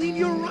do believe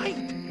you're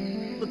right.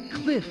 The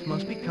cliff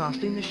must be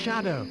casting the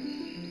shadow.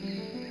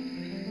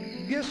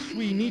 Guess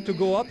we need to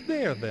go up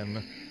there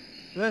then.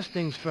 First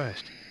things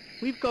first.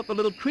 We've got the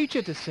little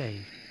creature to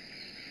save.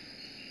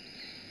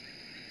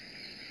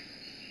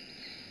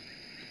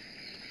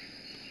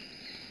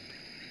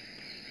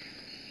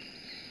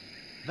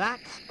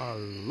 That's a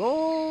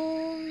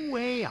long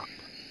way up.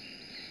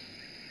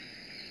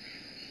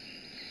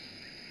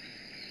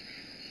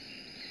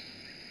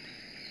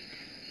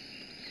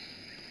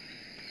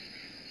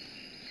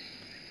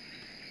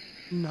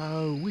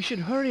 No, we should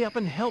hurry up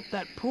and help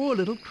that poor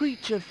little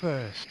creature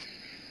first.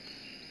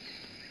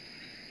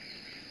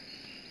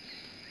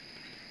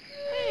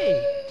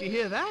 Do you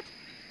hear that?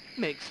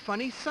 Makes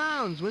funny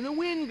sounds when the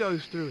wind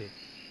goes through it.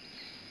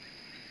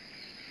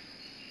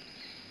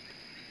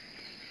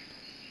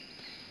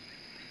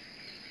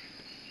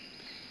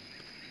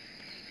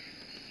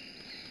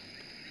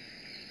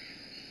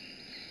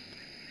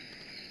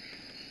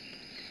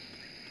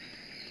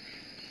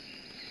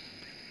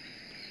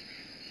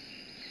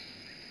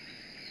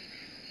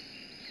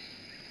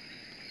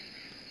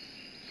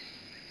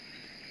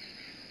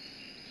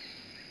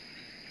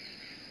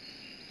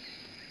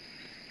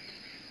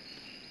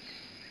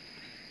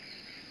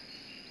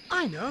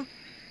 I know.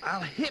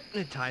 I'll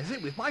hypnotize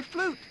it with my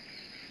flute.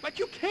 But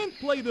you can't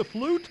play the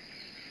flute.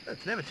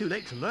 It's never too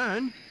late to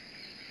learn.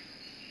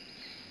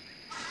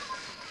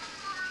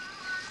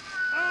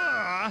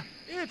 Ah,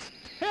 it's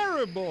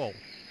terrible.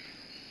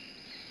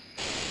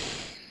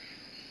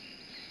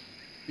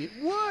 It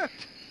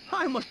worked.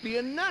 I must be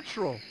a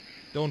natural.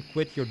 Don't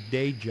quit your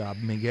day job,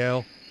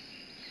 Miguel.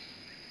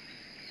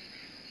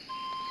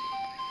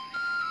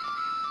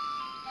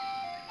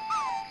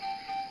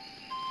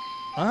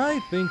 I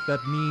think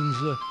that means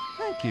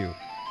thank you.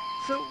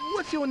 So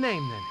what's your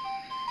name then?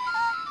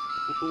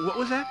 What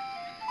was that?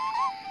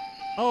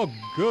 Oh,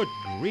 good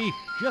grief.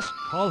 Just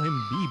call him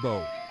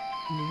Bebo.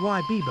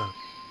 Why Bebo?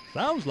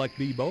 Sounds like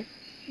Bebo.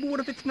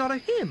 What if it's not a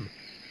him?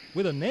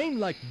 With a name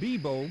like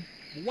Bebo,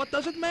 what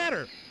does it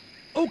matter?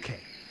 Okay,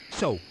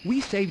 so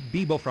we saved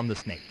Bebo from the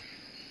snake.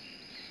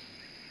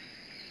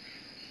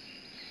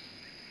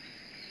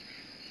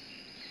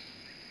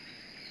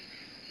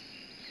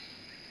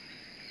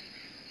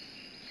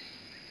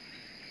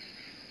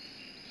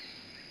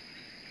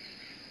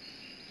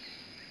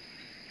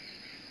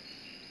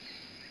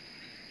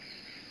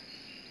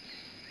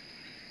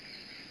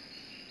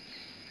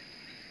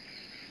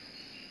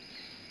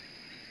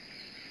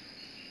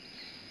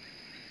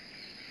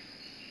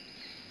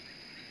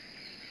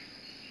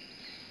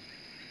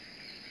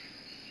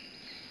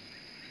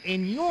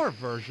 In your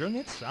version,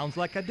 it sounds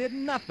like I did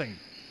nothing.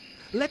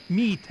 Let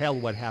me tell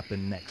what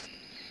happened next.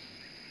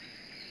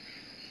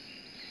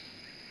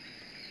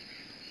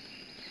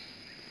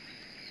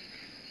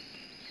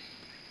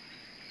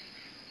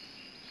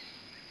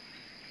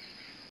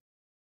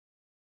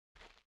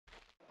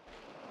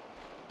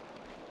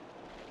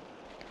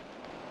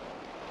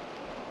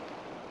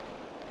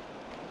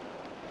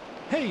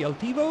 Hey,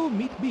 Altivo,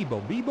 meet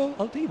Bebo. Bebo,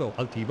 Altivo.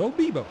 Altivo,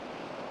 Bebo.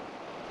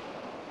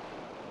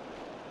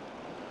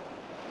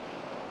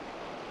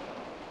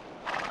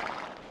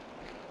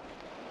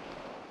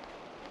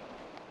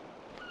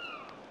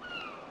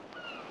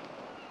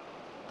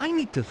 I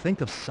need to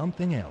think of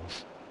something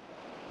else.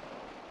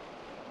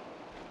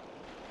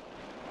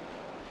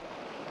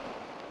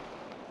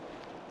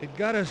 It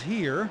got us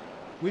here.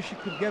 Wish it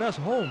could get us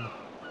home.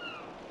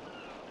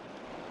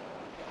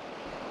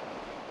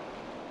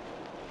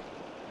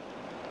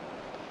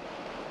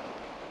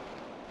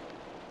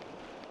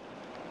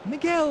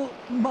 Miguel,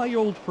 my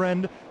old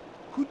friend,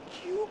 could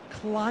you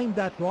climb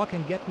that rock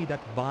and get me that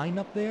vine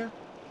up there?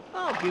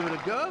 I'll give it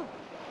a go.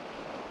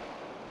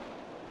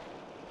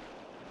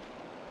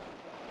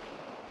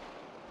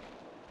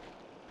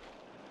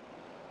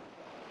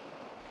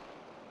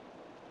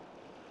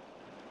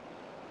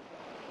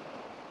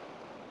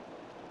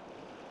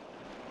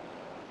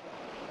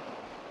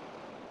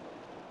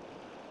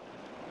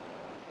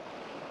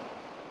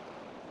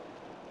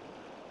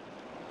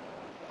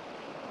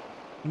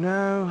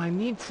 No, I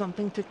need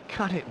something to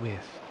cut it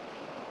with.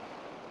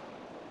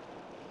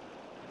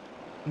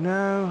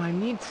 No, I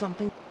need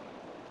something...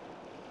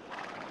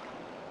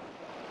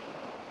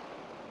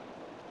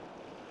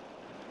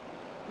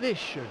 This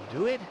should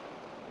do it.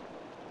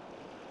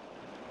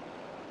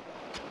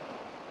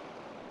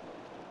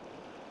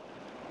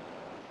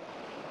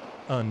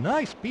 A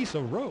nice piece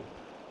of rope.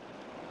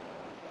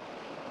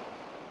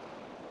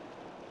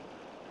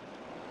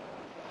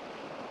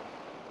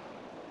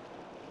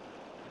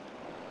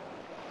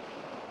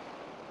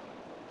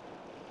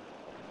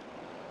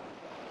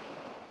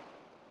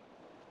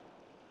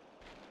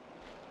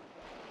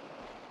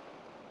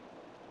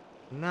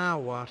 Now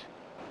what?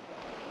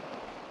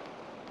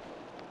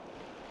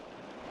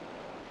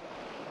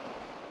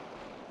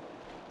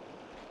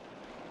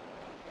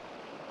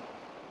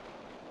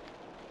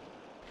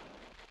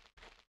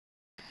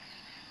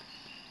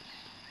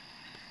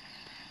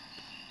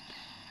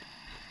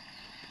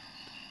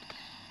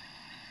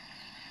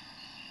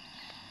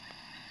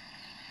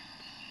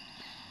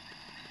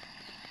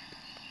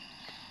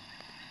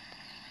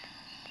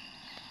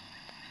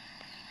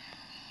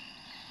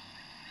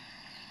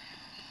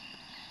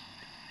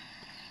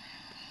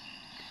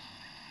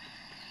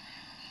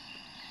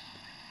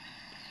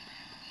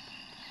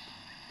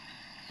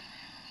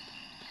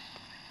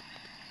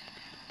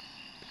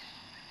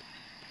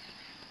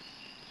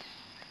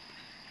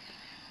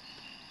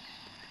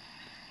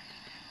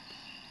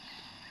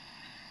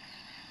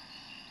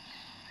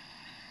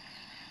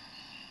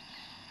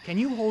 Can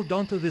you hold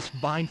on to this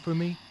vine for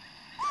me?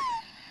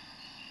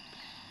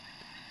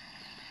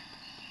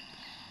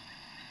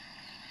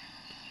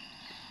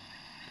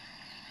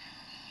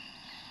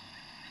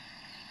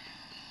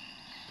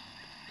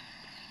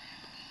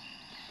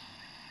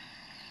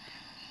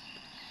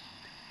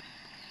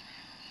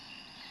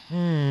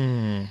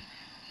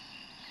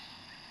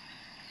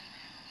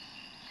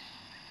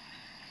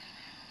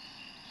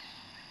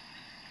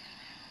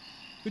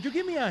 Could you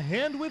give me a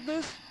hand with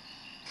this?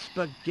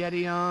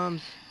 Spaghetti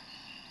arms.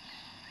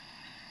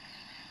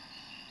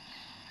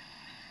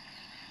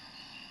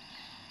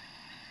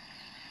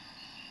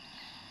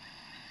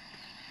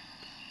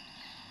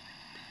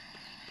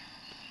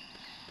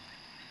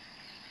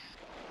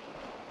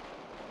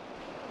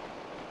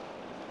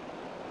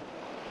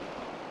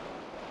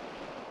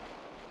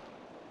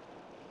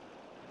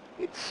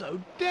 It's so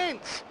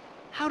dense.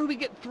 How do we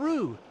get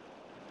through?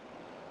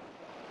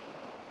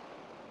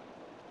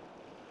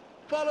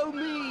 Follow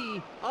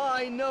me.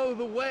 I know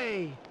the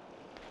way.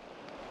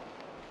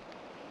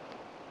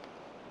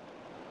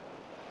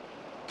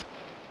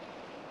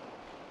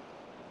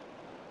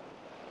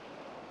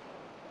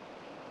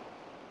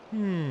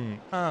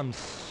 I'm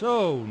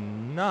so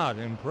not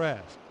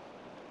impressed.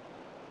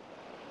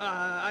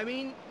 I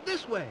mean,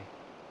 this way.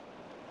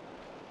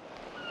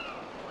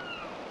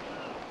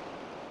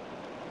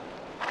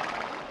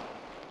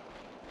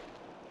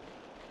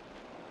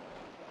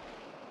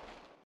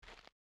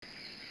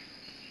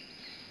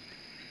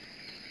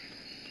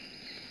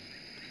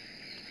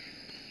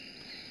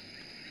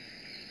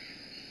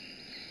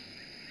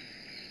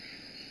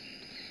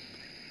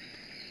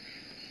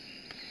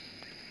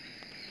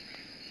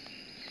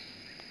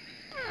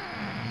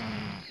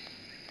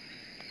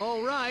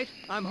 All right,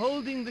 I'm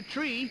holding the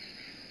tree.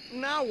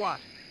 Now what?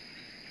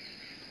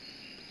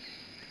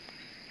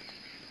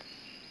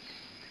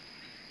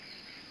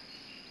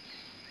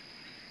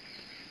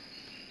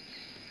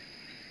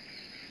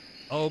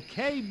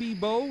 Okay,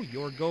 Bebo,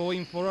 you're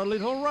going for a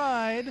little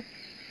ride.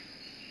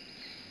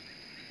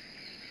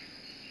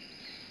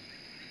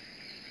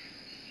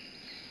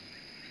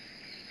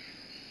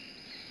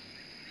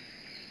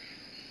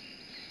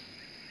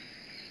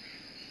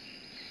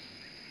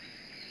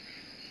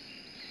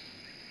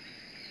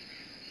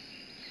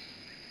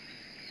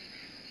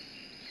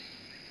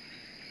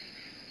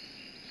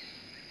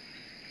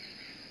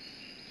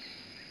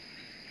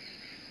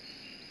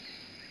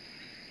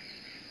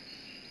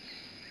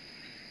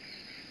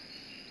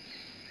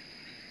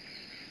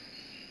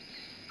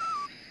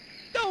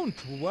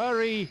 Don't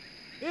worry,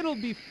 it'll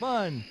be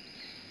fun.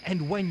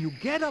 And when you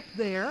get up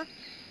there,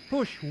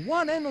 push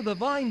one end of the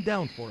vine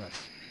down for us,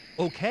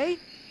 okay?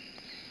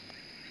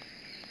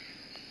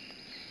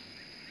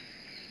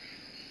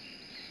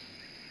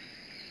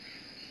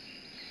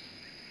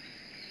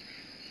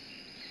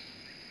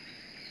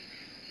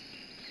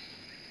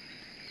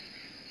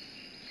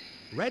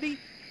 Ready?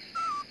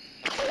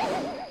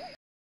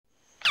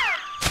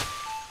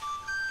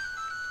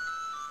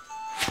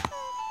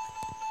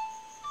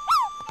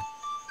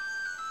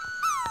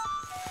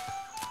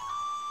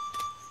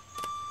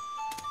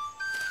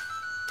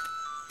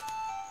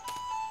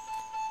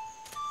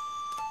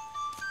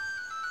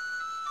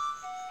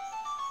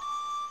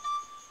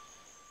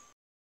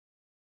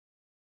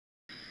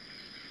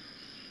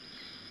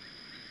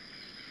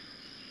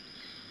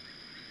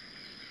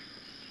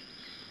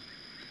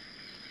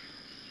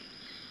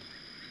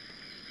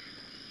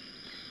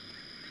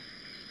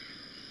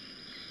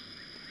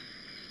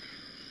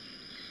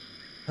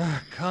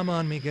 Come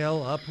on,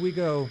 Miguel, up we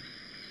go.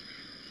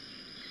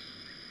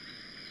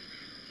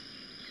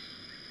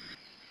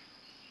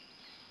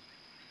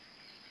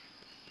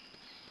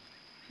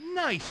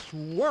 Nice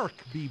work,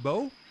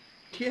 Bebo.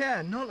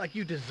 Yeah, not like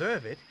you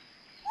deserve it.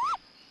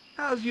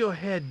 How's your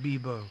head,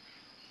 Bebo?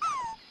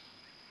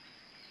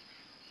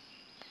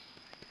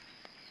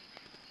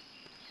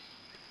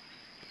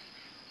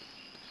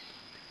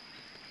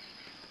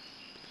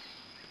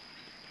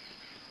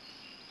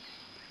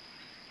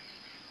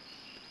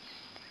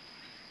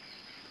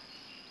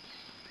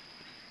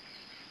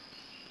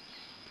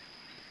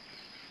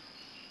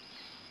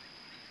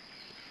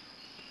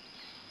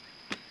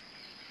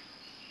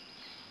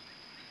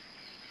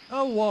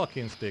 A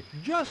walking stick,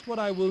 just what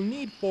I will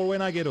need for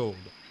when I get old.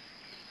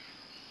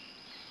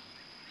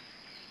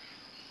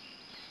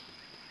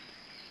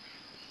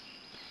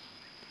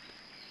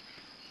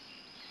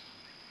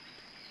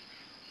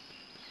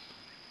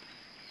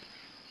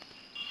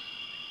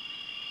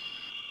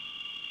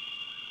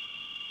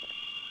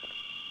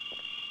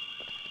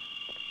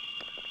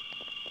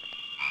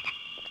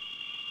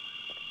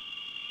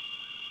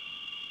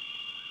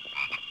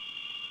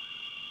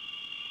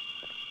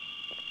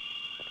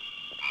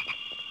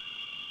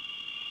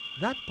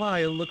 That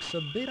pile looks a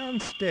bit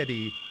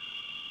unsteady.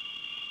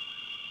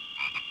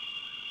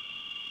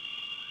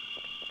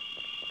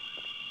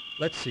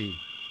 Let's see.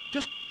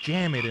 Just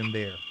jam it in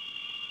there.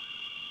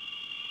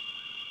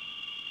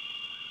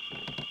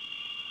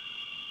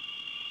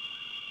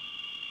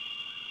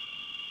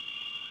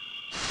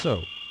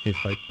 So, if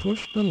I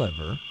push the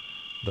lever,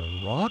 the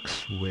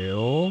rocks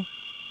will...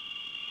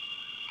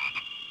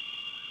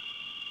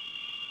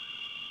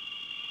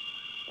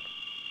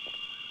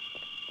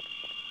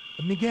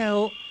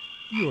 Miguel,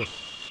 you're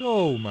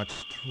so much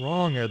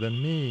stronger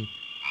than me.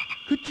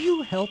 Could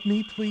you help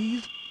me,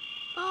 please?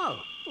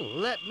 Oh,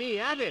 let me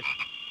at it.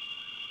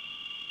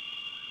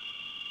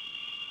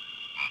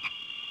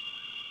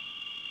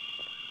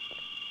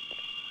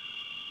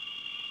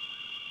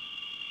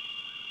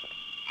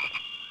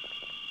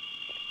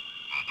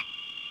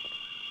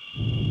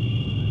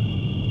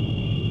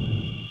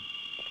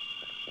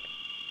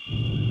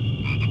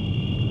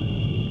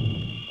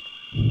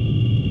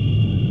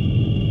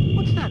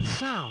 that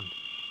sound?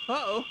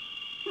 Uh-oh!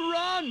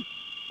 Run!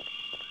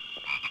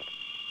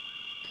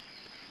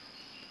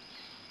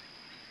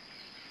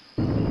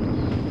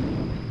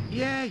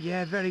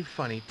 Yeah, very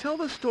funny. Tell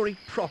the story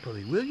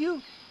properly, will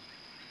you?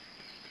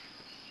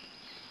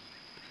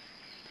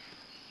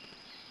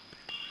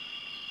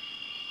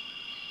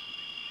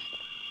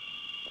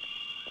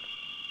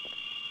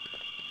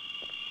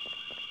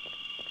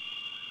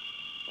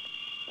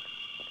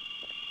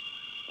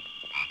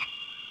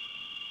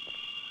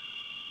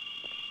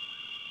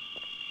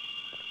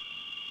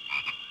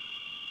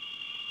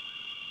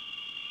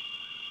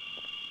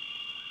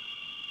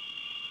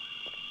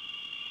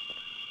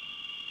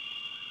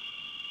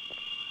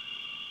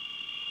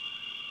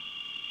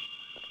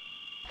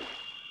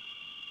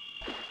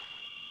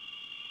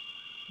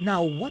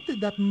 Now what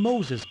did that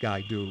Moses guy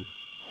do?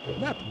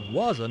 That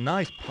was a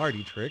nice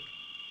party trick.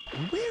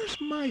 Where's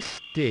my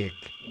stick?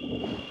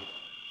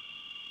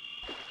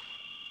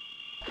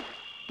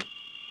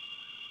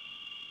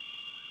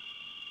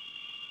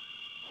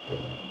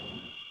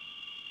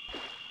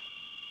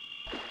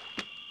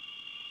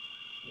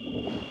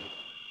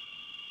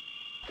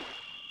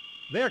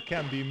 There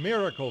can be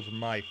miracles,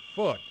 my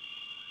foot.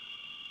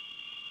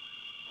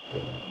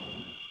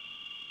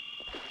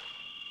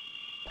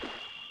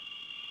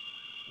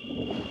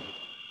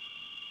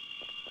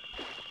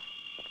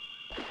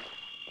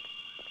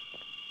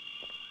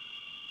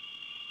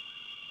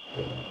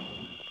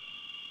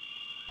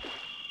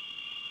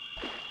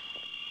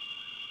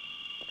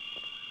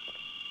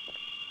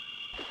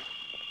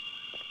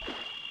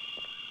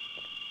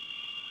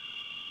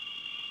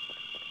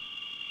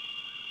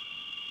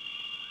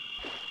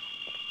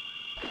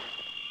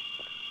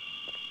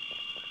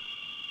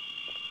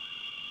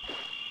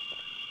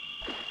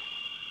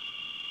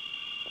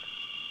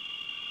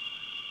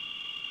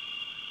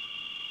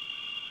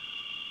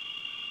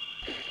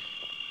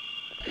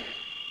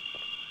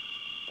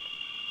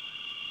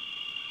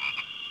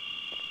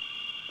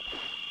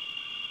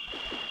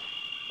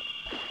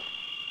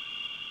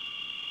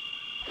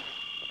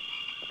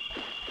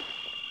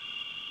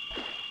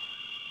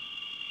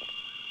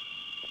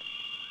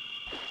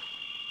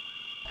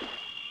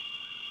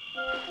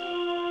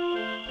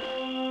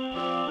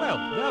 Well,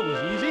 that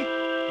was easy.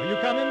 Are you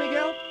coming,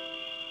 Miguel?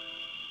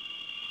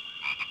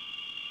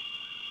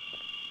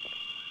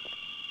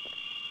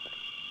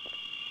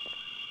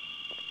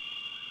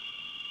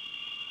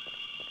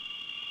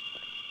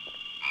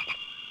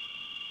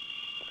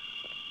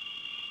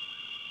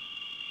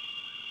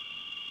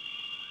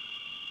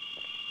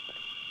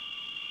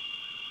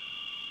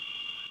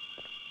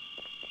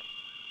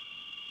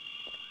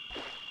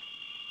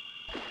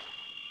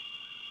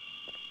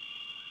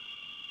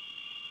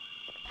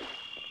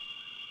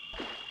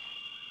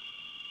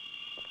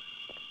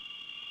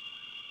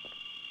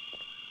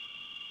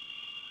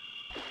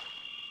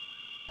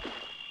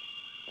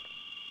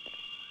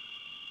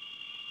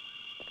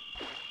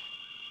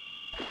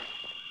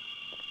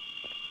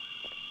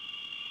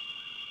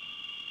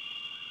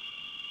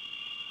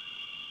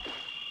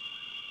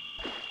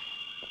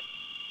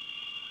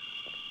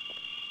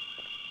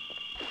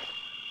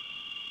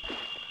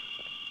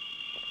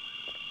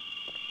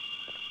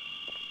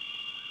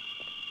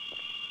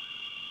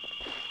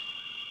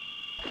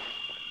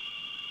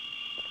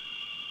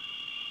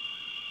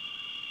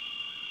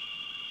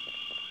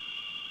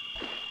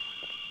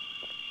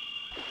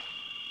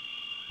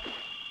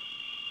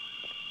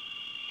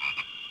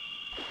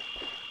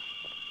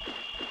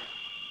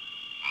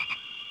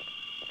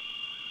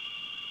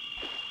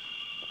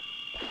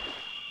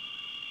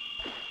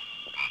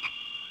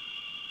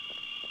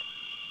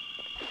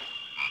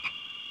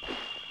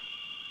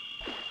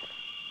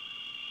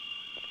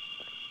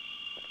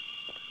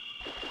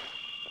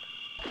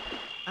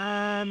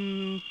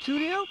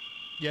 Tulio?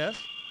 Yes?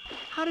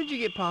 How did you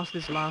get past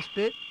this last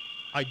bit?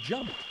 I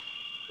jumped.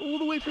 All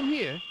the way from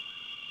here?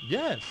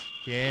 Yes.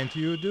 Can't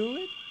you do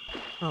it?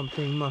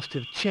 Something must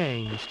have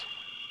changed.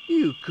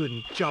 You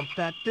couldn't jump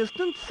that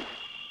distance.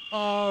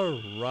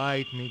 All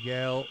right,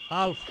 Miguel.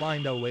 I'll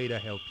find a way to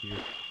help you.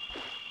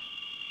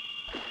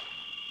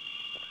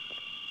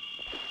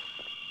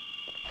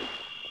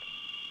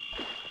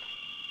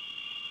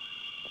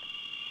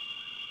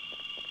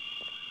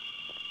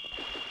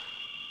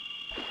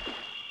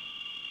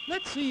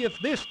 Let's see if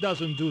this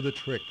doesn't do the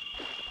trick.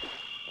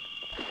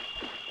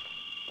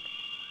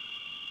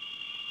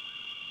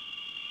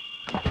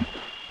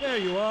 There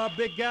you are,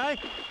 big guy.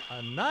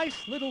 A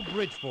nice little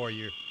bridge for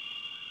you.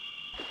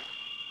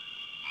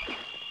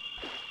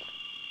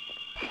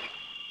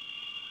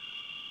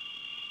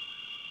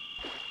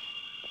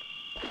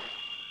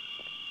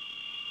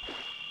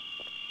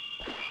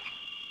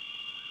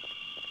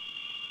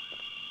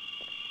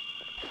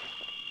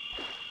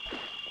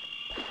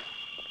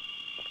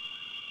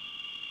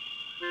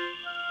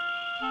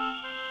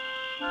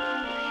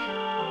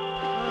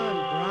 Firm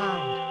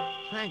ground.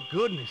 Thank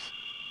goodness.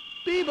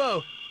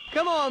 Bebo,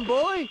 come on,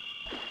 boy.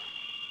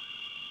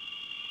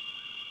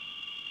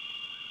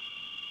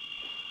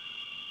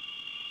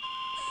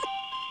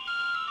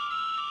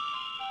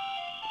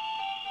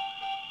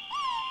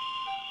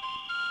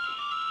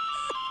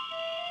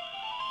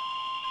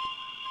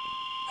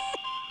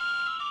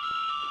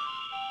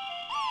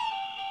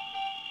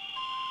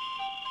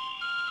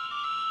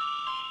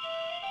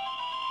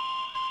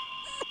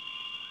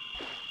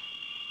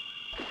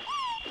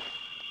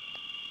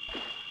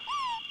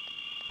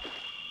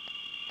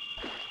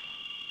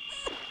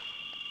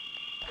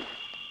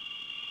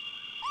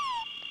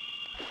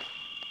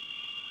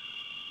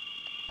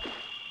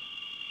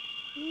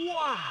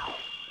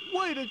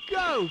 Way to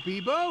go,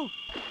 Bebo!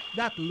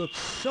 That looks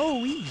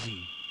so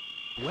easy.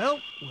 Well,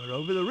 we're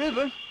over the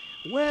river.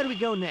 Where do we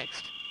go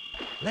next?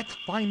 Let's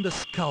find the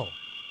skull.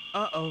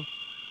 Uh-oh.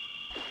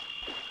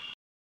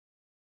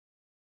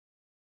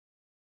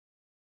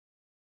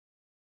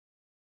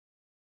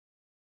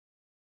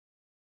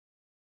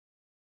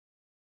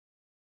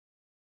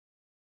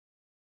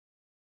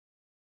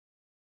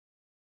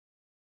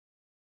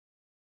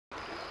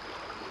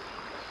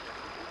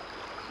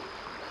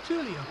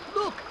 Tulio,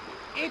 look!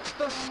 It's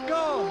the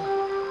skull!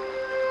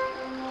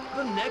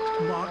 The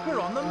next marker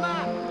on the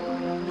map.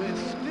 We're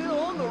still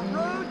on the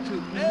road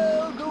to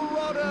El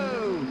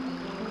Dorado.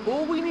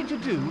 All we need to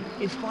do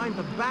is find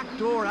the back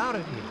door out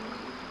of here.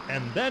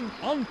 And then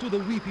on to the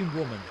Weeping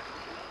Woman.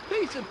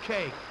 Piece of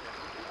cake.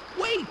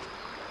 Wait!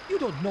 You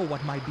don't know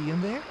what might be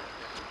in there.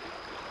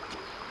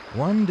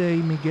 One day,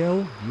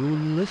 Miguel, you'll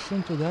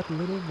listen to that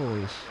little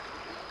voice.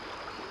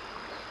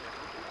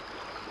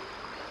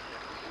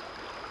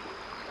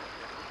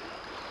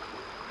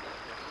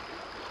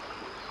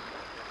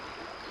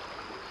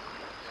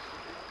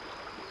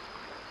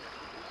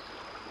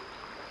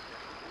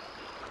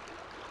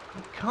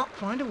 I can't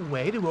find a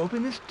way to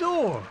open this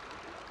door.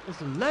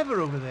 There's a lever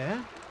over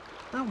there.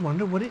 I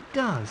wonder what it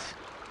does.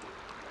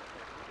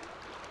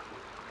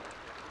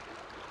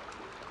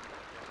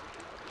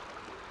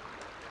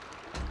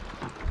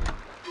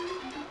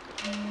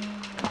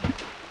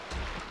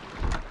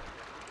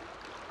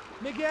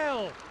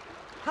 Miguel,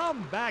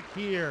 come back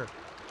here.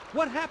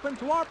 What happened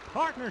to our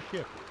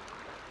partnership?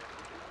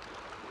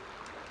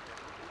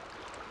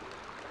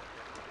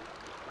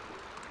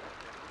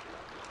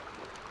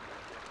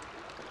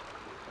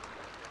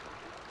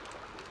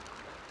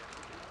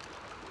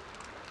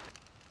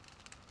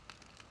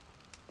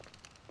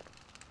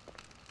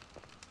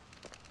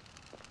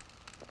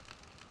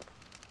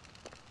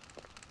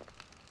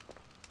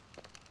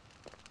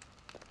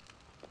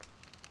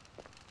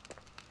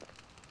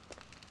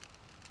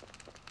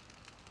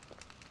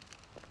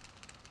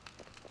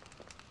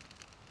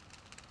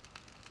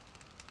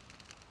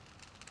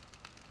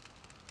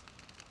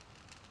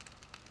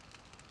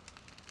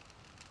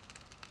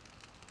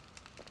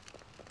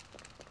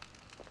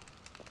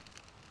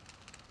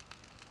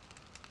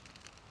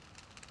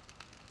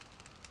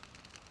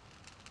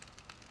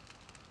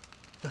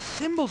 The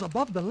symbols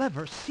above the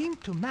lever seem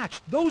to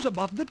match those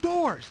above the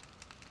doors.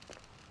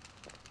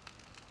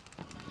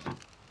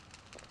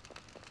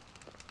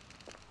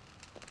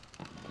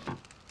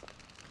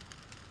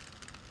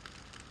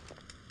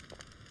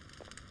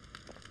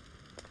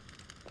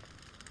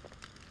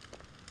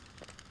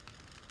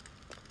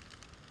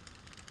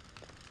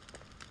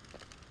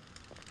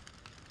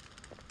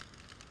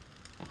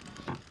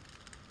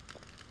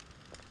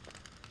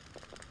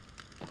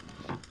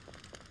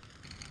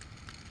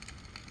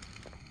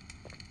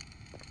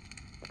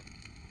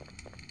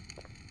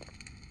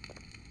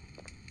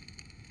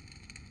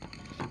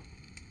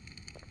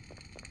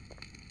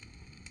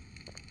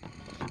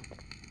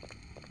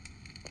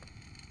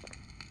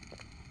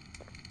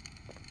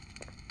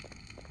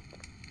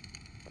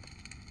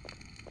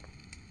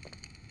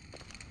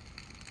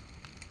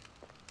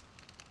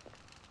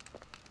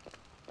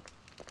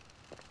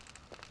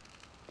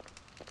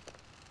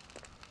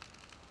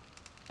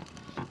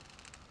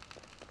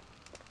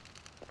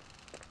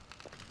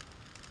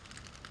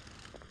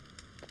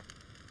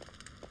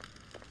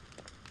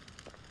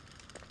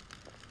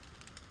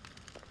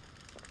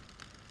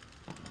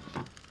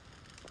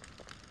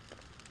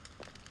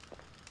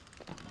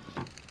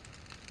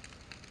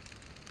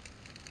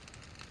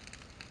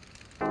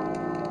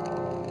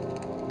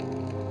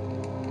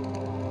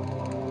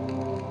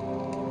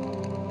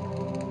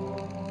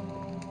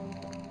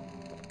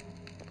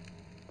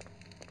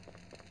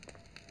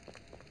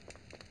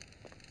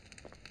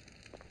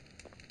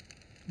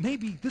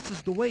 Maybe this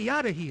is the way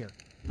out of here.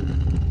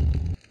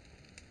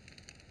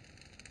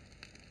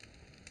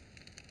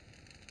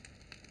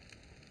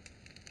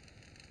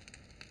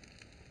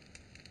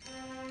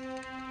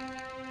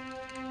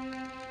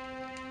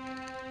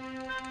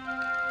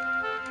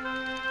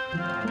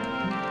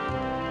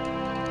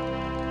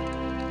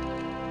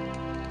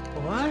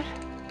 What?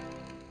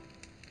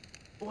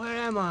 Where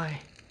am I?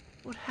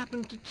 What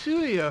happened to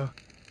Tulio?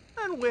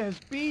 And where's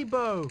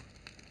Bebo?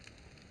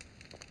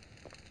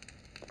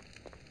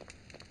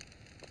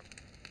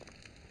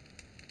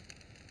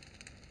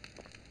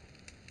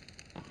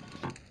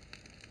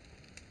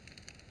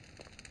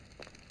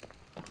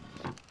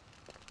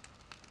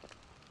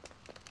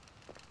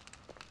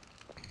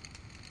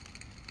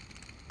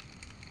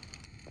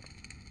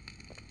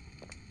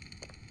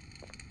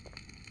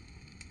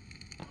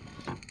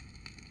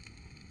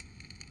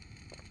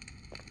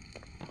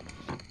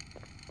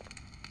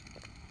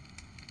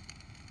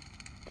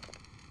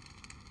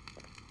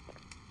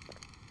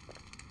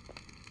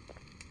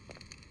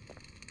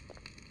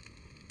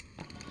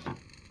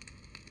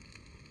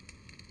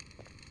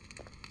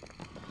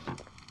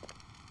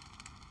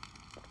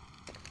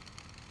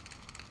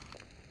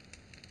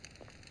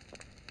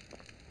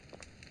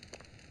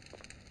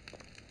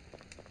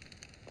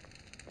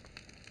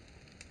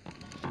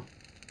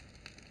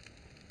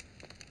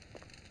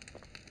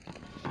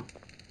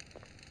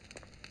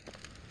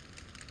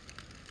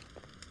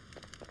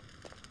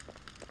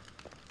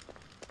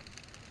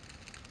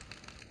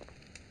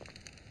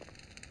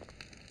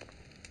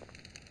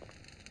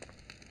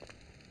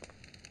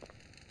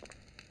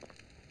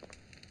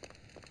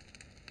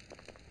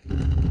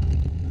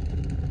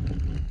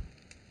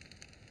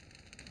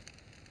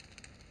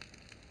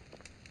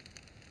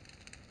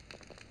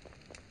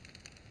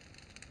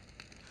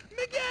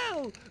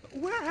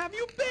 where have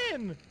you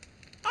been?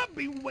 I've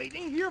been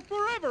waiting here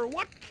forever.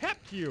 What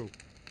kept you?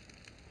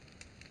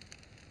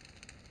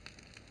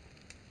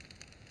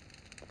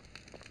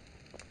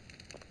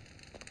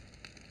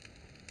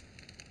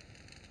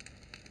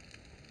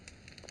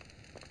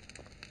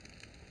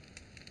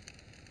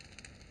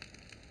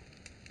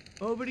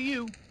 Over to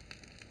you.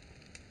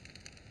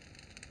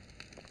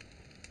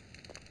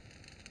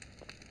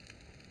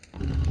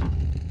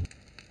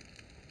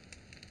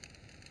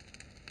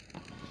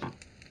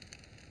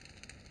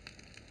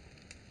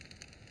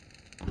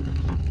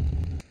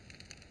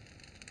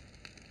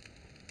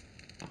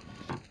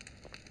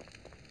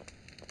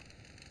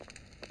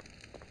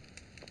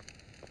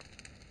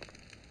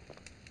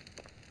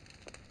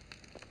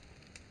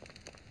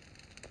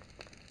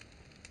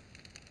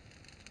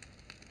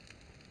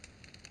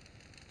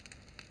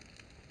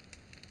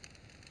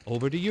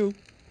 Over to you.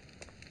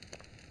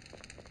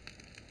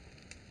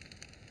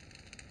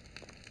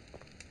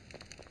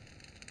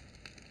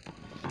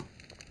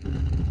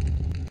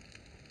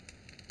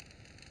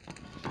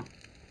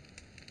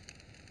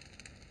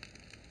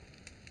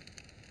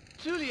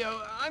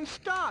 Julio, I'm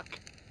stuck.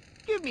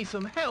 Give me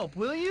some help,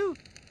 will you?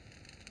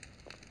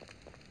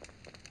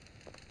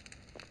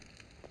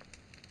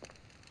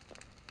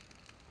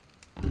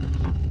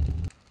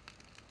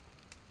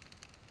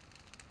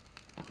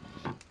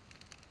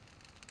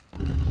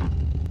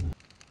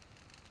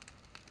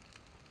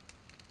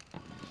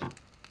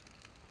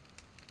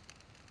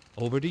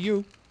 Over to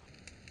you.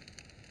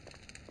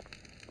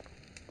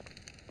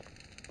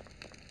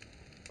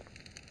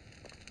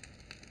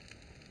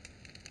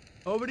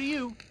 Over to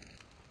you.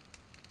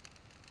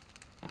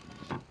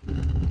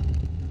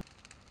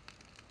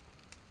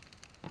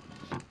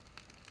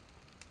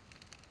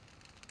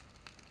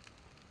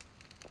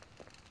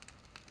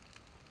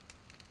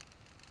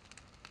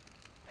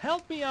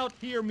 Help me out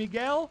here,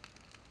 Miguel.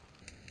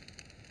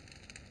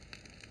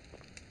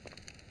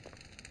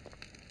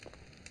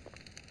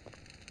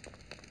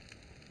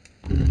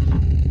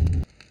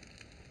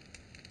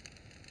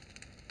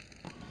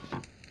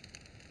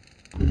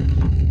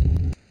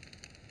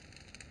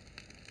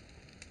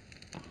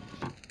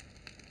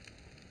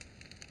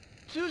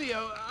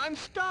 Julio, I'm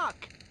stuck.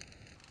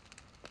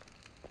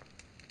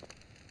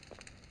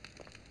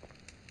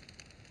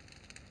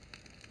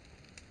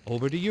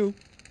 Over to you.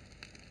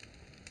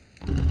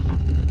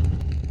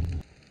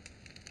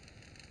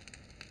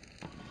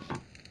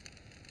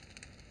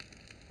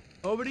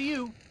 Over to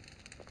you.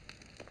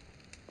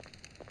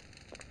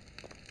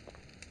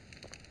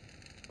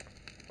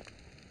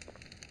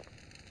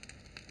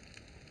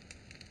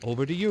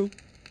 Over to you.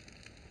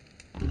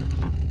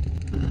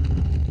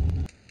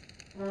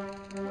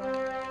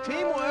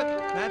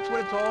 Teamwork, that's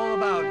what it's all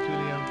about,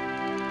 Julio.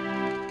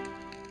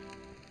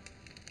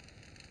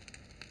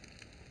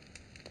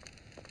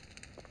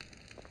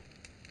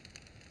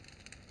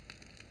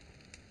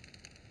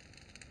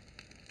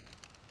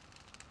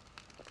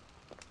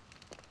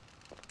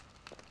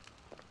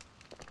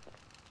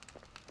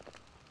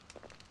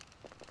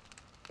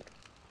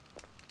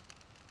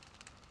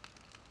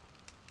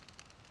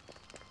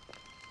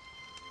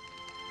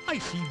 I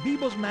see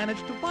Bebo's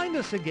managed to find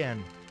us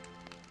again.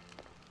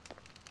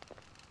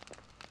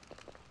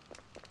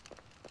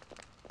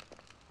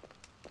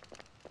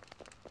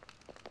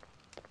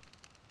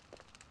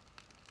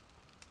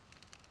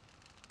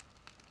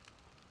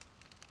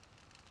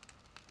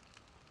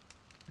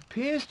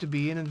 Appears to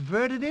be an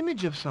inverted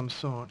image of some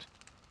sort.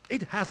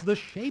 It has the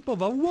shape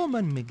of a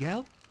woman,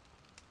 Miguel.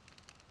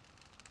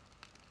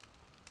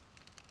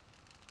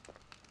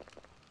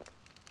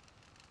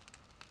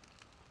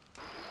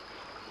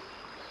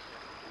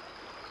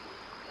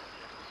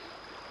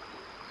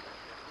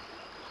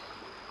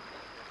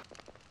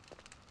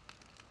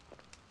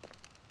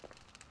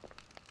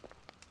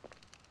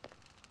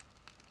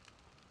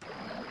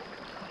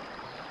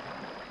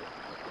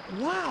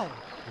 Wow!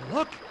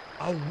 Look!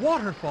 A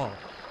waterfall!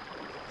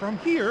 From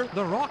here,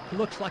 the rock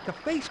looks like a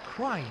face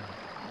crying.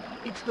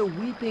 It's the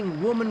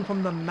weeping woman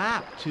from the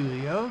map,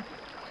 Julio.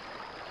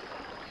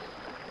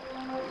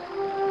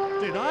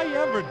 Did I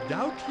ever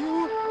doubt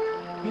you?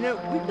 You know,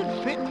 we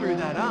could fit through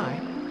that eye.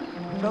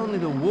 If only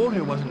the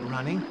water wasn't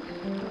running.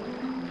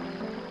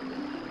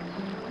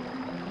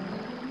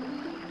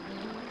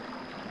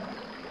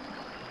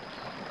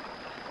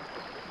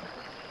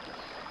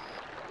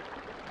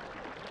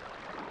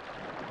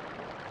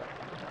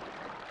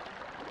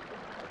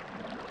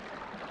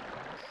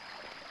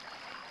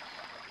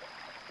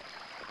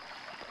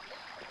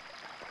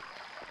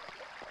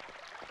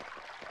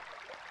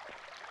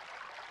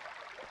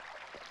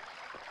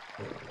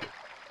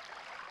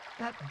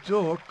 That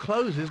door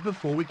closes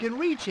before we can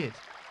reach it.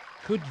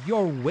 Could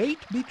your weight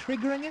be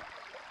triggering it?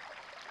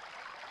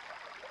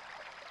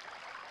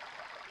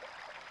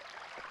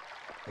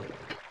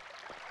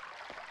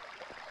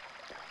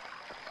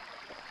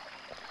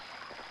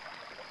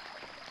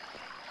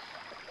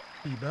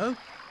 Bebo,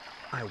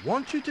 I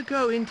want you to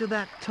go into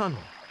that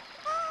tunnel.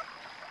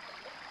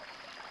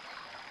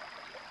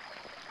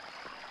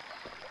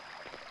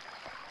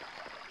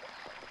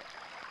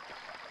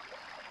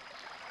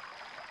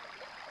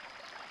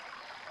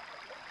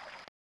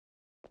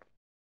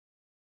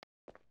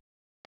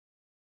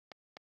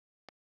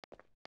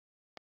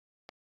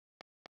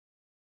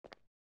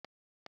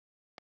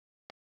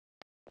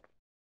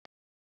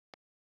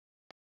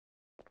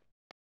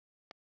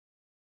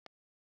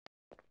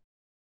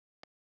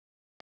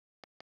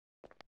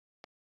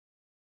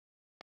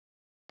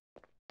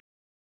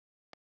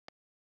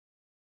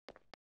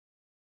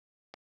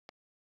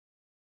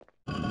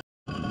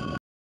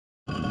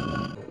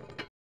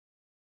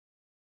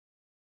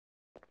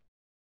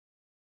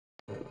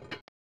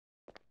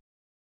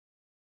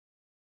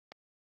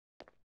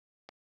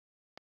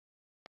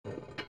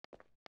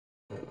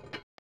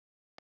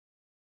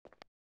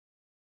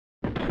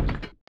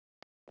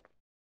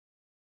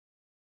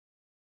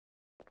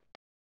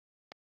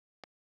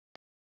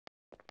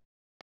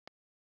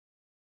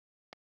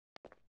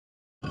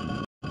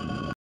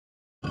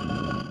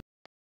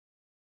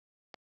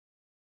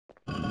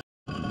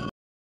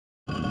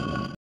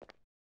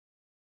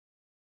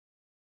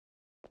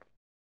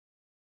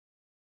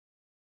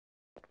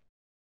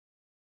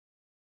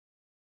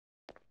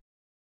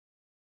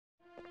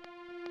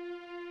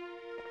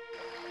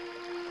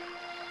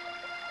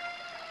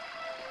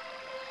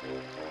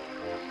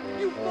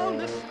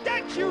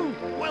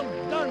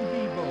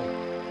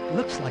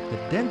 Looks like the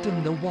dent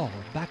in the wall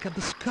back at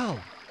the skull.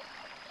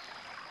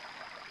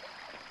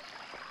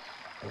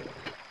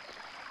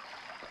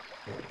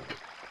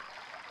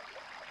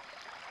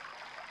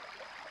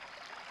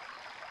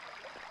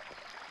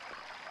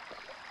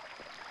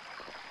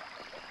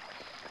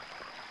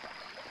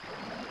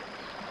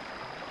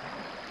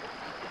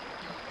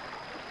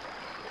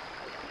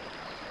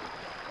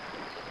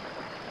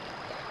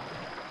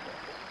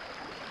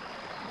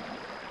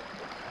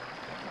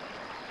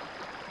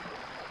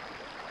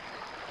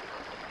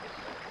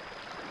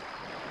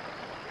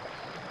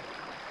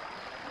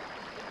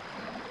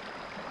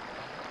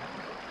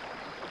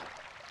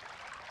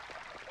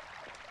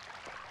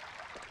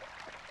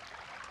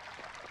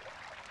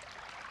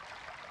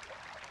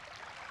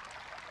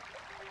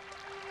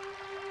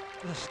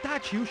 The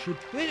statue should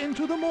fit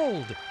into the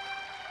mold.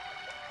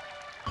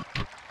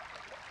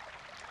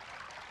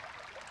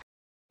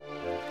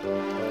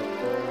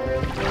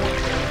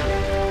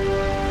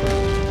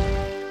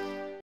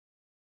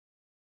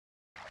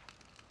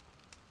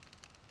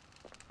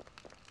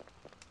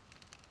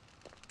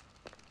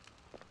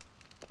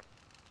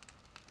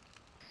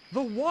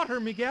 The water,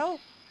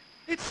 Miguel!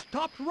 It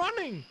stopped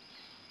running!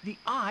 The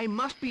eye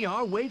must be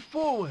our way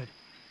forward.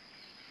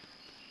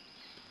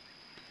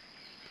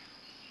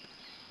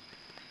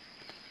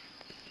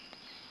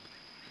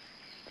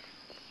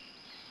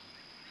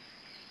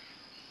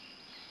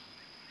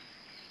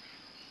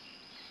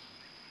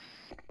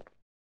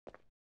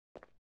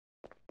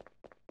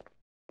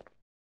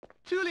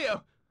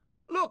 Tulio,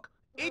 look,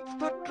 it's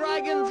the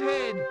dragon's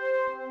head.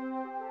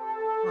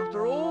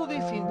 After all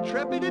this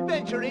intrepid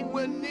adventuring,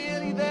 we're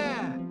nearly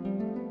there.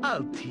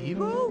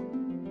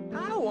 Altivo?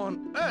 How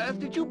on earth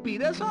did you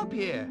beat us up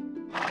here?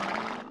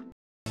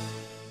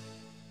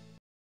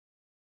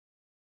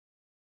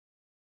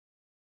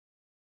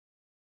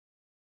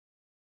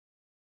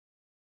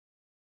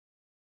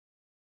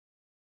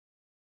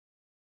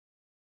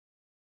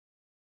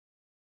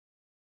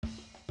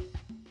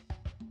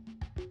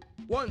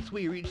 Once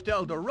we reached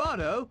El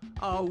Dorado,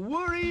 our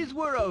worries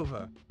were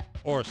over.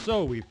 Or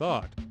so we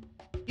thought.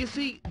 You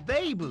see,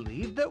 they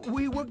believed that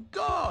we were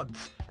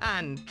gods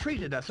and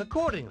treated us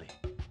accordingly.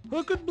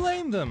 Who could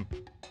blame them?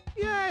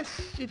 Yes,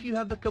 if you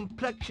have the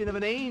complexion of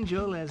an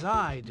angel as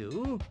I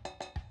do.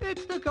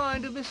 It's the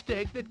kind of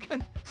mistake that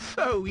can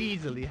so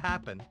easily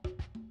happen.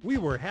 We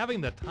were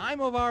having the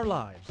time of our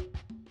lives.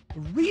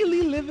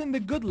 Really living the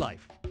good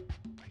life.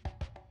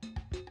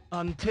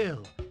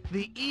 Until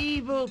the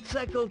evil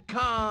Tsekal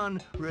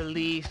Khan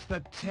released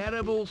the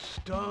terrible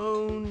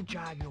stone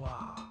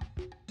jaguar.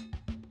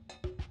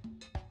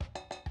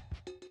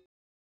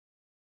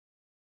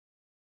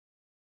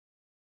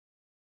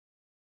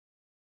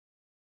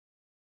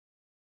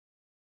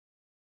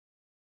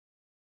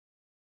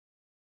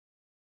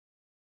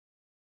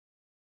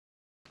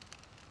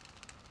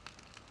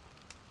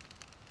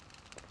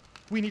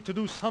 We need to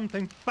do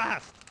something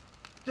fast.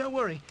 Don't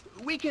worry,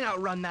 we can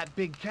outrun that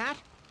big cat.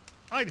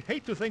 I'd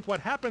hate to think what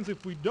happens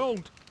if we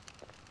don't.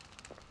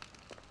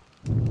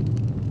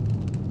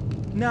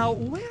 Now,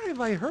 where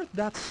have I heard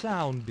that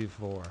sound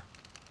before?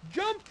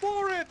 Jump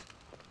for it!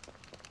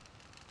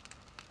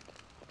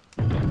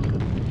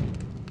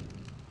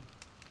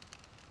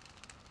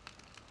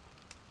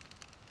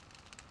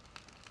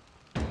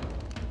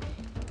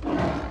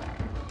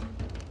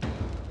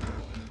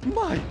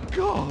 My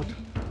God!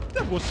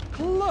 That was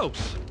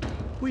close!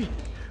 We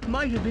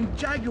might have been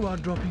jaguar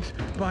droppings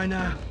by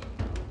now.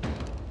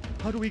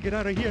 How do we get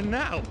out of here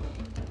now?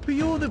 But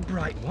you're the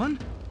bright one.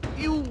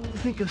 You'll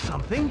think of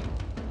something.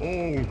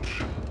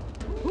 Ouch!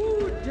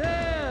 Who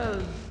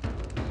dares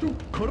to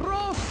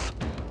cross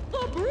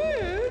the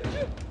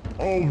bridge?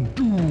 I'm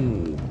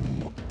doomed!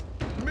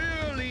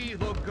 Merely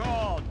the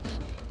gods.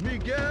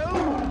 Miguel?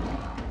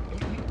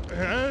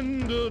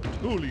 And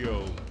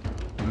Tulio.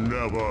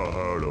 Never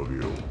heard of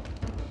you.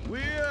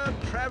 We're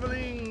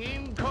traveling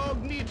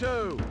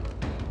incognito.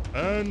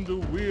 And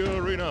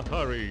we're in a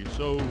hurry,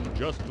 so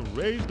just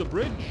raise the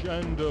bridge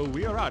and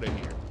we are out of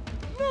here.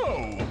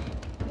 No!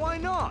 Why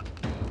not?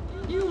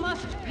 You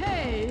must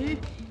pay.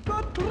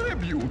 The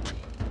tribute.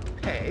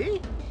 Pay?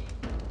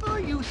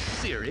 Are you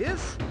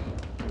serious?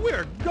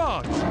 We're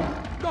gods!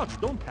 Gods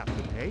don't have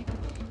to pay.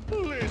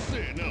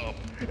 Listen up!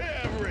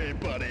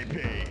 Everybody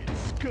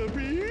pays!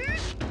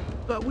 Capiche?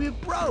 But we're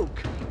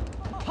broke.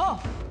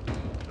 Puff.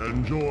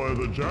 Enjoy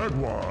the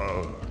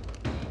jaguar!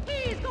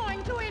 He's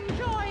going to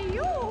enjoy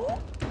you.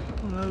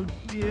 Oh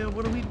dear,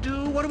 what do we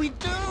do? What do we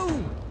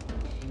do?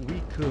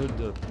 We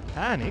could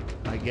panic,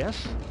 I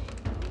guess.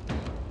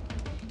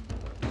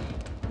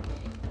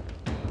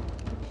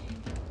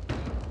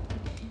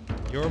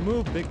 Your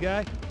move, big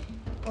guy.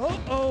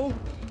 Uh-oh!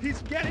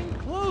 He's getting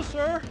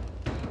closer!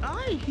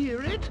 I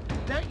hear it.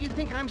 Don't you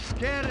think I'm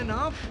scared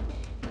enough?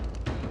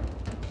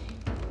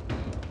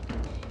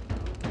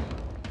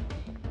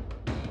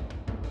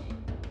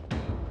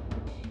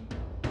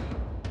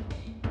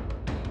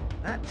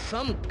 That's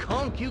some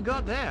conch you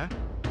got there.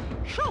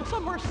 Show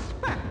some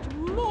respect,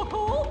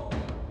 mortal!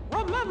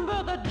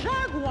 Remember the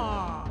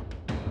jaguar!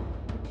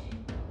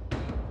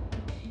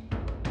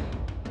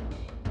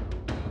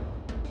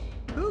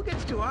 Who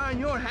gets to iron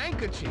your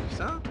handkerchiefs,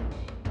 huh?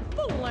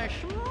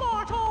 Foolish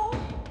mortal!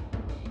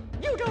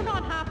 You do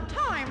not have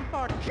time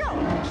for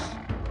jokes!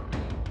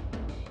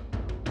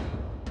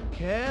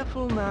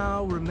 Careful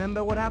now,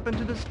 remember what happened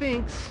to the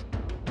Sphinx.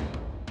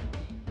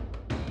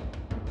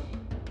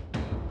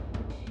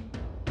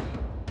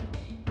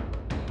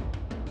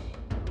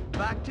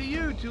 Back to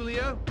you,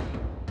 Tulio.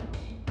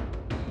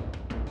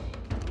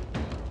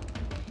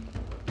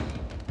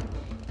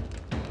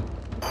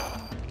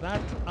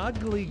 That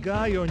ugly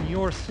guy on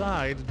your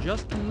side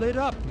just lit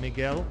up,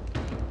 Miguel.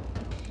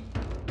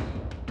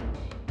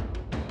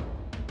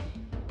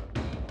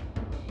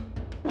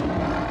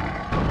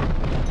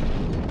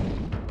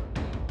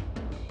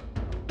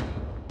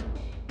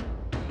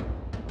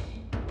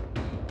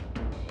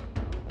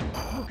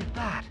 Look at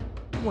that.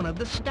 One of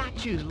the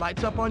statues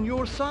lights up on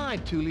your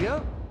side,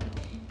 Tulio.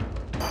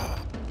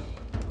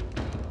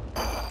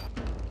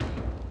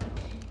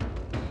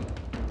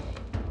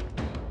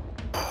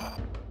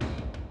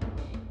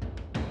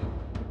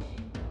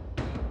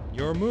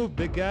 Your move,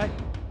 big guy.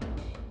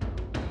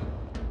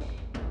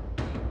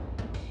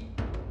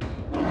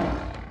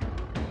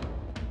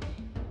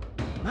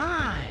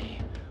 My,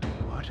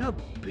 what a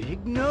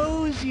big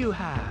nose you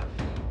have.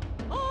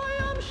 I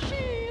am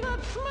she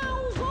that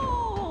smells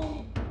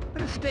all!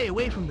 Better stay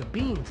away from the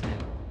beans then.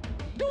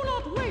 Do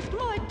not waste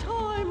my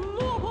time,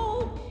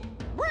 mortal!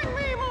 Bring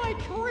me my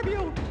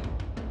tribute!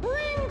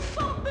 Bring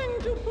something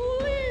to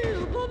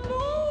please the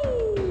nose!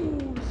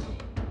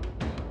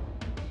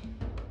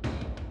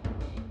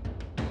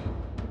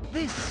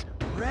 This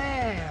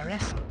rare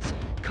essence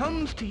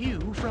comes to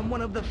you from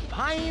one of the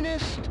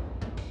finest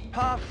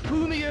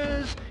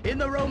parfumiers in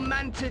the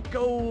romantic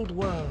old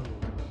world.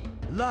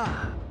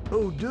 La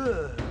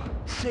odeur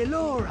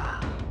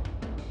Celora.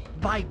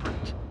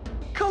 Vibrant,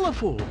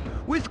 colorful,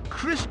 with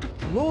crisp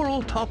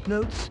floral top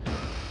notes.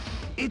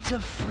 It's a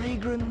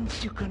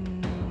fragrance you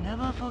can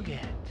never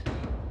forget.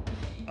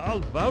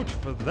 I'll vouch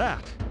for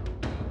that.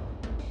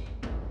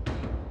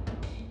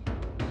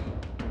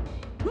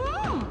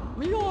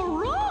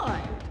 You're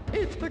right!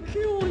 It's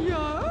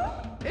peculiar,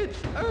 it's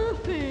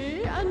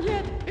earthy, and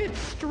yet it's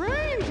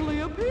strangely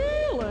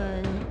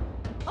appealing.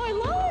 I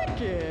like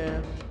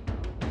it.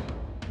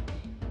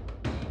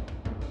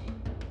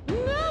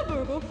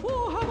 Never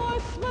before have I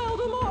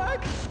smelled a more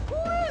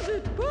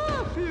exquisite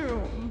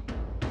perfume.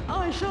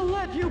 I shall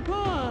let you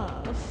pass.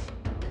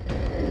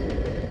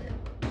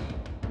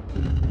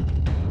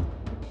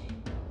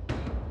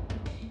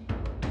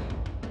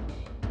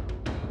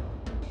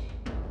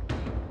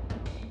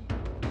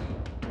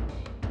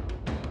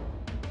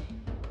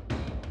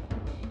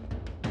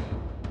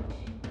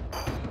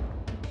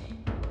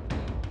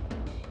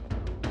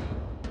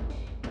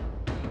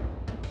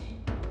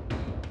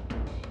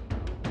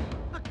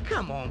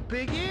 Come on,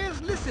 big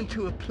ears, listen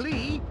to a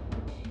plea.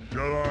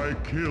 Shall I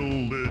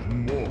kill this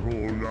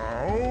mortal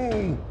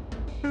now?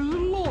 As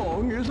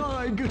long as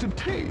I get a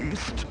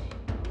taste.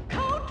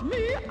 Count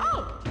me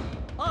out!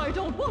 I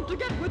don't want to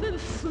get within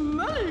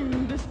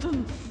smelling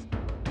distance.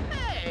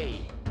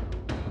 Hey!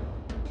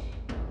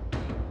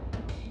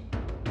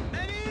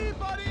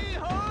 Anybody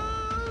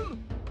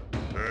home?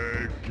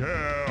 Take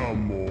care,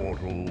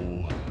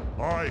 mortal.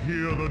 I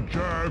hear the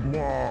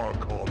jaguar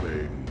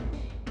coming.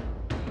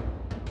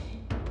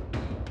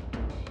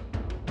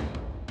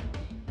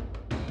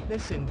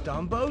 Listen,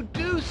 Dumbo,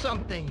 do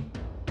something!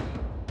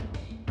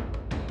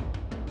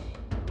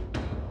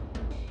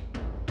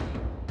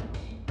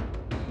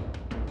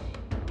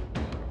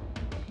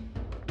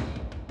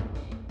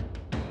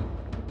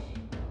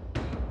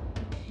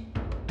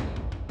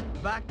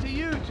 Back to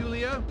you,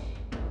 Tulio.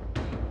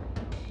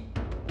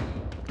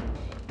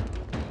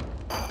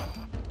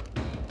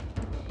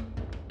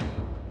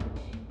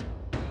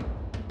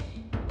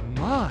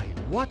 My,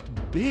 what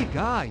big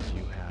eyes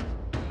you have.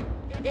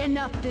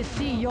 Enough to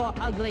see your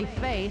ugly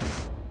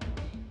face.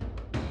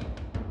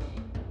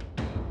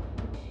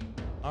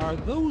 Are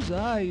those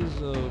eyes,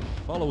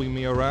 following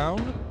me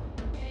around?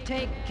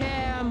 Take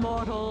care,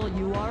 mortal.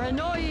 You are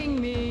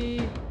annoying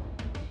me.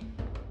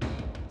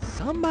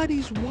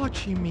 Somebody's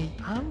watching me,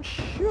 I'm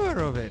sure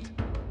of it.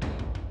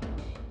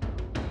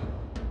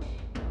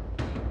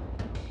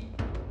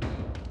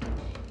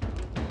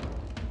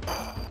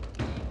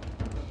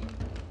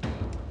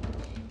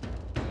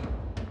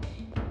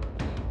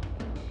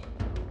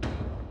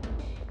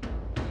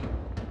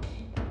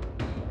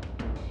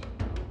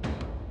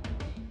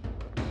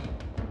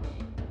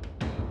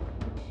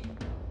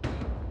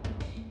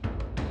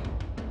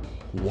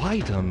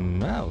 Quite a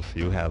mouth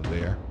you have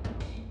there.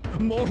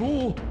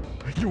 Mortal,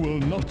 you will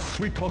not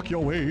sweet-talk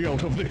your way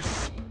out of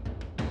this.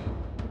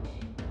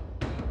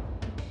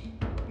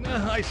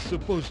 I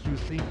suppose you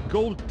think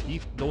gold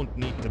teeth don't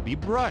need to be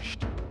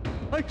brushed.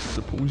 I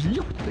suppose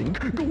you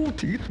think gold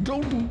teeth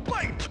don't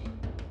bite.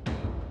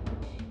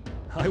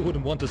 I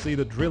wouldn't want to see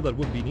the drill that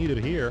would be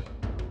needed here.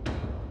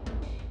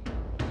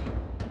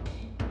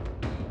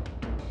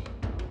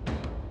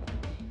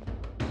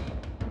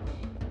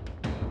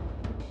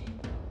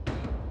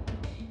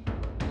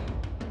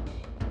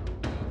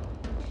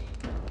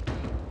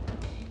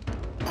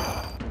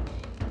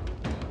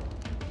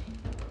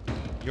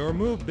 Your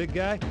move, big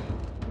guy.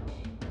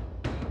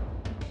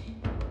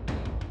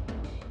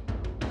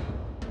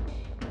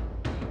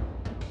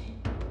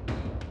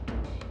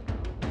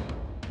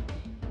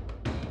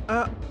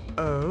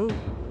 Uh-oh.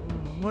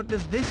 What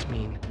does this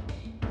mean?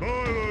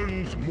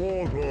 Silence,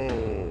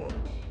 mortal!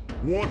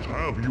 What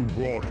have you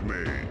brought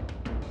me?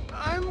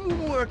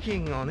 I'm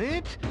working on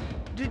it.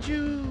 Did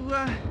you,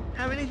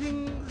 have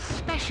anything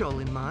special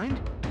in mind?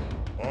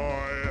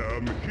 I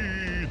am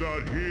he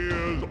that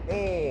hears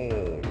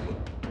all.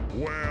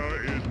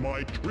 Where is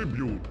my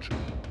tribute?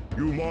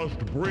 You must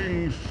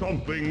bring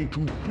something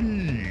to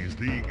please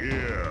the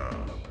ear.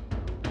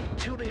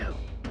 Tulio,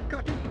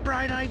 got any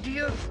bright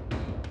ideas?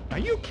 Are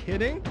you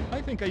kidding?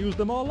 I think I used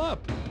them all up.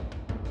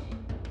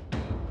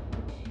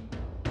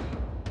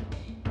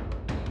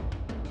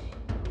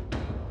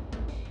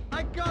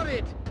 I got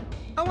it!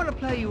 I want to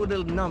play you a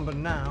little number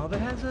now that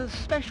has a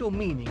special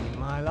meaning in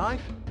my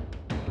life.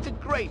 It's a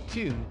great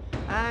tune,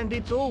 and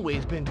it's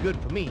always been good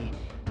for me.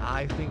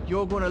 I think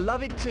you're going to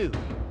love it too.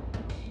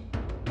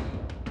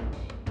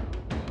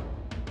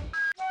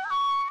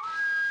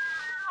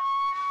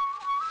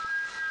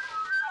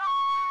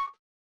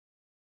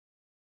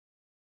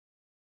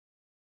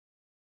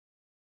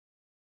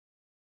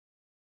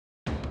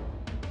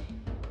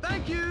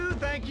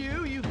 Thank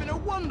you. You've been a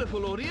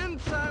wonderful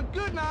audience.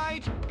 Good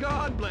night.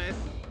 God bless.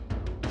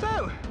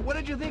 So, what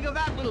did you think of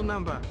that little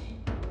number?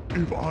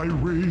 If I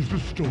raise the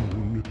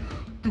stone,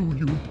 do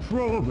you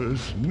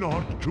promise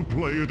not to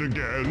play it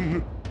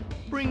again?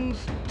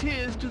 Brings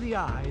tears to the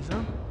eyes,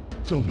 huh?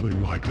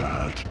 Something like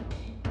that.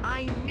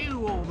 I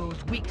knew all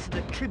those weeks of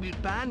the tribute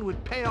band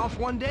would pay off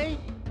one day.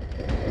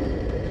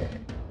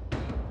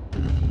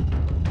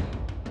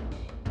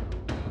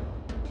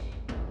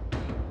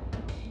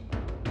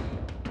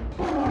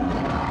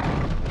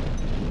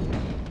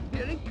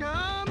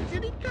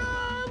 Here he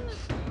comes!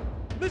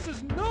 This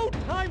is no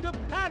time to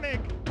panic!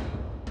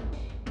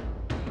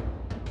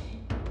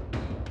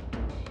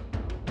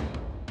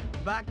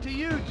 Back to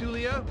you,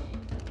 Tulio.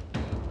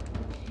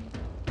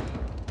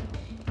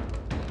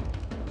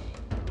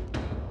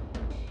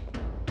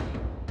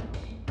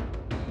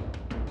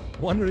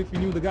 Wonder if you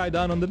knew the guy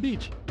down on the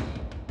beach.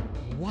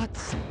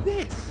 What's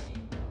this?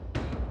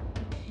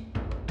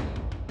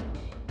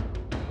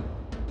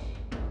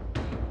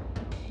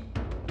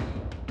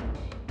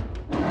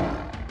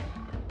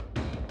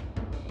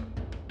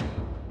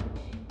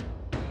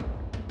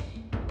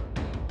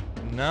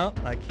 No,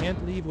 I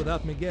can't leave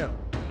without Miguel.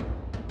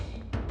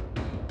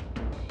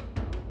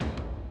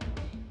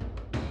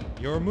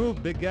 Your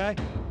move, big guy.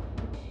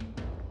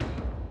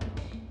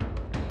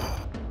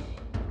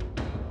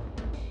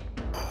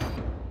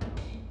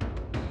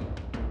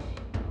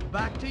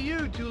 Back to you,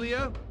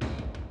 Tulio.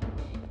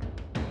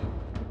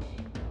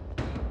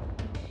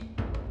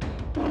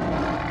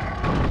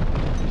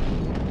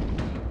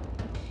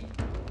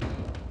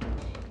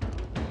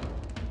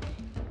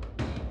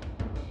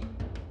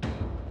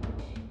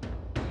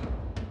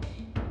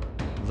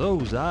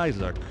 Those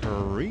eyes are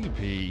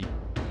creepy.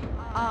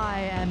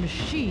 I am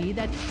she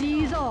that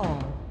sees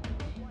all.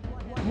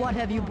 What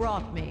have you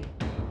brought me?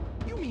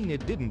 You mean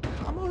it didn't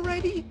come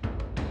already?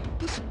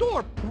 The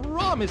store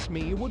promised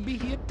me it would be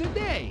here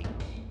today.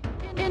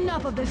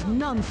 Enough of this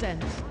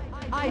nonsense.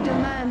 I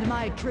demand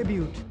my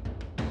tribute.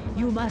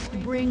 You must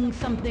bring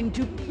something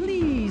to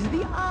please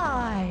the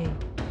eye.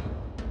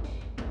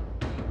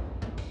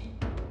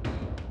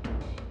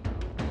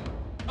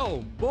 Oh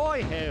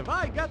boy, have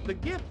I got the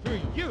gift for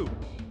you!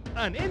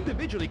 An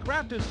individually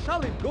crafted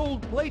solid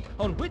gold plate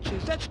on which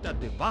is etched a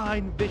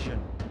divine vision.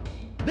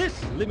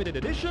 This limited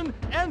edition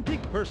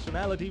antique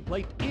personality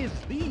plate is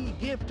the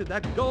gift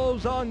that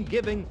goes on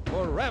giving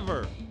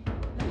forever.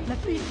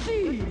 Let me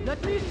see!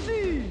 Let me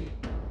see!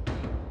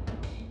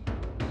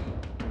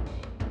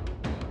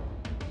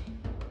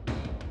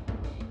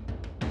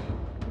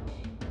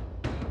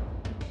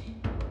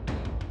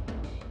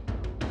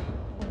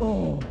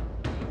 Oh,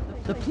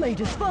 the plate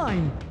is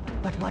fine,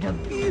 but what a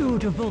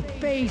beautiful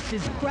face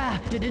is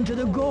crafted into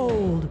the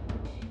gold.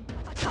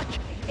 Such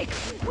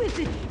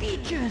exquisite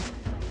features,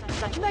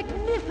 such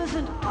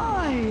magnificent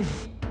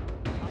eyes.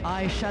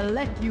 I shall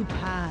let you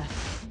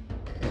pass.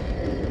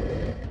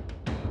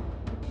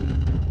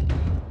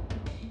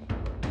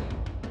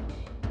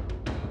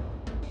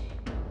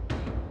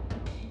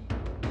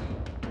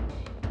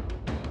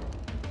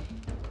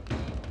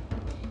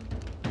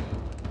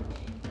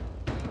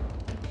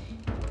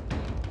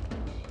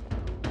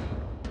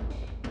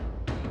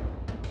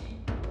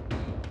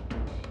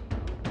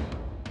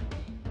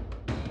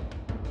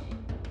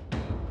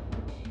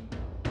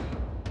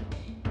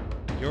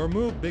 Your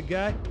move, big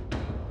guy.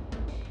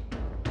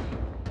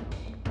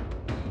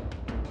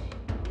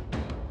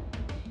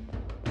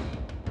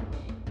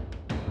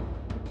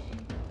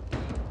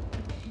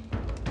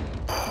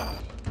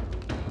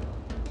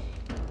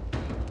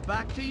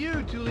 Back to you,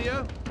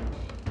 Tulio.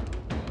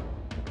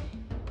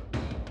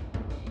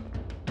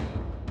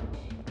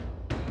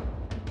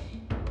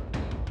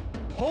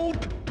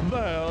 Halt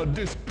there,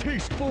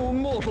 distasteful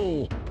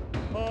mortal!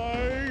 I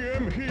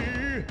am he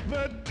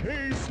that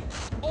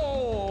tastes all.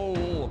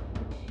 all!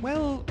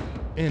 Well,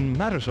 in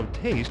matters of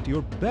taste,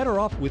 you're better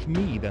off with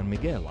me than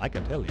Miguel, I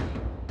can tell you.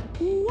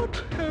 What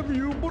have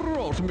you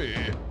brought me?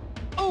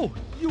 Oh,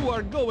 you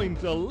are going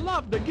to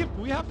love the gift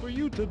we have for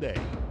you today.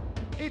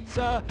 It's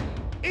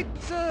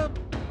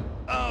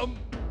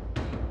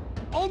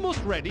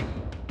almost ready.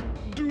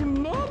 Do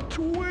not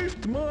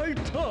waste my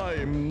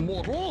time,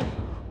 mortal.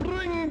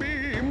 Bring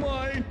me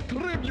my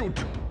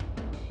tribute.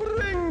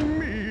 Bring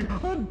me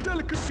a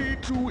delicacy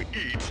to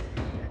eat.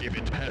 If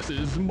it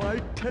passes my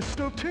test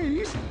of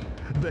taste,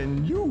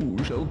 then you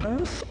shall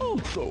pass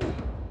also.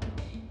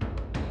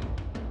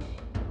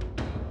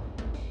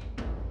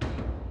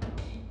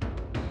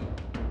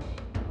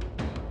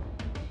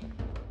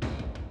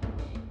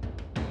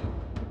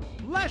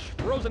 Flesh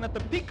frozen at the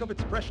peak of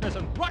its freshness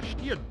and rushed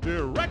here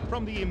direct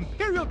from the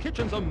imperial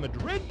kitchens of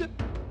Madrid.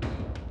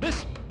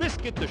 This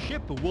biscuit the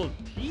ship will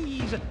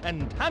tease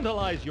and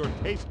tantalize your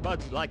taste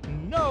buds like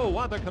no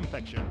other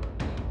confection.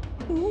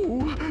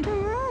 Ooh,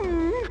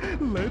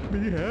 let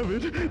me have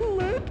it.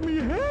 Let me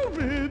have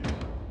it.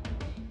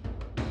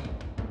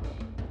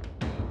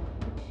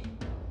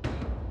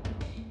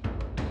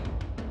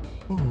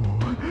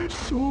 Oh,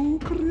 so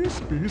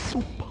crispy,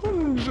 so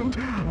pungent.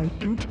 I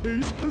can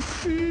taste the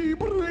sea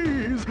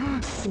breeze.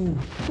 So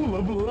full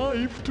of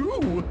life,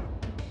 too.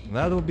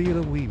 That'll be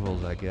the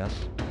weevils, I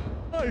guess.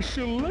 I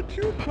shall let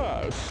you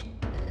pass.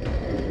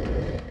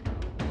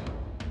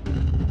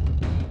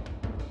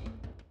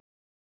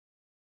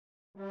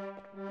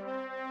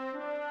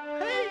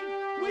 Hey,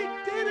 we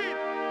did it!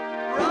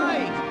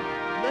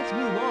 Right! Let's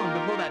move on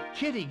before that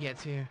kitty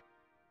gets here.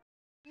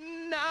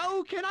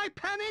 Now can I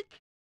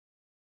panic?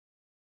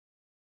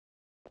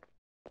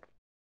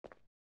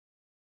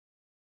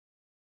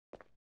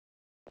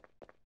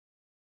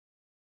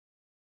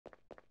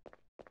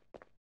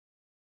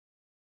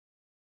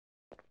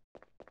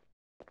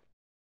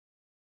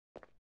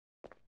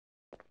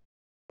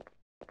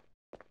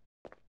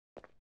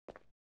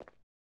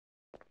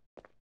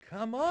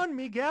 Come on,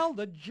 Miguel,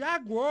 the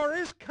Jaguar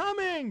is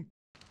coming!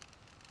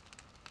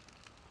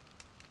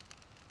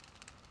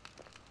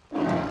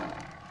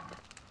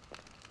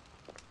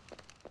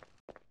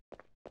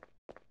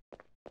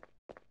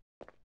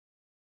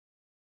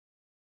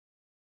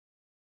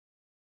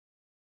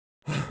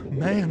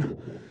 Man,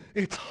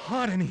 it's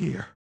hot in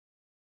here.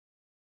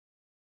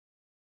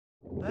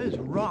 Those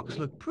rocks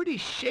look pretty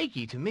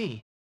shaky to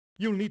me.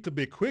 You'll need to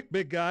be quick,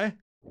 big guy.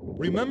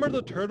 Remember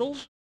the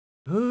turtles?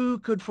 Who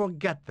could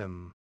forget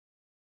them?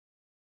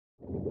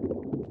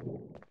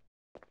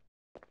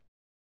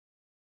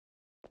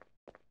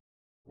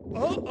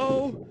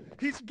 Uh-oh!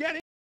 He's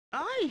getting...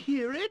 I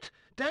hear it!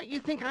 Don't you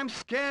think I'm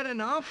scared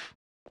enough?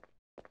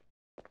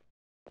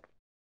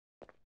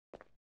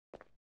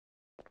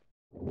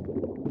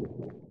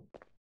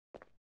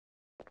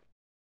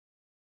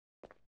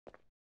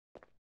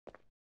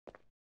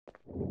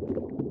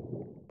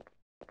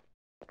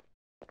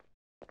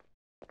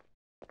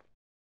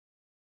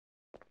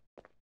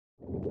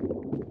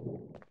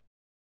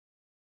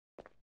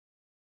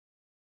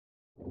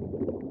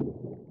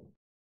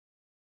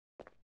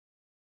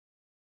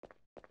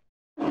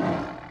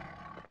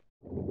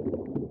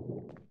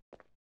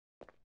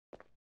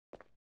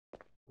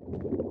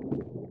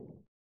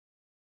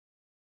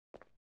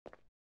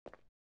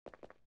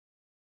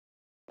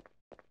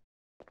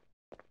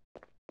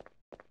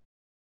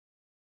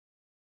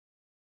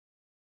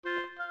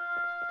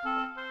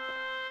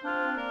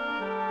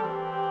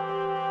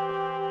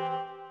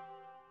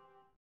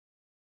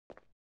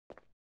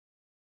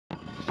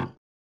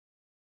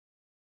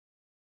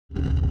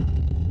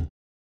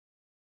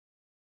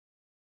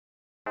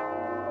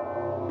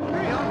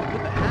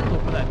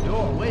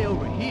 Door way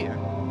over here.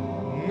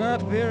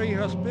 Not very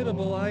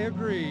hospitable, I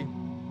agree.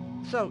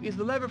 So, is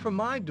the lever for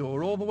my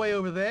door all the way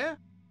over there?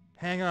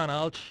 Hang on,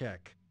 I'll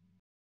check.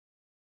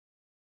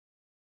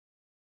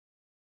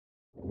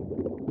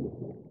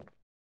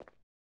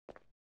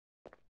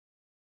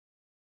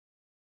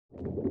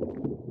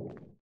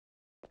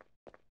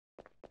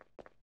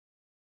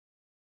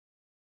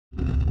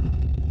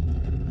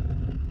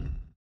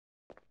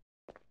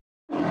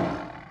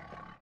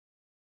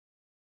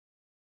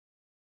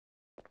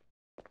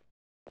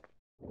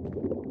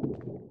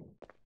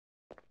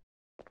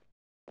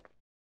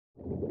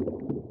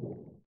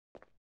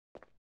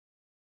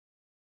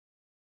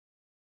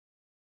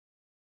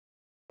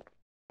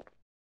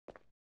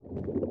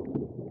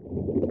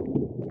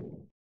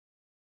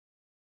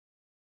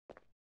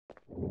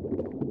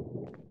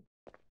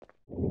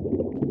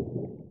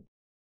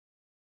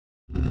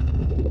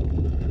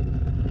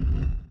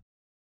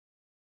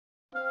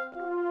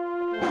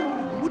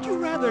 Would you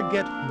rather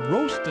get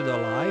roasted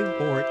alive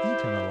or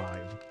eaten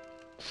alive?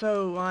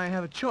 So, I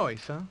have a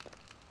choice, huh?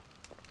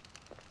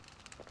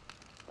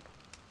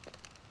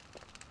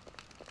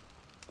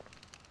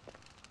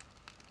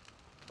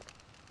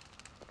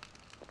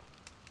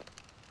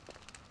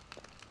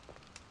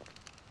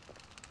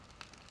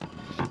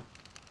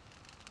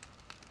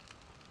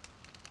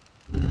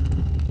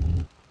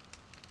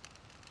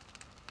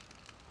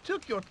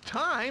 Took your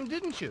time,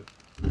 didn't you?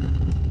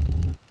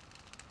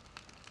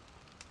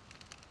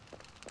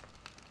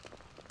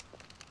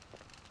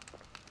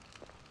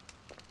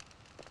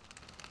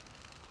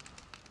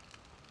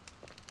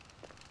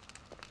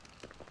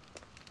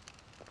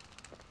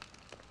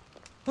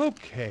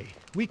 Okay,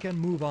 we can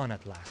move on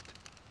at last.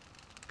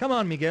 Come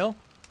on, Miguel.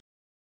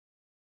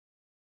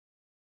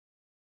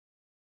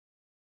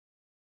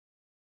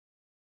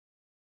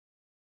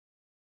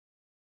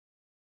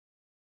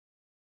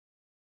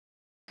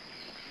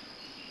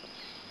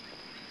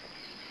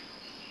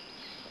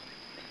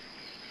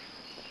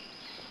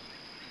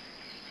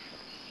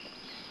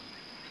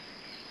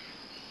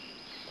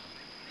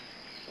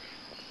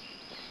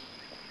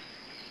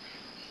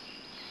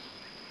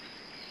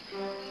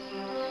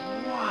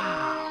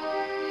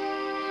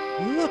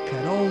 Look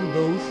at all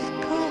those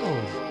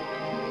skulls.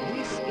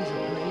 This is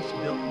a place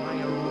built by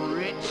a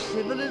rich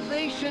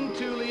civilization,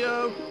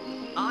 Tulio.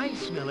 I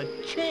smell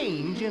a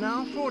change in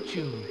our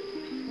fortune.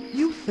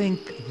 You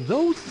think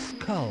those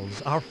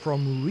skulls are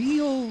from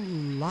real,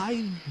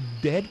 live,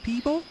 dead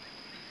people?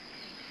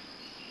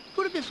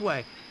 Put it this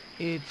way,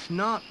 it's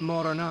not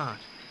modern art.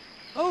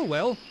 Oh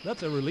well,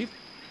 that's a relief.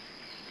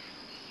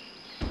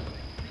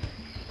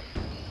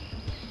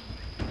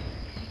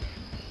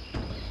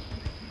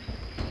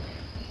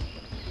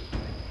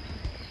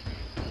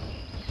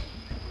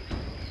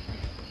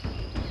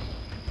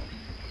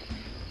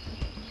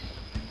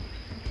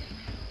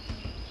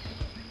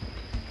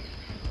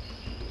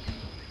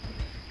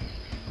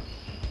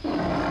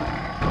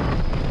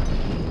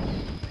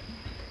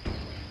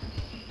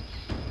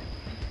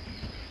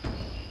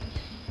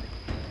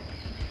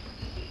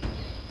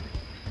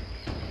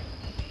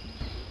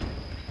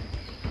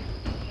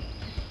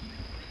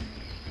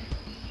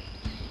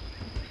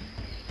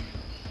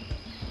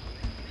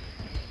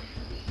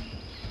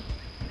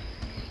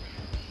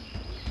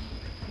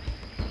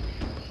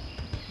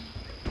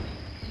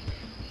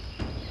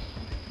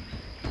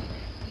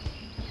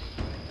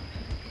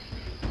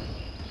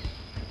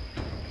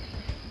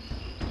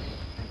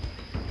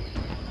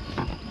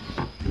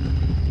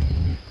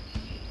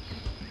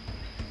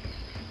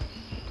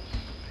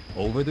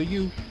 Over to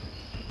you.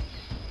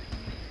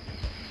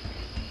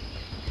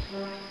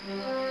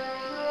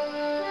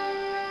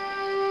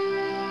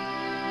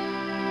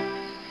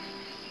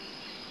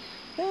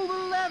 Pull the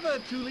lever,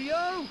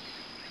 Tulio!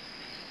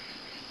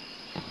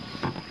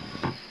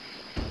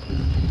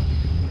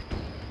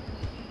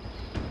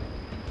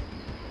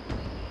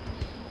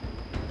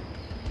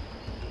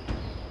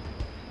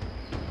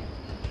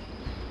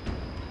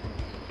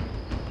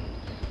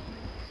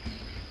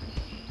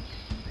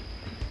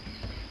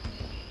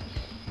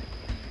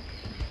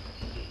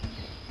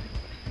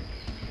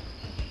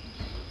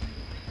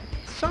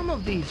 Some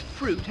of these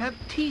fruit have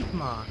teeth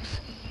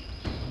marks.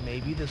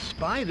 Maybe the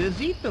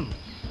spiders eat them.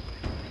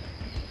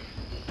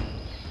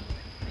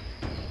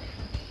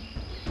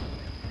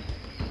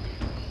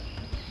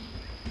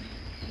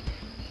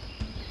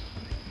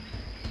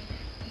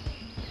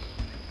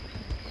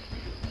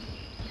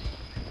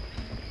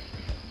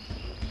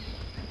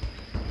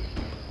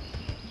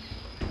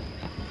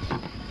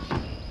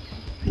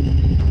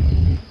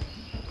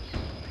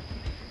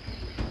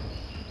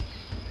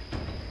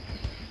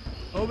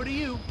 Over to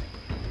you.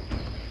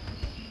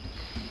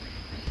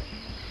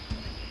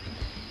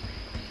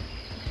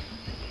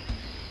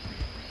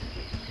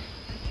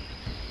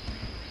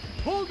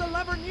 Pull the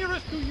lever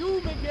nearest to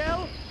you,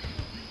 Miguel.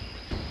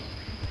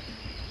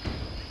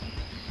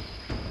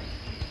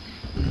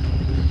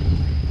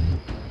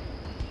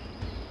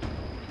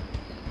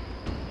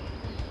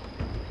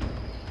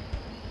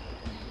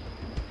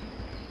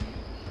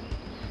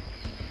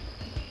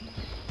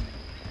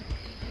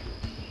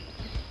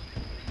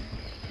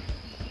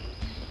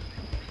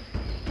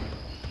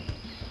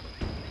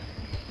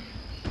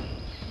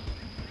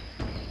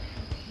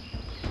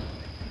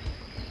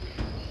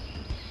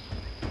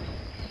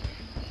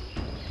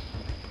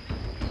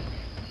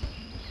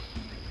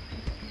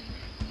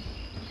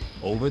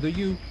 Over to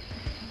you.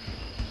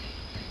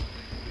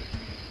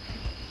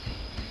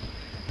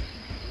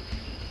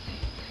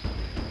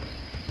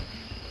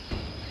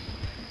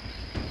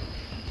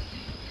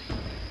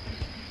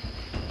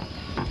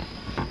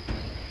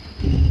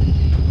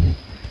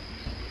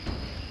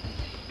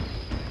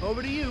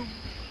 Over to you.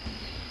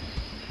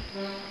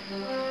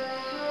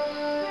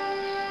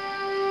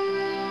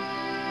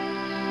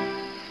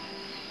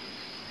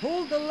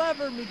 Pull the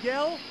lever,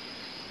 Miguel.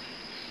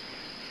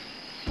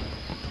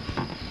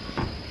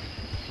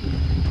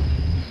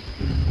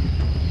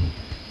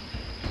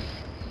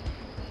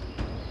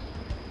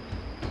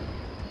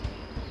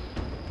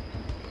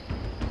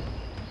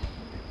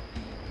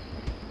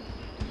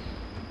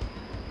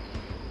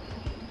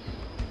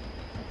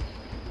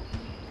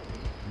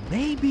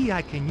 Maybe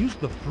I can use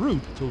the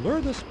fruit to lure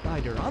the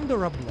spider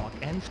under a block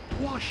and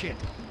squash it.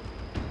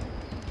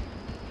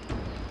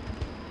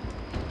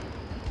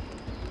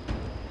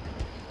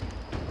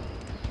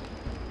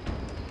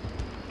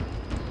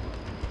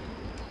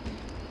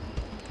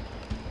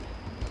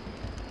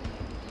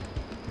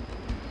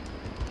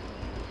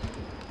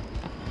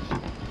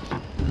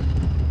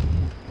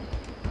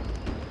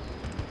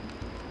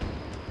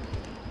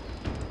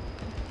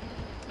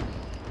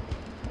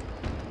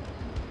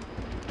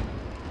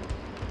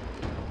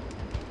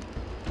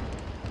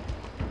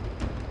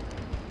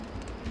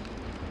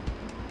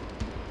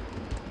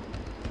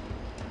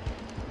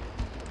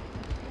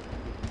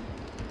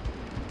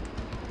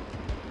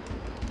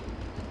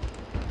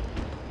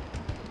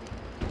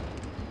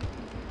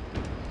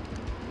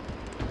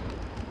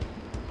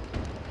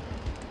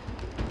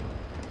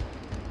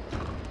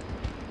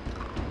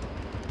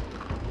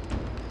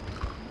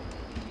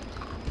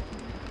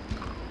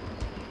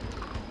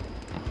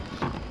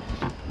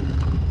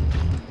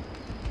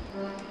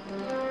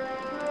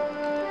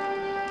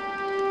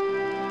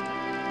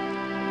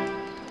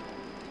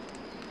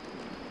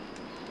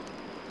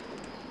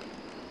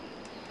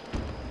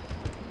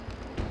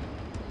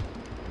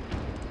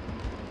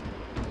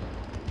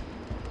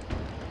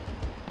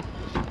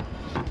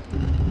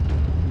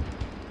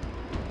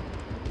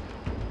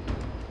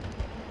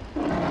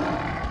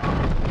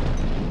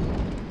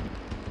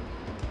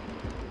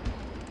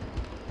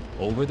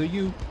 over to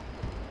you.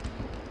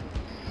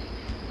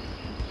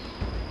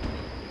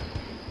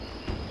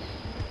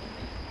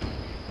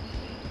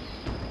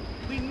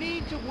 We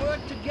need to work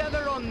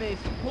together on this.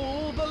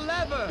 Pull the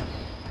lever.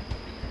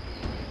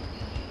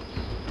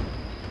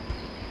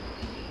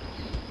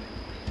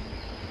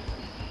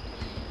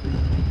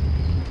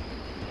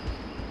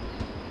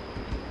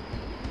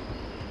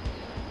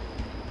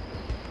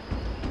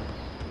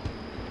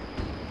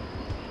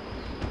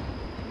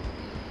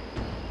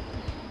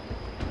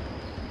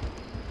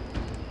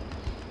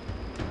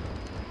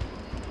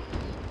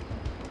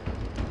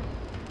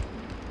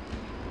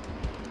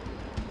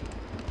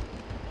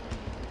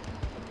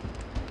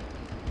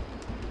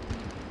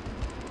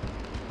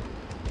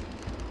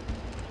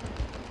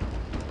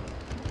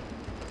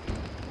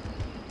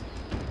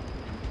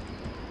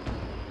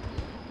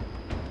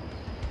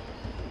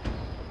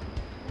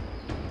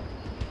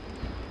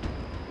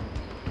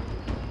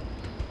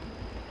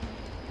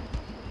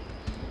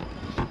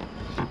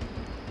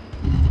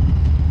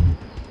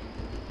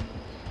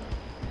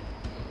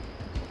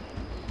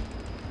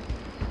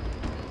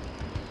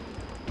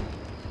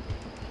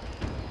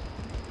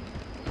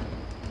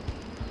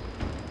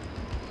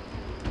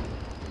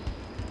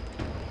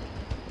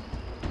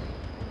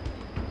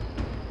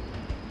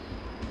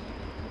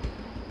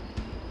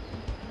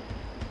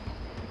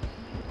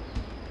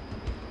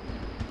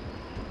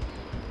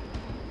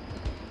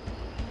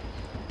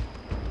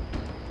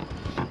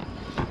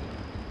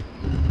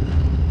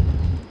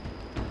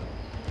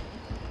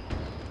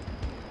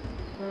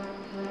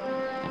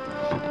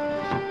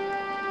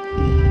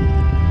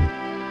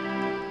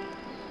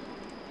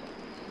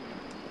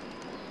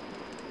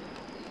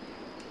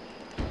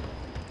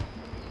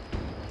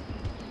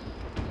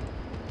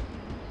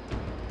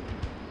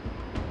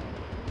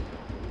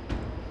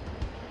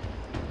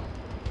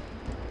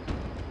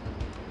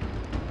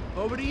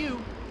 Over to you.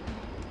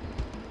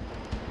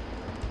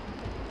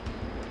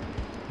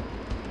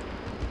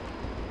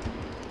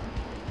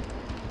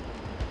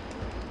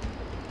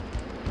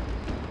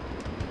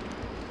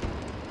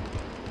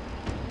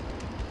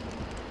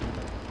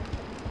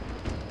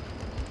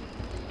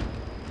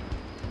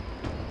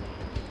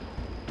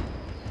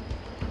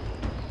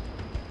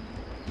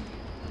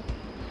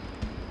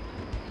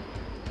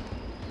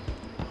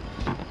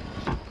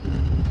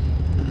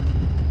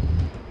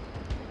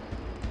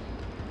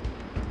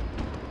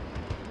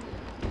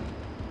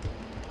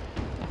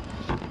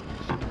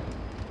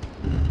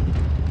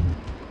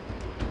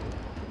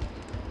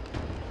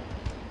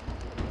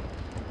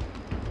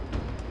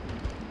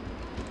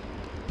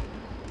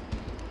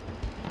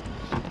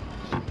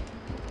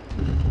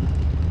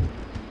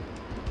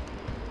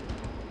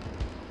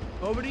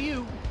 Over to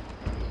you.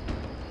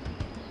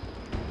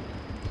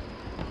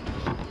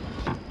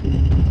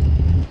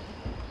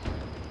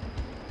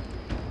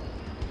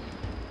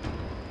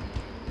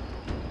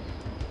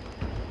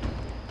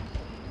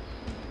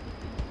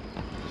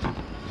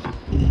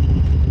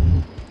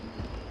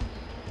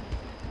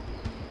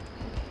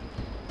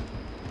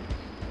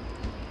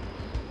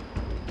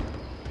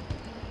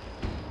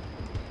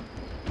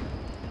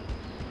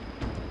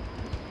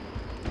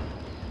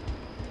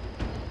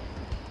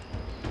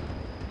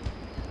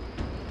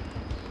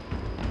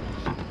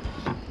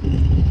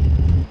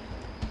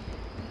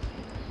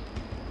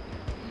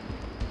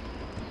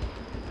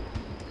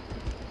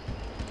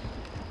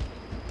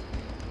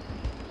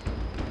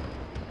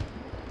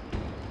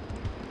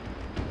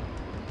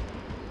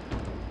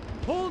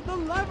 Pull the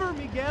lever,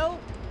 Miguel!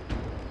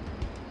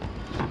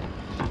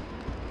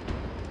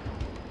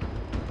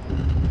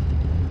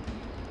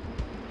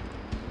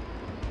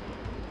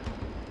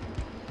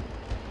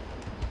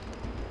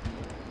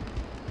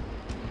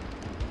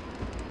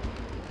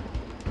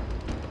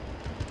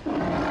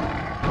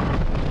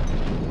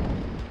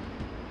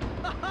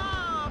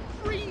 Ha-ha!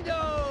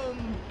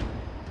 Freedom!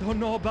 Don't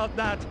know about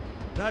that.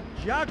 That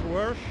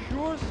Jaguar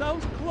sure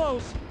sounds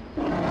close.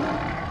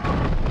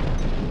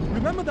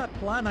 Remember that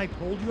plan I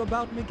told you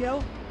about,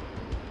 Miguel?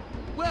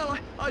 Well,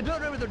 I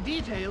don't remember the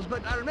details,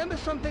 but I remember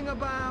something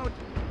about...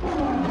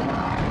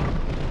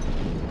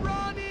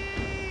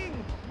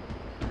 running!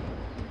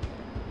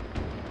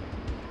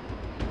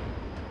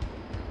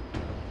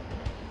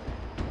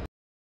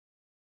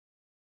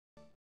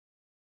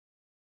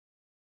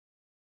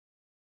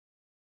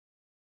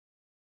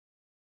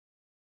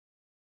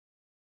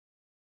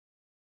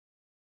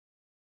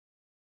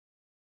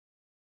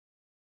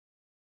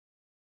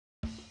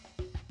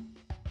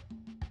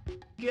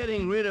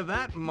 Getting rid of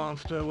that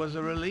monster was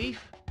a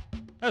relief.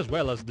 As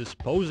well as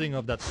disposing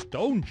of that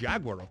stone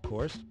Jaguar, of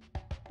course.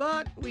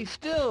 But we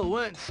still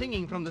weren't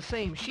singing from the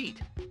same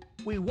sheet.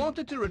 We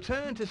wanted to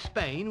return to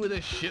Spain with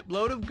a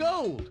shipload of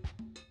gold.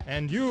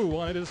 And you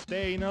wanted to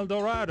stay in El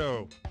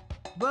Dorado.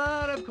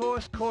 But of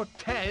course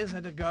Cortez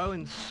had to go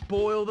and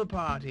spoil the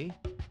party,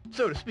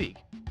 so to speak.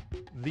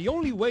 The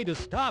only way to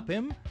stop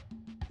him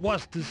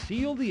was to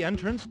seal the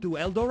entrance to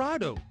El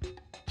Dorado.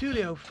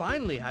 Tulio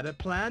finally had a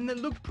plan that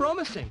looked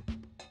promising.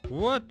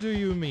 What do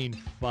you mean,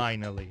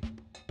 finally?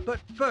 But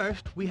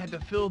first, we had to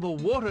fill the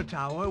water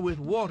tower with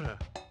water.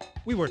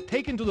 We were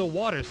taken to the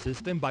water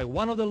system by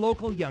one of the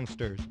local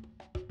youngsters.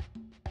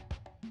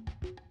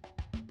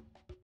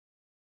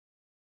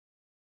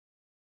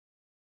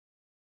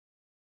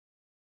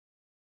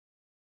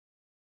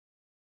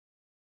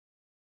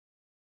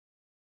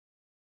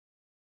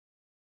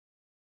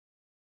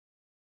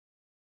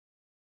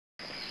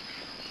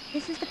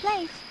 This is the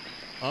place.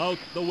 Out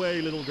the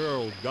way, little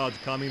girl. God's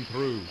coming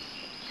through.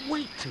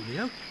 Wait,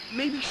 Tulio.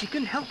 Maybe she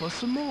can help us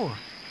some more.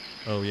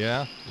 Oh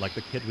yeah? Like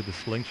the kid with the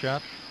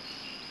slingshot?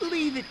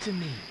 Leave it to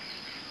me.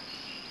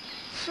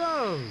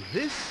 So,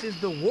 this is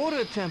the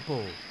water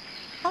temple.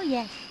 Oh,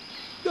 yes.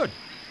 Good.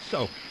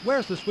 So,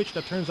 where's the switch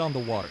that turns on the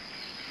water?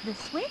 The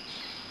switch?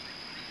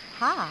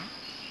 Ha.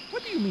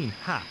 What do you mean,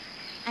 ha?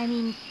 I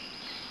mean,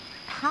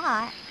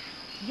 ha.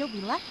 You'll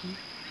be lucky.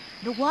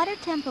 The water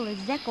temple is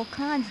Zekel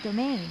Khan's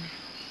domain.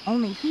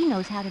 Only he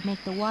knows how to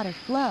make the water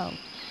flow.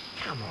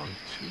 Come on,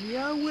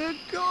 Tulio, we're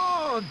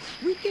gods.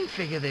 We can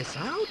figure this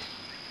out.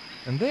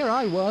 And there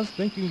I was,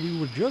 thinking we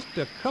were just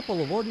a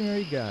couple of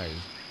ordinary guys.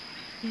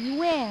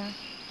 Beware.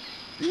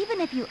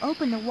 Even if you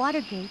open the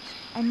water gates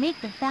and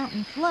make the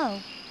fountain flow,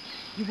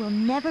 you will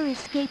never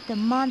escape the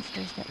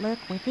monsters that lurk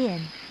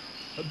within.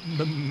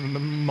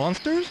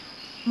 Monsters?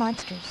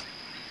 Monsters.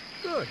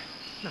 Good.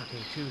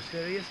 Nothing too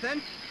serious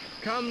then.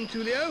 Come,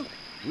 Tulio.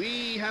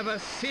 We have a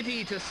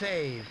city to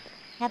save.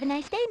 Have a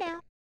nice day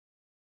now.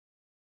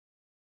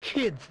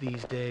 Kids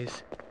these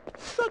days.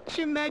 Such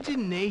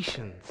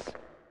imaginations.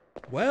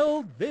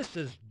 Well, this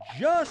is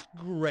just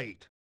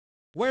great.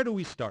 Where do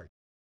we start?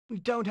 We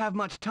don't have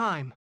much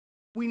time.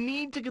 We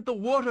need to get the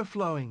water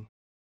flowing.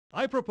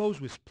 I propose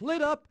we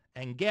split up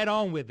and get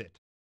on with it.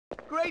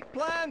 Great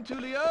plan,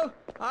 Tulio.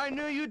 I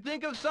knew you'd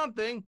think of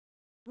something.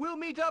 We'll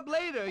meet up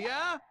later,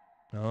 yeah?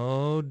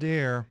 Oh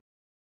dear.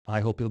 I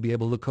hope he'll be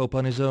able to cope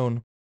on his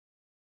own.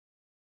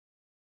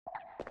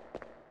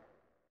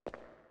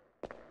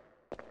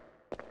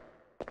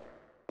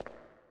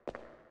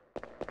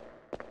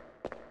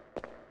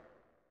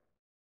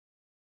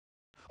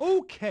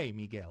 Okay,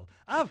 Miguel.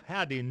 I've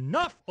had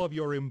enough of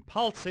your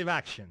impulsive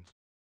actions.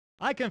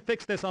 I can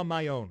fix this on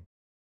my own.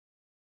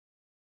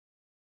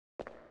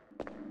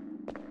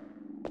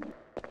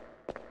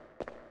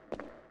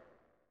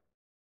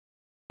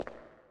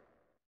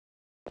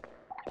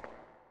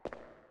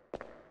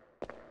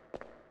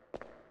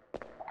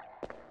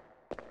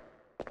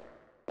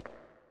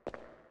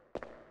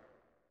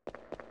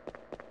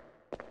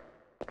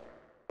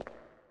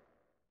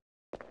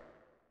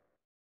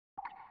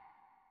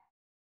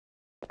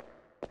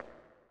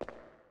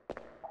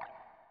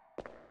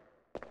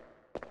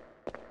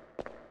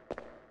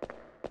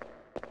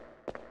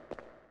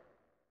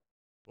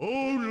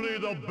 Only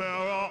the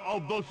bearer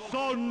of the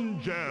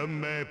Sun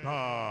Gem may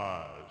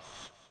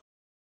pass.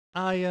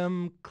 I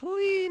am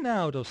clean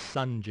out of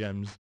sun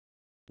gems.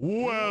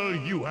 Well,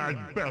 you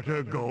had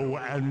better go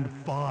and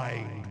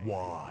find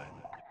one.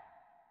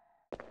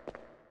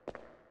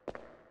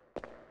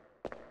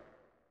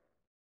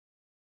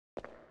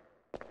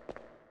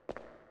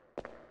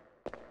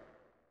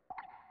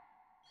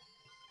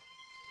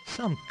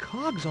 Some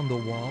cogs on the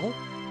wall,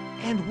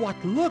 and what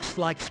looks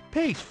like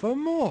space for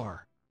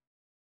more.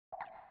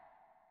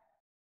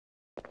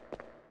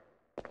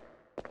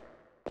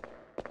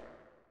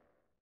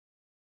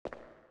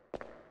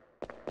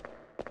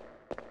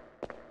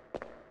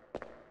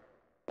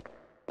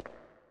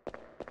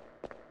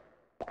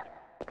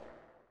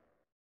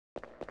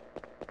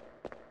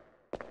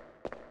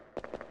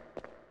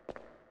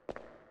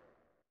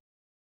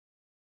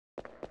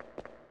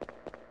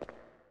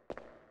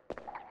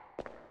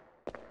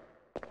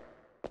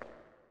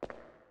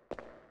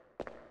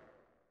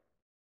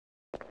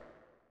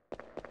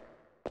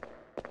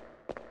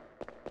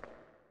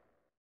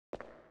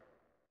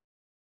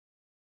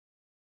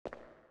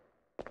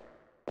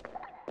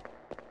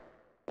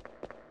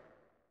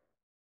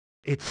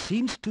 It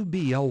seems to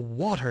be a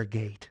water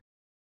gate.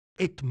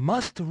 It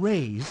must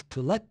raise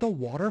to let the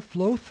water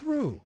flow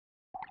through.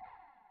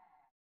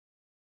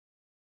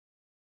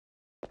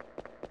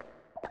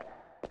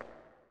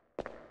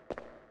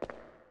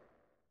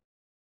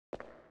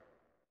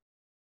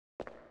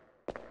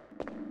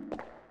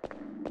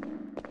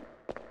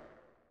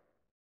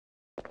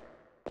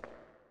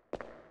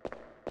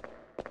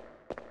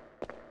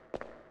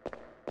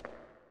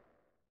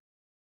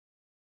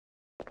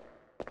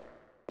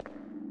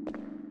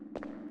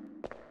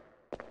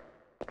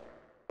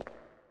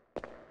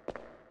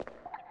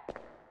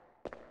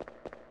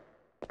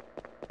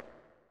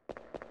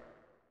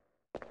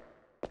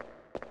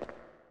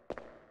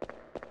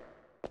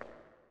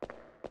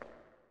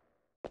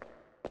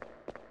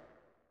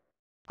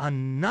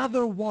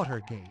 Another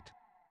water gate.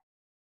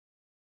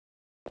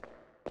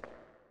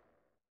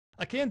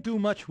 I can't do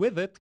much with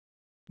it.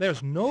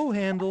 There's no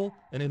handle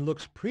and it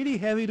looks pretty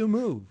heavy to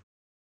move.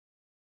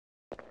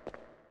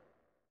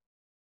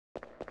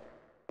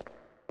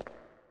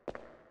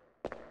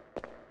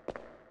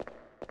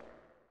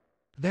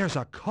 There's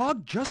a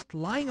cog just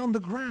lying on the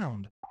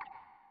ground.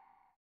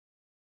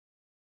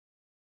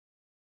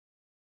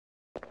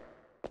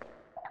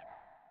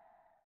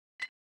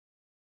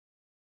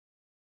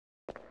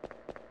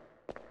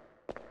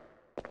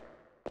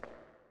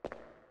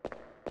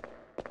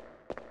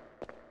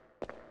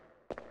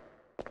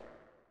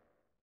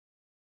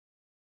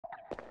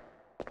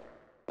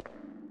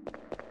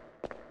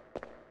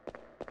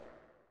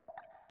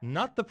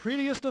 Not the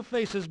prettiest of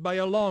faces by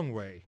a long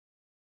way.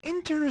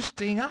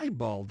 Interesting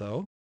eyeball,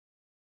 though.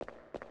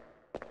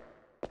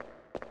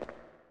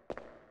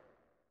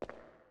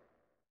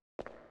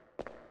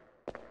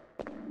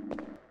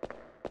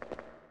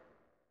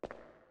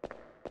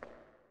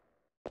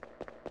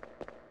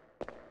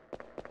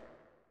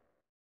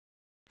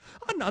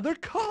 Another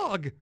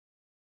cog!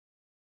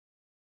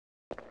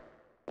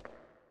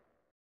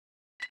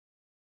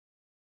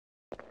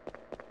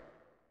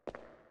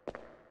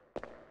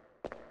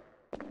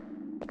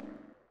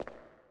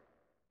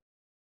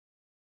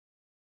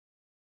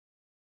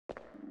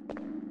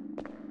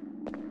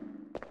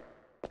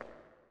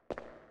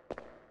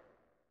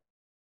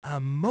 A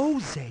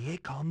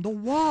mosaic on the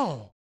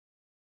wall.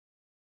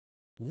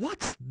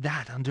 What's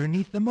that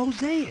underneath the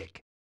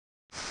mosaic?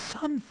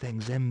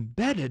 Something's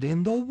embedded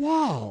in the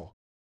wall.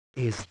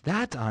 Is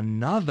that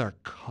another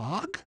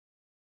cog?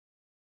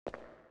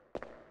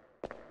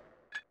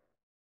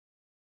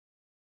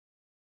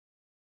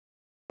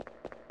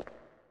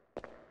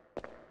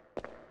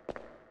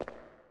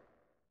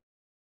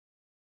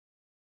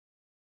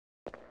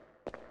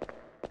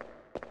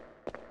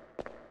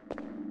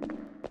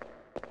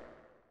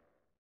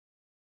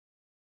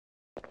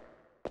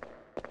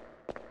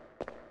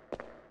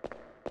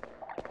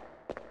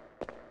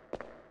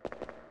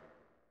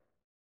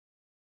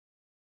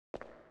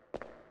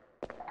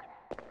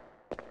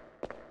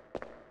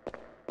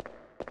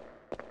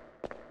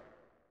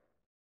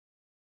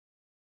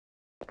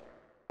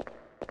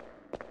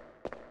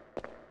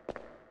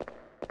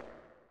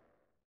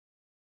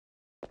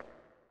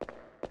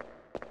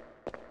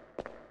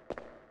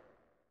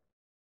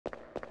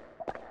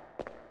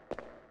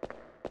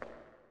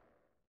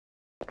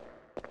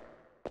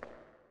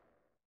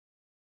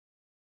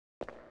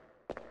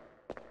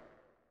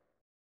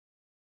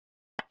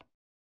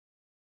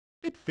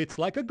 It fits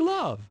like a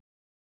glove.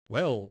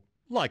 Well,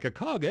 like a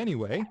cog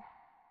anyway.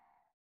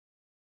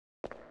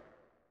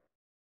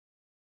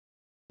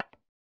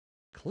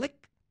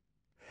 Click.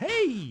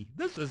 Hey,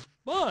 this is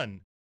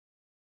fun.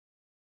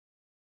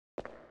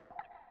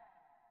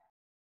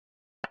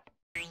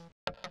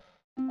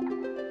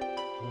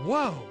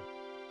 Whoa.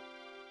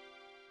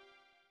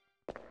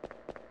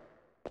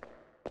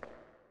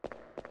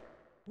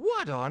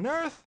 What on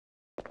earth?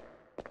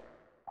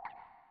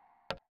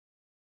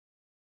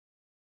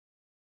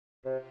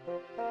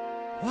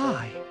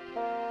 Why,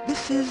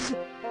 this is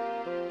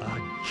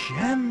a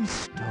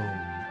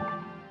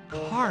gemstone,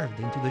 carved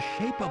into the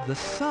shape of the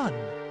sun.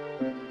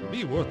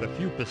 Be worth a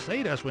few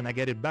pesetas when I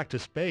get it back to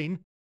Spain.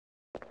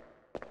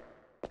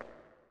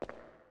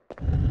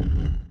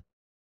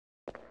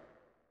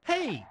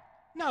 Hey,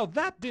 now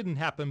that didn't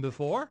happen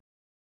before.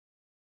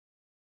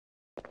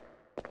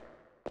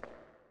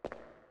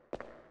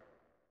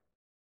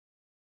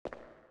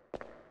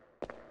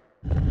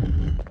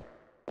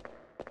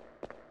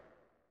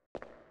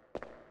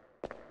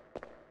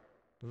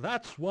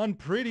 That's one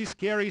pretty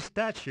scary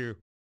statue.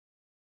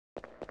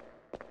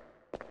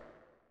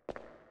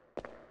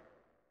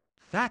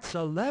 That's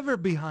a lever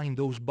behind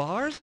those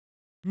bars?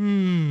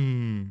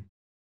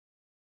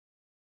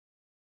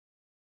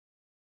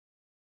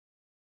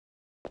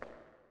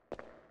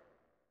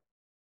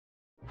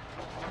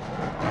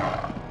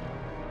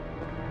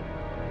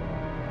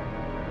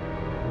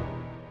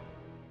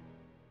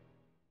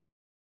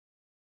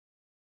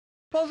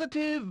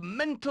 Positive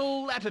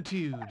mental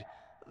attitude.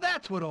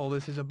 That's what all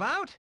this is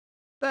about.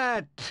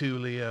 That too,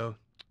 Leo.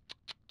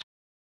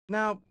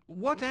 Now,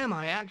 what am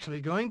I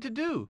actually going to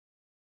do?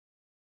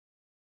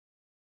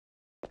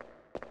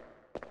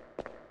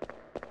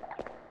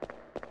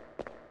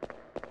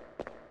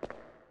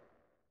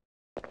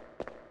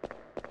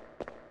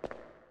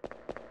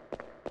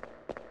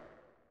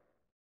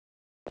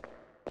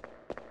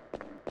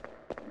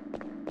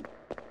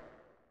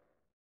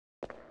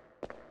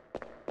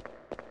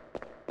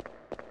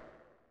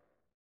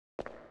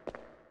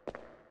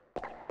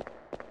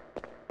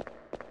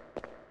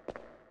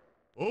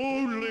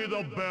 Only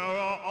the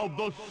bearer of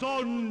the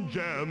sun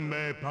gem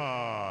may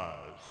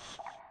pass.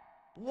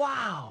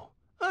 Wow!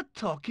 A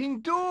talking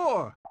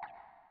door!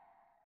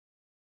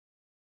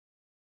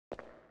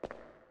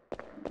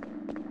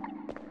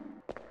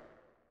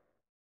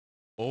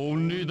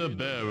 Only the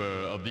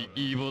bearer of the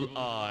evil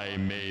eye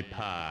may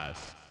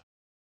pass.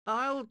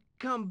 I'll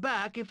come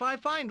back if I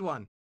find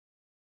one.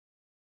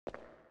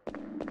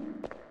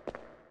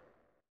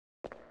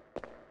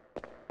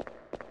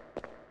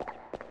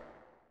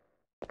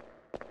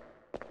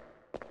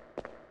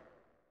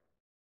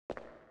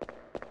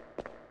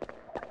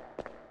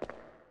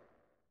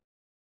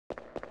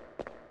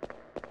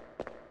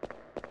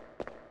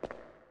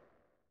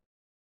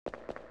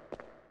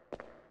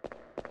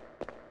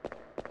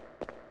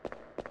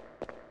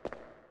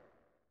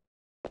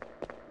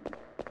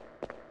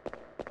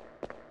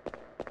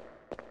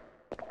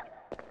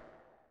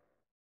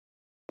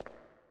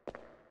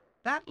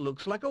 That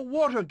looks like a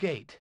water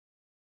gate.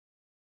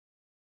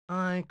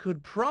 I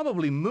could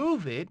probably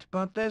move it,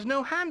 but there's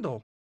no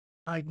handle.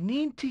 I'd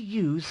need to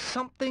use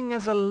something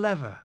as a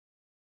lever.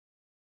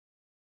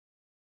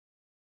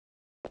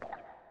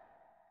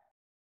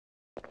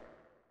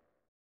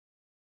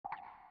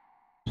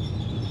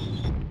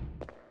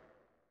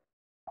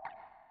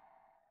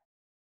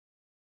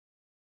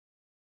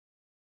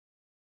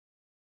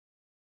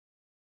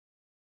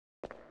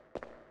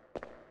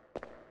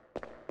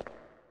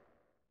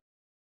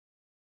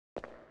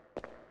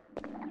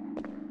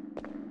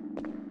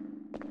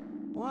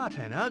 What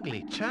an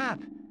ugly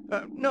chap.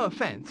 No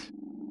offense.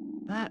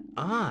 That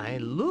eye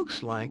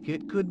looks like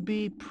it could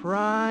be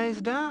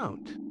prized out.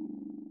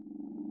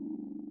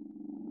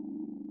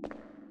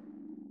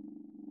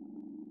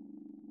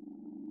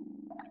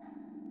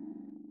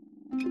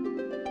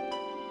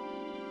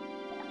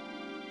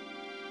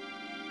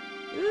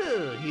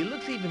 Ew, he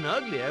looks even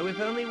uglier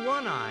with only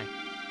one eye.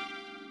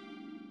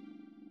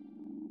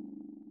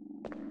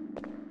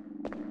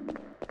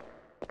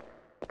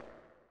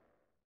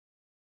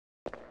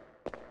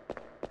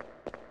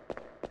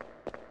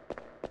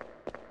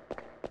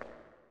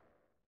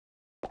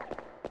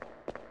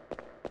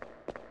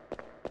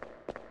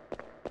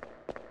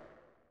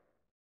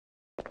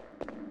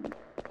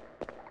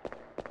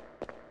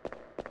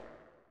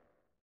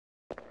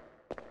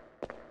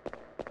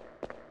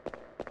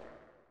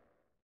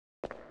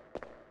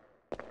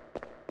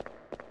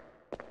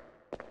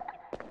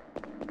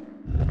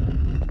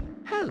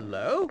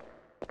 Hello?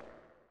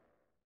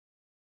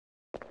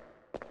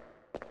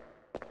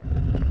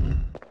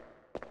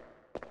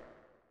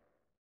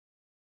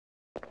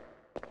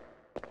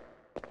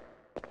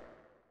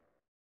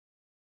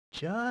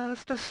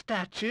 Just a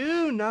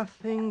statue,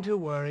 nothing to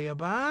worry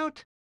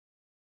about.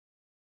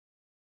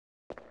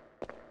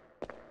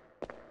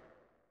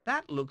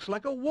 That looks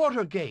like a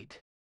water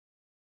gate.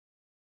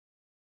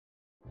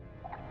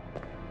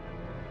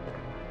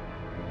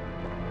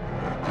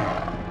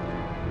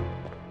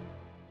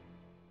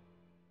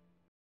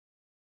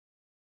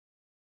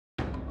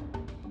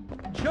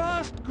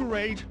 Just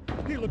great.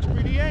 He looks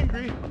pretty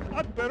angry.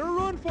 I'd better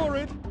run for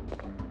it.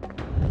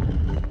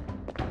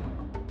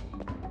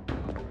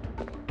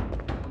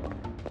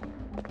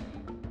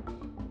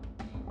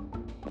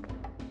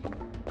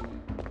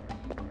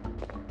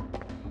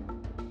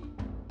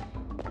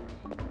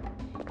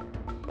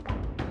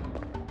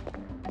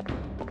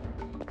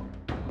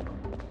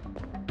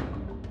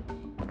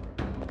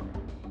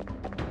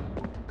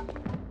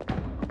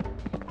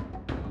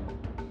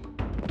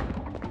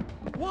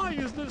 Why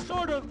is this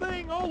sort of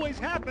thing always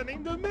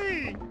happening to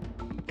me?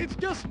 It's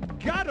just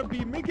gotta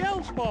be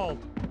Miguel's fault.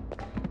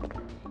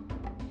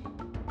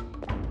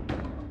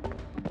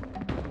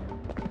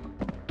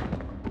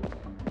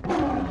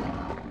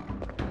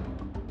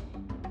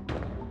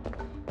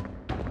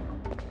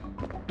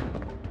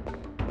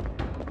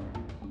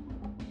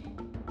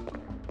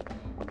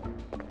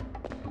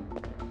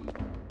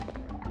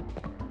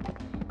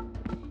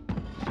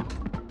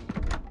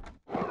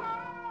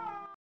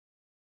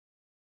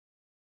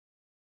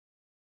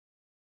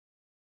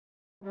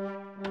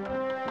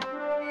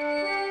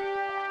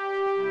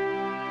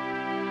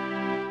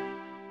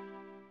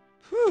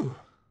 Phew,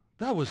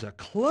 that was a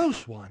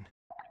close one.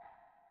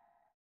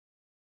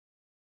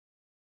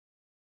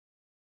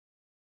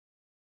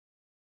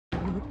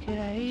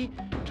 Okay,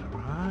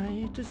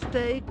 try to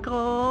stay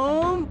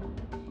calm.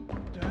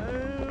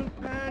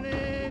 Don't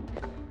panic.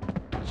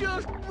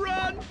 Just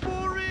run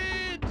for it!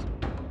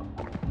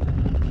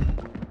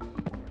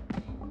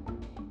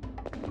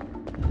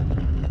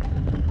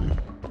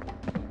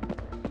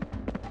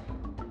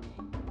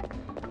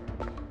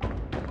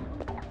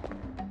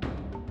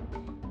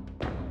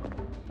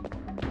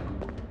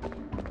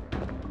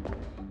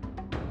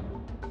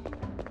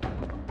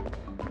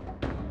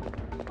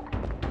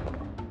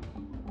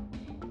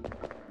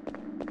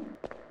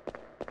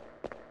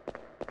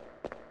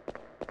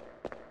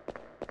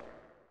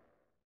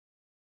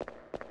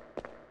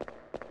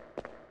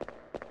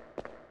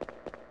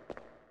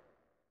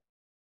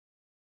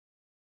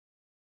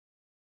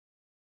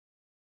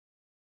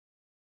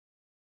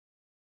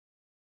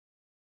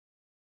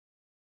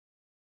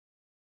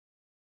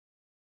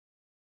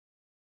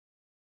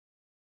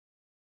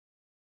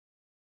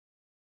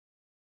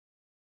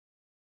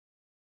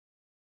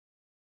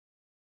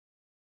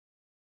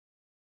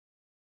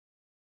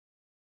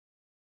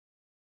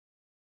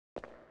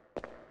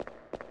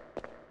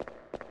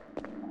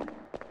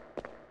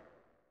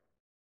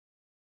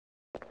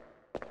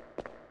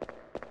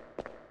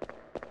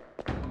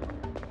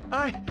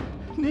 I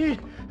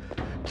need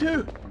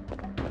to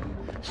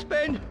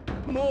spend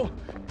more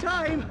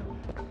time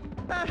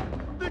at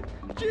the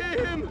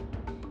gym.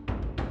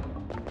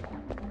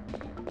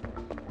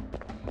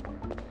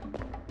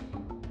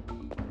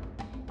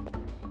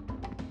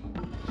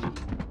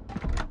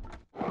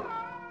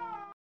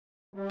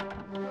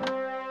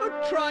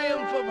 A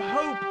triumph of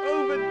hope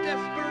over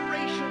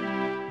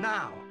desperation.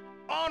 Now,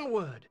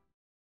 onward.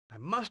 I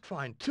must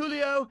find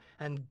Tulio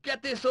and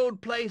get this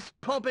old place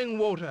pumping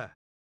water.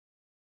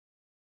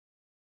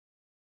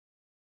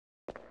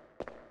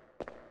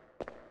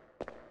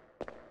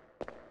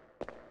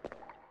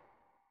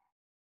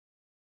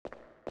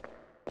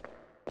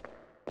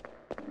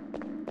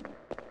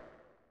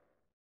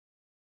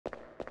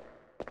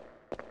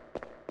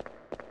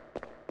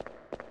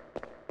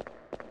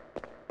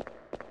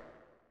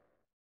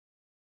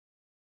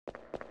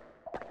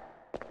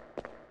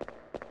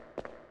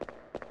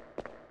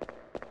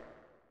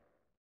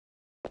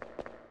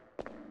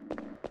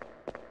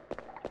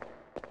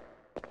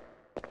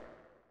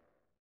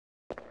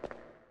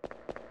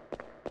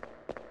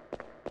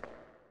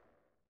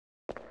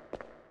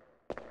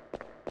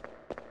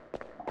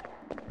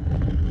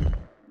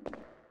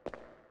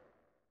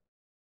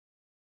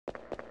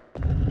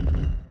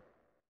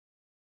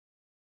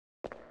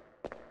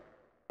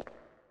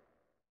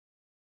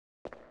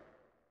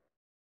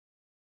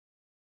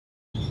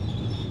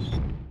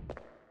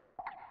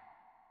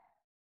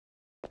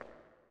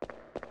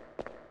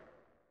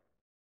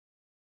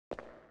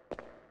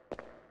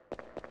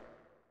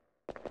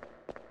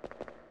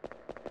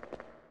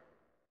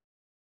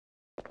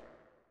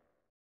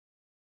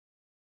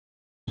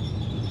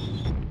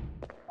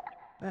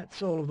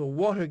 That's all of the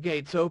water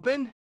gates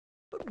open.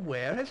 But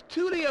where has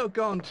Tulio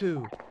gone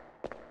to?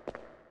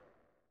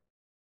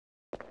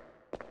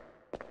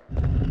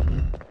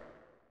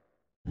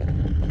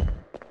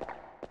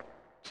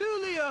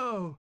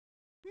 Tulio!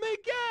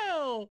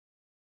 Miguel!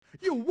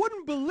 You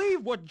wouldn't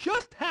believe what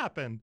just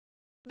happened.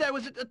 There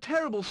was a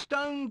terrible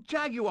stone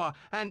jaguar,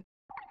 and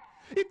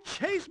it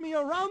chased me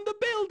around the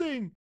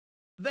building.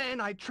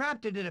 Then I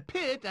trapped it in a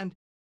pit, and...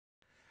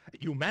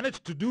 You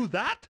managed to do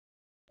that?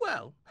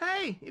 Well,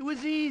 hey, it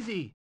was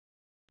easy.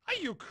 Are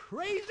you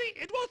crazy?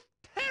 It was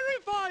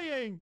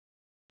terrifying.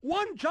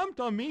 One jumped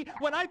on me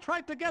when I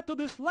tried to get to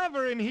this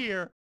lever in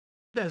here.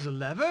 There's a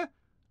lever?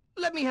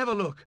 Let me have a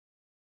look.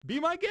 Be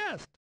my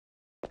guest.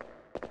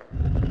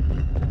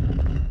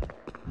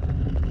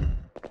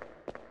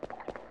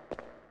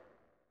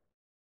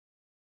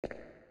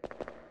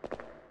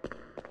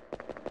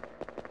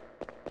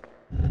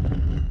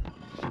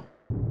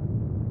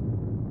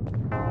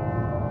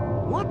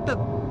 What the...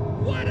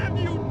 What have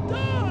you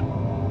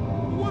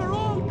done? We're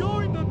all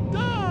going to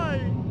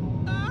die!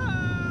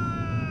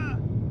 Ah!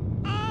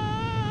 Ah!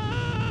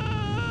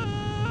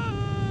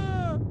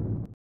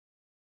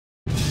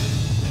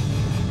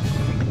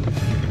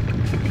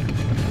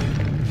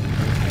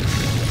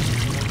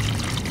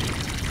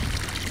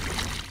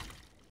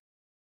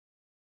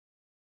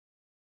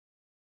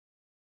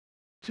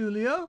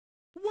 Tulio?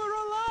 We're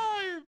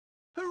alive!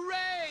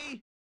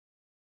 Hooray!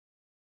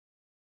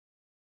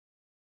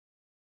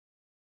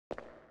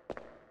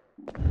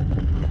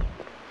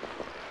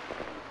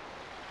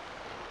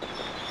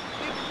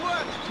 It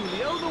works,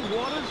 Tulio. The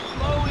water's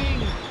flowing.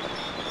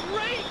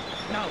 Great!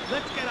 Now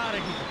let's get out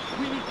of here.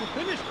 We need to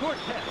finish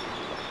Cortez.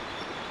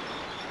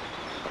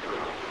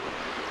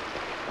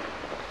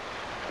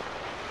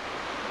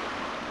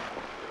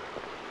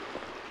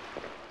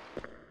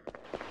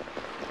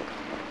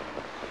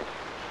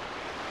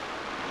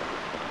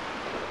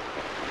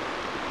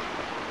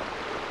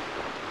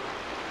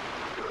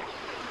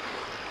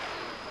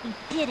 He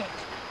did it.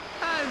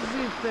 As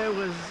if there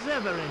was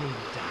ever any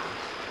doubt.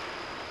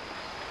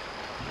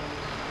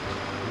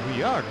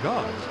 We are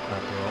gods,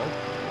 after all.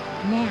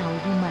 Now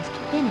you must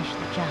finish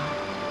the job.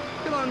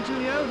 Come on,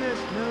 Tulio. There's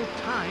no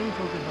time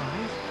for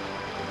goodbyes.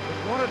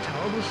 The water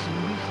tower will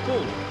soon be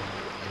full.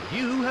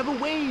 You have a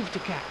wave to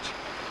catch.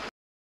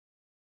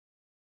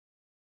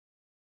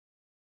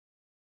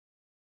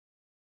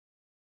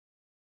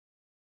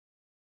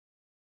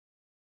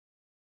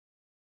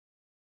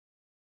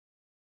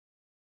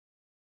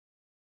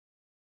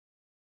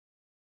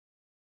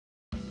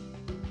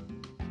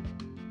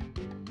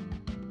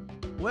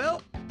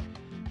 Well,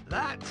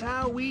 that's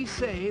how we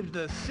saved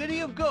the City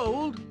of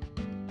Gold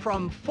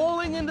from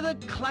falling into the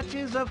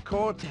clutches of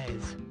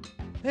Cortez.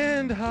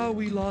 And how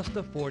we lost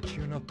a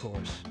fortune, of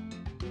course.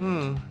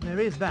 There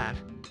is that.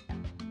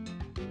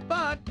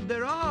 But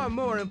there are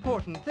more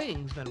important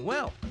things than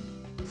wealth.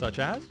 Such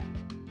as?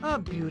 A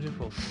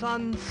beautiful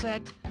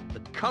sunset,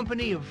 the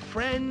company of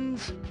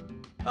friends,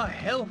 a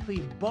healthy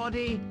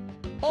body,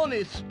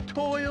 honest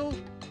toil,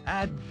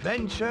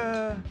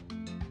 adventure.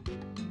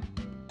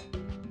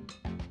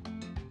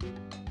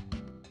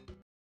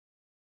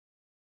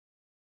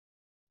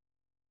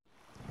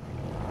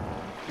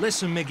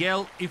 Listen,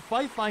 Miguel, if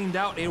I find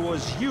out it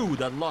was you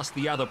that lost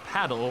the other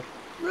paddle...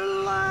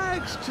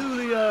 Relax,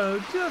 Tulio.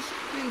 Just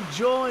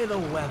enjoy the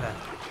weather.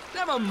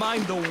 Never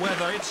mind the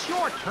weather. It's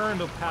your turn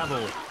to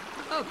paddle.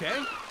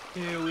 Okay,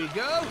 here we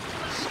go.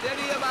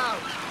 Steady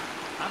about.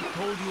 I've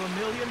told you a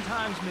million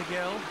times,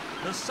 Miguel.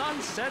 The sun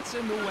sets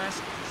in the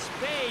west.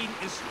 Spain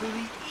is to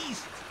the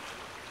east.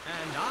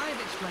 And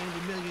I've explained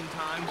a million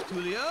times,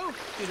 Tulio.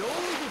 It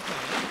all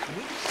depends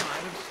which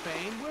side of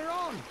Spain we're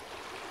on.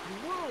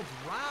 The world's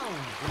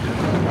round.